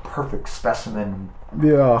who's a perfect specimen.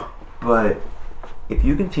 Yeah. But if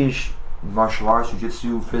you can teach martial arts,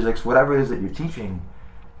 jiu-jitsu, physics, whatever it is that you're teaching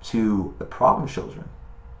to the problem children,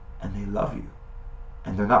 and they love you,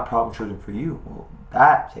 and they're not problem children for you, well,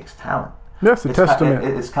 that takes talent. That's a testament.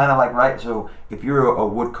 It's kind of like, right, so if you're a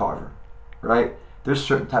wood carver, right, there's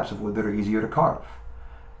certain types of wood that are easier to carve.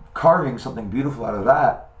 Carving something beautiful out of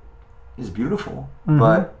that is beautiful,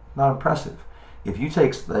 but not impressive. If you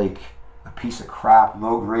take like a piece of crap,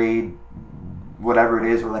 low grade, whatever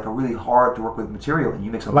it is, or like a really hard to work with material, and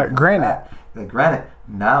you make something like granite,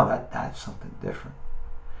 now that's something different.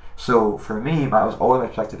 So for me, I was always my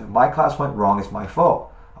perspective. If my class went wrong, it's my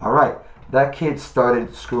fault. All right, that kid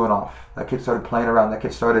started screwing off. That kid started playing around. That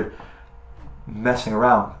kid started messing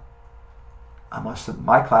around.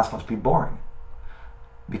 My class must be boring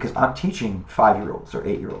because I'm teaching 5-year-olds or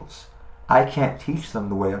 8-year-olds. I can't teach them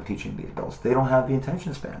the way I'm teaching the adults. They don't have the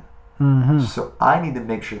attention span. So I need to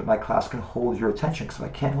make sure that my class can hold your attention, because if I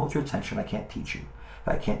can't hold your attention, I can't teach you. If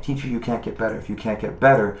I can't teach you, you can't get better. If you can't get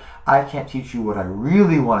better, I can't teach you what I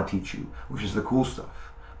really want to teach you, which is the cool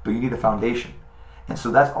stuff. But you need a foundation. And so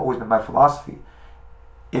that's always been my philosophy.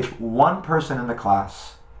 If one person in the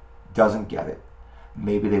class doesn't get it,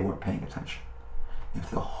 maybe they weren't paying attention. If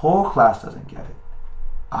the whole class doesn't get it,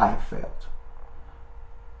 I have failed.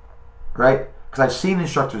 Right? Because I've seen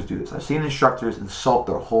instructors do this. I've seen instructors insult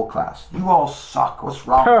their whole class. You all suck. What's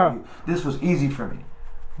wrong with you? This was easy for me.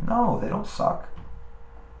 No, they don't suck.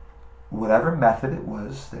 Whatever method it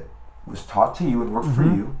was that was taught to you and worked for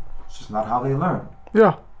you, it's just not how they learn.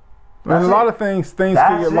 Yeah. And a lot of things can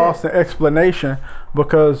get lost in explanation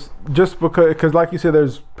because like you said,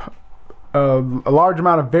 there's a large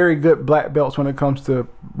amount of very good black belts when it comes to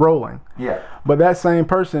rolling. Yeah. But that same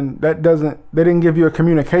person, they didn't give you a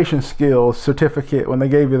communication skills certificate when they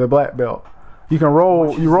gave you the black belt. You can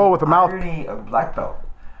roll, you roll with a mouth. Irony of black belt,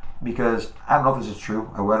 because I don't know if this is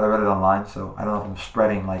true. I read it online, so I don't know if I'm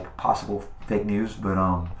spreading like possible fake news, but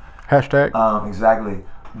hashtag. Exactly.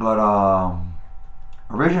 But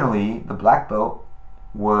originally the black belt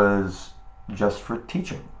was just for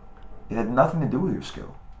teaching. It had nothing to do with your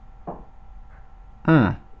skill.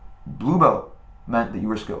 Blue belt meant that you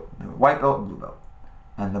were skilled. White belt and blue belt.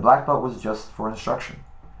 And the black belt was just for instruction.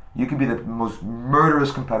 You could be the most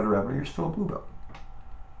murderous competitor ever, you're still a blue belt.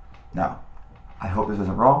 Now, I hope this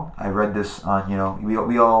isn't wrong. I read this on,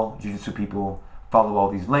 we all jiu-jitsu people follow all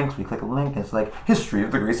these links. We click a link and it's like, history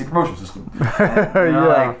of the Gracie promotion system.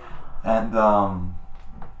 And,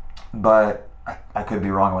 but I could be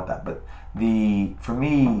wrong about that. But for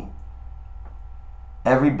me,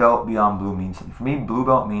 every belt beyond blue means something. For me, blue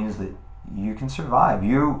belt means that you can survive.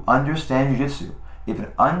 You understand jiu-jitsu. If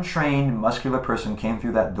an untrained, muscular person came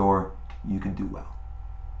through that door, you could do well.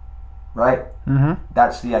 Right?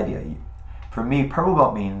 That's the idea. For me, purple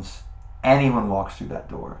belt means anyone walks through that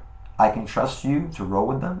door, I can trust you to roll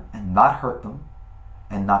with them and not hurt them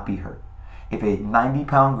and not be hurt. If a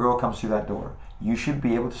 90-pound girl comes through that door, you should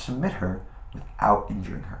be able to submit her without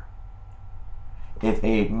injuring her. If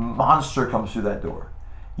a monster comes through that door,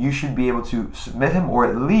 you should be able to submit him or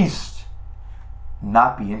at least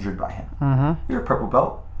not be injured by him. You're a purple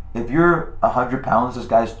belt. If you're 100 pounds, this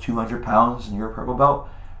guy's 200 pounds, and you're a purple belt,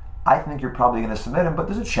 I think you're probably going to submit him, but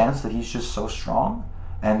there's a chance that he's just so strong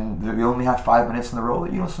and you only have 5 minutes in the roll,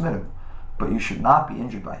 you don't submit him. But you should not be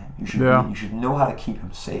injured by him. You should you should know how to keep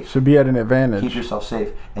him safe. Should be at an advantage. Keep yourself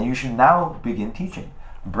safe. And you should now begin teaching.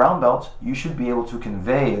 Brown belts, you should be able to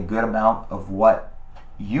convey a good amount of what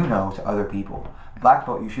you know to other people. Black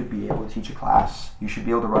belt, you should be able to teach a class. You should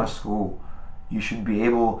be able to run a school. You should be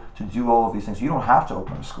able to do all of these things. You don't have to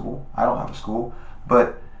open a school. I don't have a school.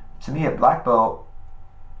 But to me, at black belt,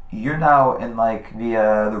 you're now in like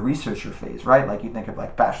the researcher phase, right? Like you think of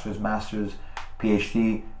like bachelor's, master's,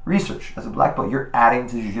 PhD, research. As a black belt, you're adding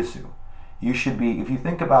to jiu-jitsu. You should be, if you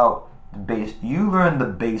think about the base, you learn the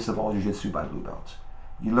base of all jiu-jitsu by blue belts.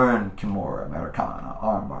 You learn Kimura, Americana,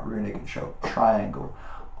 armbar, rear naked choke, triangle,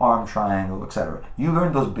 arm triangle, etc. You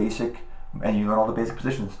learn those basic, and you learn all the basic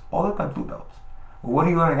positions, all that by blue belts. Well, what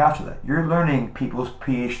are you learning after that? You're learning people's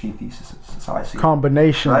PhD theses. That's how I see it.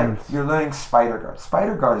 Combinations. Right? You're learning spider guard.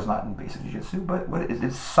 Spider guard is not in basic jiu-jitsu, but what it is,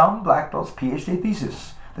 it's some black belts' PhD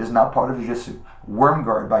thesis that is now part of jiu-jitsu. Worm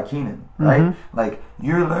guard by Keenan, right? Mm-hmm. Like,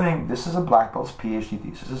 you're learning, this is a black belt's PhD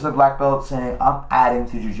thesis. This is a black belt saying, I'm adding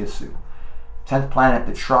to jiu-jitsu. 10th Planet,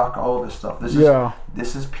 the truck, all this stuff.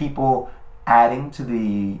 This is people adding to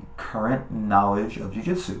the current knowledge of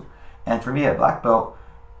jiu-jitsu. And for me at black belt,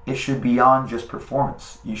 it should be beyond just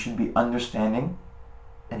performance. You should be understanding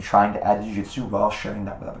and trying to add to jiu-jitsu while sharing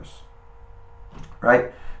that with others.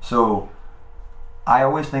 Right? So I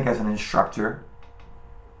always think as an instructor,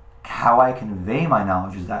 how I convey my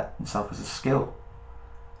knowledge is that itself is a skill.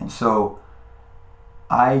 And so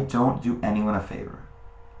I don't do anyone a favor,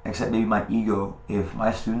 except maybe my ego, if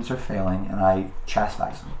my students are failing and I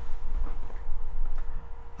chastise them.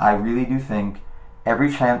 I really do think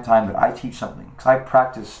every time that I teach something, because I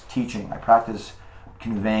practice teaching, I practice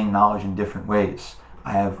conveying knowledge in different ways.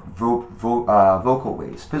 I have vocal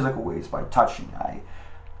ways, physical ways, by touching.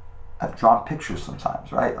 I've drawn pictures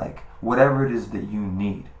sometimes, right? Like whatever it is that you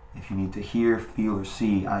need. If you need to hear, feel, or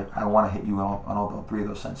see, I want to hit you on all three of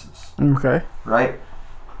those senses. Okay. Right?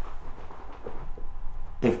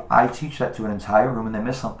 If I teach that to an entire room and they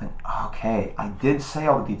miss something, okay, I did say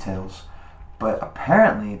all the details, but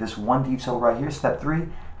apparently this one detail right here, step 3,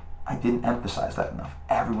 I didn't emphasize that enough.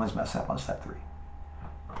 Everyone's messing up on step 3.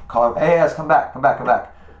 Call her, hey guys, come back. All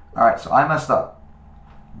right, so I messed up.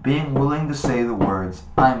 Being willing to say the words,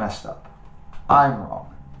 I messed up, I'm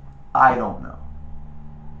wrong, I don't know.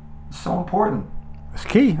 It's so important. It's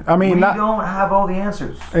key. I mean, we don't have all the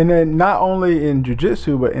answers. And then not only in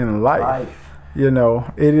jiu-jitsu, but in life. You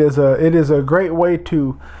know, it is a great way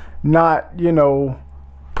to not,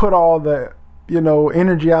 put all the,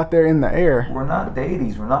 energy out there in the air. We're not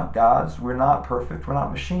deities. We're not gods. We're not perfect. We're not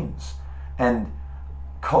machines. And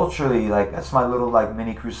culturally, like, that's my little, like,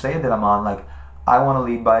 mini crusade that I'm on. Like, I want to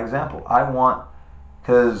lead by example.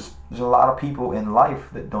 Because there's a lot of people in life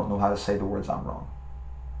that don't know how to say the words I'm wrong.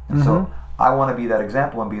 And so I want to be that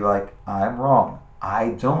example and be like, I'm wrong. I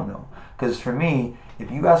don't know. Because for me,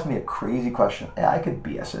 if you ask me a crazy question, I could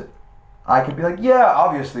BS it. I could be like, yeah,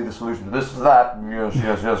 obviously the solution to this is that.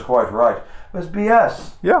 Yes, quite right. But it's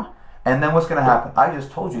BS. Yeah. And then what's going to happen? I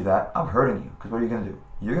just told you that. I'm hurting you. Because what are you going to do?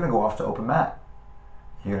 You're going to go off to open mat.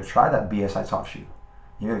 You're going to try that BS I taught you.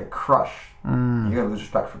 You're going to get crushed. You're going to lose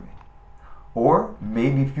respect for me. Or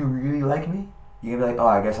maybe if you really like me, you're going to be like,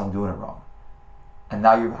 oh, I guess I'm doing it wrong. And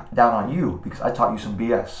now you're down on you because I taught you some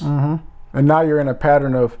BS. Mm-hmm. And now you're in a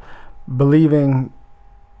pattern of believing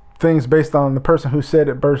things based on the person who said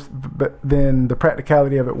it first, but then the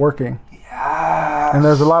practicality of it working. Yes. And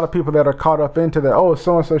there's a lot of people that are caught up into that. Oh,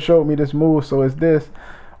 so-and-so showed me this move, so it's this.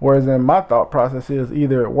 Whereas in my thought process is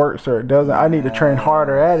either it works or it doesn't. I need to train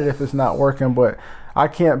harder at it if it's not working, but I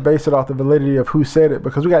can't base it off the validity of who said it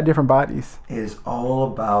because we got different bodies. It is all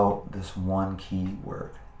about this one key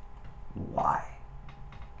word. Why?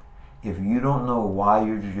 If you don't know why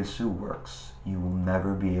your jiu-jitsu works, you will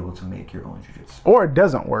never be able to make your own jiu-jitsu. Or it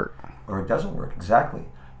doesn't work. Exactly.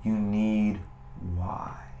 You need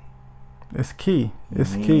why. It's key. You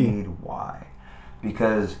need why.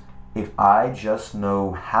 Because if I just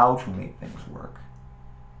know how to make things work,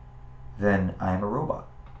 then I am a robot.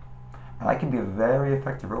 And I can be a very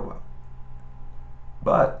effective robot.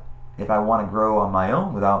 But if I want to grow on my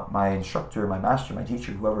own without my instructor, my master, my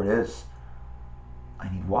teacher, whoever it is,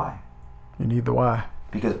 I need why. You need the why.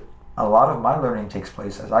 Because a lot of my learning takes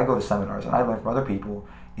place as I go to seminars and I learn from other people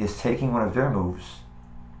is taking one of their moves,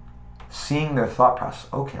 seeing their thought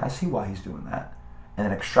process. Okay, I see why he's doing that. And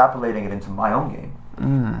then extrapolating it into my own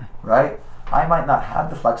game. Right? I might not have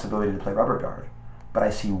the flexibility to play rubber guard, but I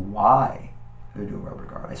see why they're doing rubber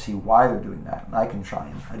guard. I see why they're doing that, and I can try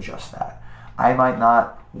and adjust that. I might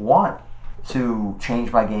not want to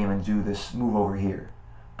change my game and do this move over here,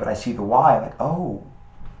 but I see the why, like, oh,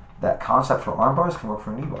 that concept for arm bars can work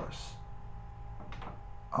for knee bars.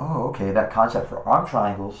 Oh, okay, that concept for arm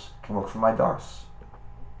triangles can work for my DARS.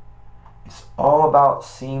 It's all about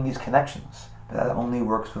seeing these connections, but that only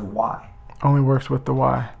works with why. Only works with the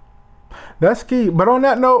why. That's key. But on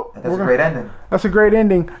that note, that's a great ending. That's a great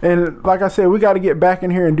ending. And like I said, we got to get back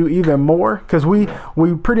in here and do even more, because we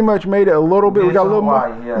pretty much made it a little bit. We got a little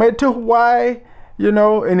more. Yeah. Made it to Hawaii, you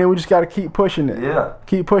know, and then we just got to keep pushing it. Yeah.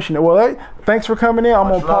 Keep pushing it. Well, hey, thanks for coming in. I'm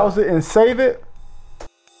going to pause it and save it.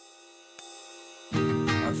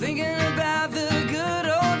 I'm thinking about the good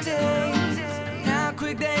old days, how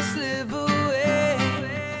quick they slip away.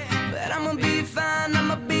 But I'm going to be fine, I'm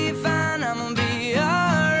going to be fine, I'm going to be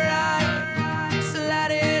alright. So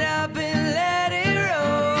light it up and let it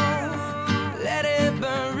roll, let it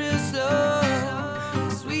burn real slow,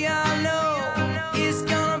 'cause we all know it's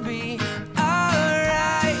gonna be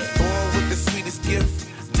alright. Born with the sweetest gift,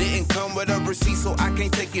 didn't come with a receipt, so I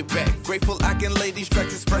can't take it back. Grateful I can lay these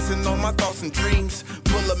tracks expressing all my thoughts and dreams.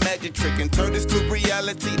 Pull a magic trick and turn this to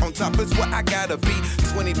reality. On top is what I gotta be.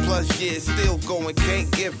 20 plus years, still going,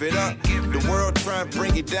 can't give it up. The world trying to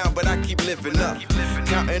bring it down, but I keep living up.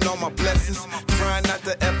 Counting on my blessings, trying not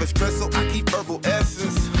to ever stress, so I keep herbal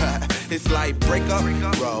essence. It's like break up,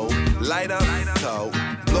 roll, light up, toe.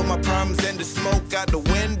 Blow my problems and the smoke out the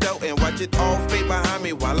window and watch it all fade behind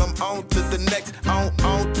me while I'm on to the next, on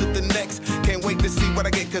to the next. Can't wait to see what I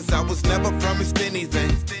get, 'cause I was never promised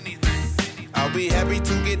anything. I'll be happy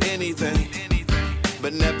to get anything,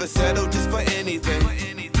 but never settle just for anything.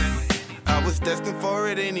 I was destined for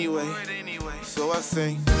it anyway, so I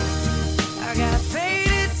sing. I got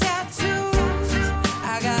faded tattoos,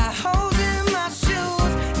 I got holes in my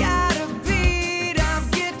shoes, got a beat up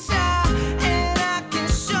guitar, and I can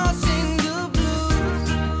sure sing the blues.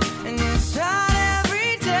 And it's hard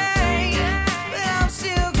every day, but I'm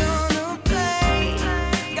still gonna play.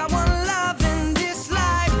 Got one love in this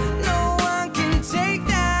life, no one can take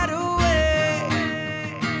that away.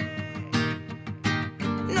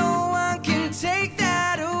 No one can take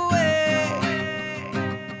that away.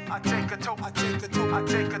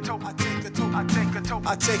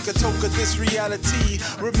 I take a toke of this reality.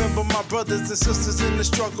 Remember my brothers and sisters in the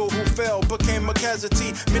struggle who fell, became a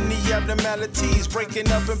casualty. Many abnormalities,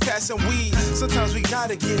 breaking up and passing weed. Sometimes we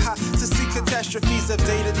gotta get high to see catastrophes of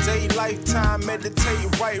day-to-day lifetime.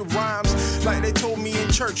 Meditate, write rhymes like they told me in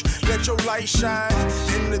church. Let your light shine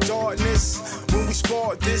in the darkness. When we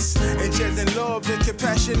spark this, injecting love and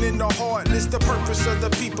compassion in the heartless. The purpose of the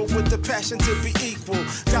people with the passion to be equal.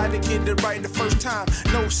 Gotta get it right the first time,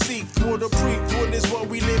 no sequel. The prequel is what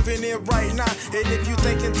we living in right now. And if you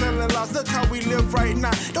thinking telling lies, look how we live right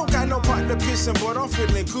now. Don't got no part to pissing, but I'm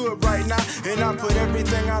feeling good right now. And I put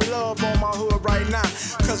everything I love on my hood right now.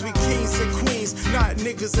 'Cause we kings and queens, not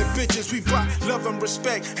niggas and bitches. We bought love and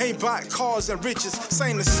respect, ain't bought cars and riches.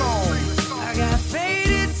 Sing the song. I got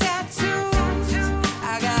faded tattoos,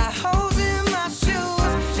 I got holes in my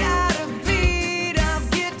shoes, got a beat up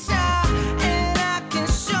guitar, and I can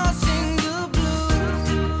sure sing the blues.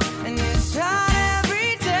 And it's hard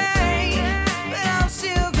every day, but I'm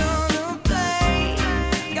still gonna play.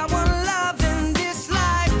 Got one love in this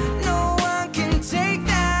life, no one can take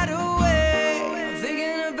that away. I'm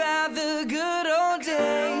thinking about the good old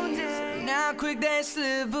days, and how quick they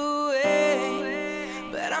slip away.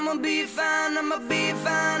 But I'ma be fine, I'ma be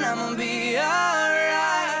fine.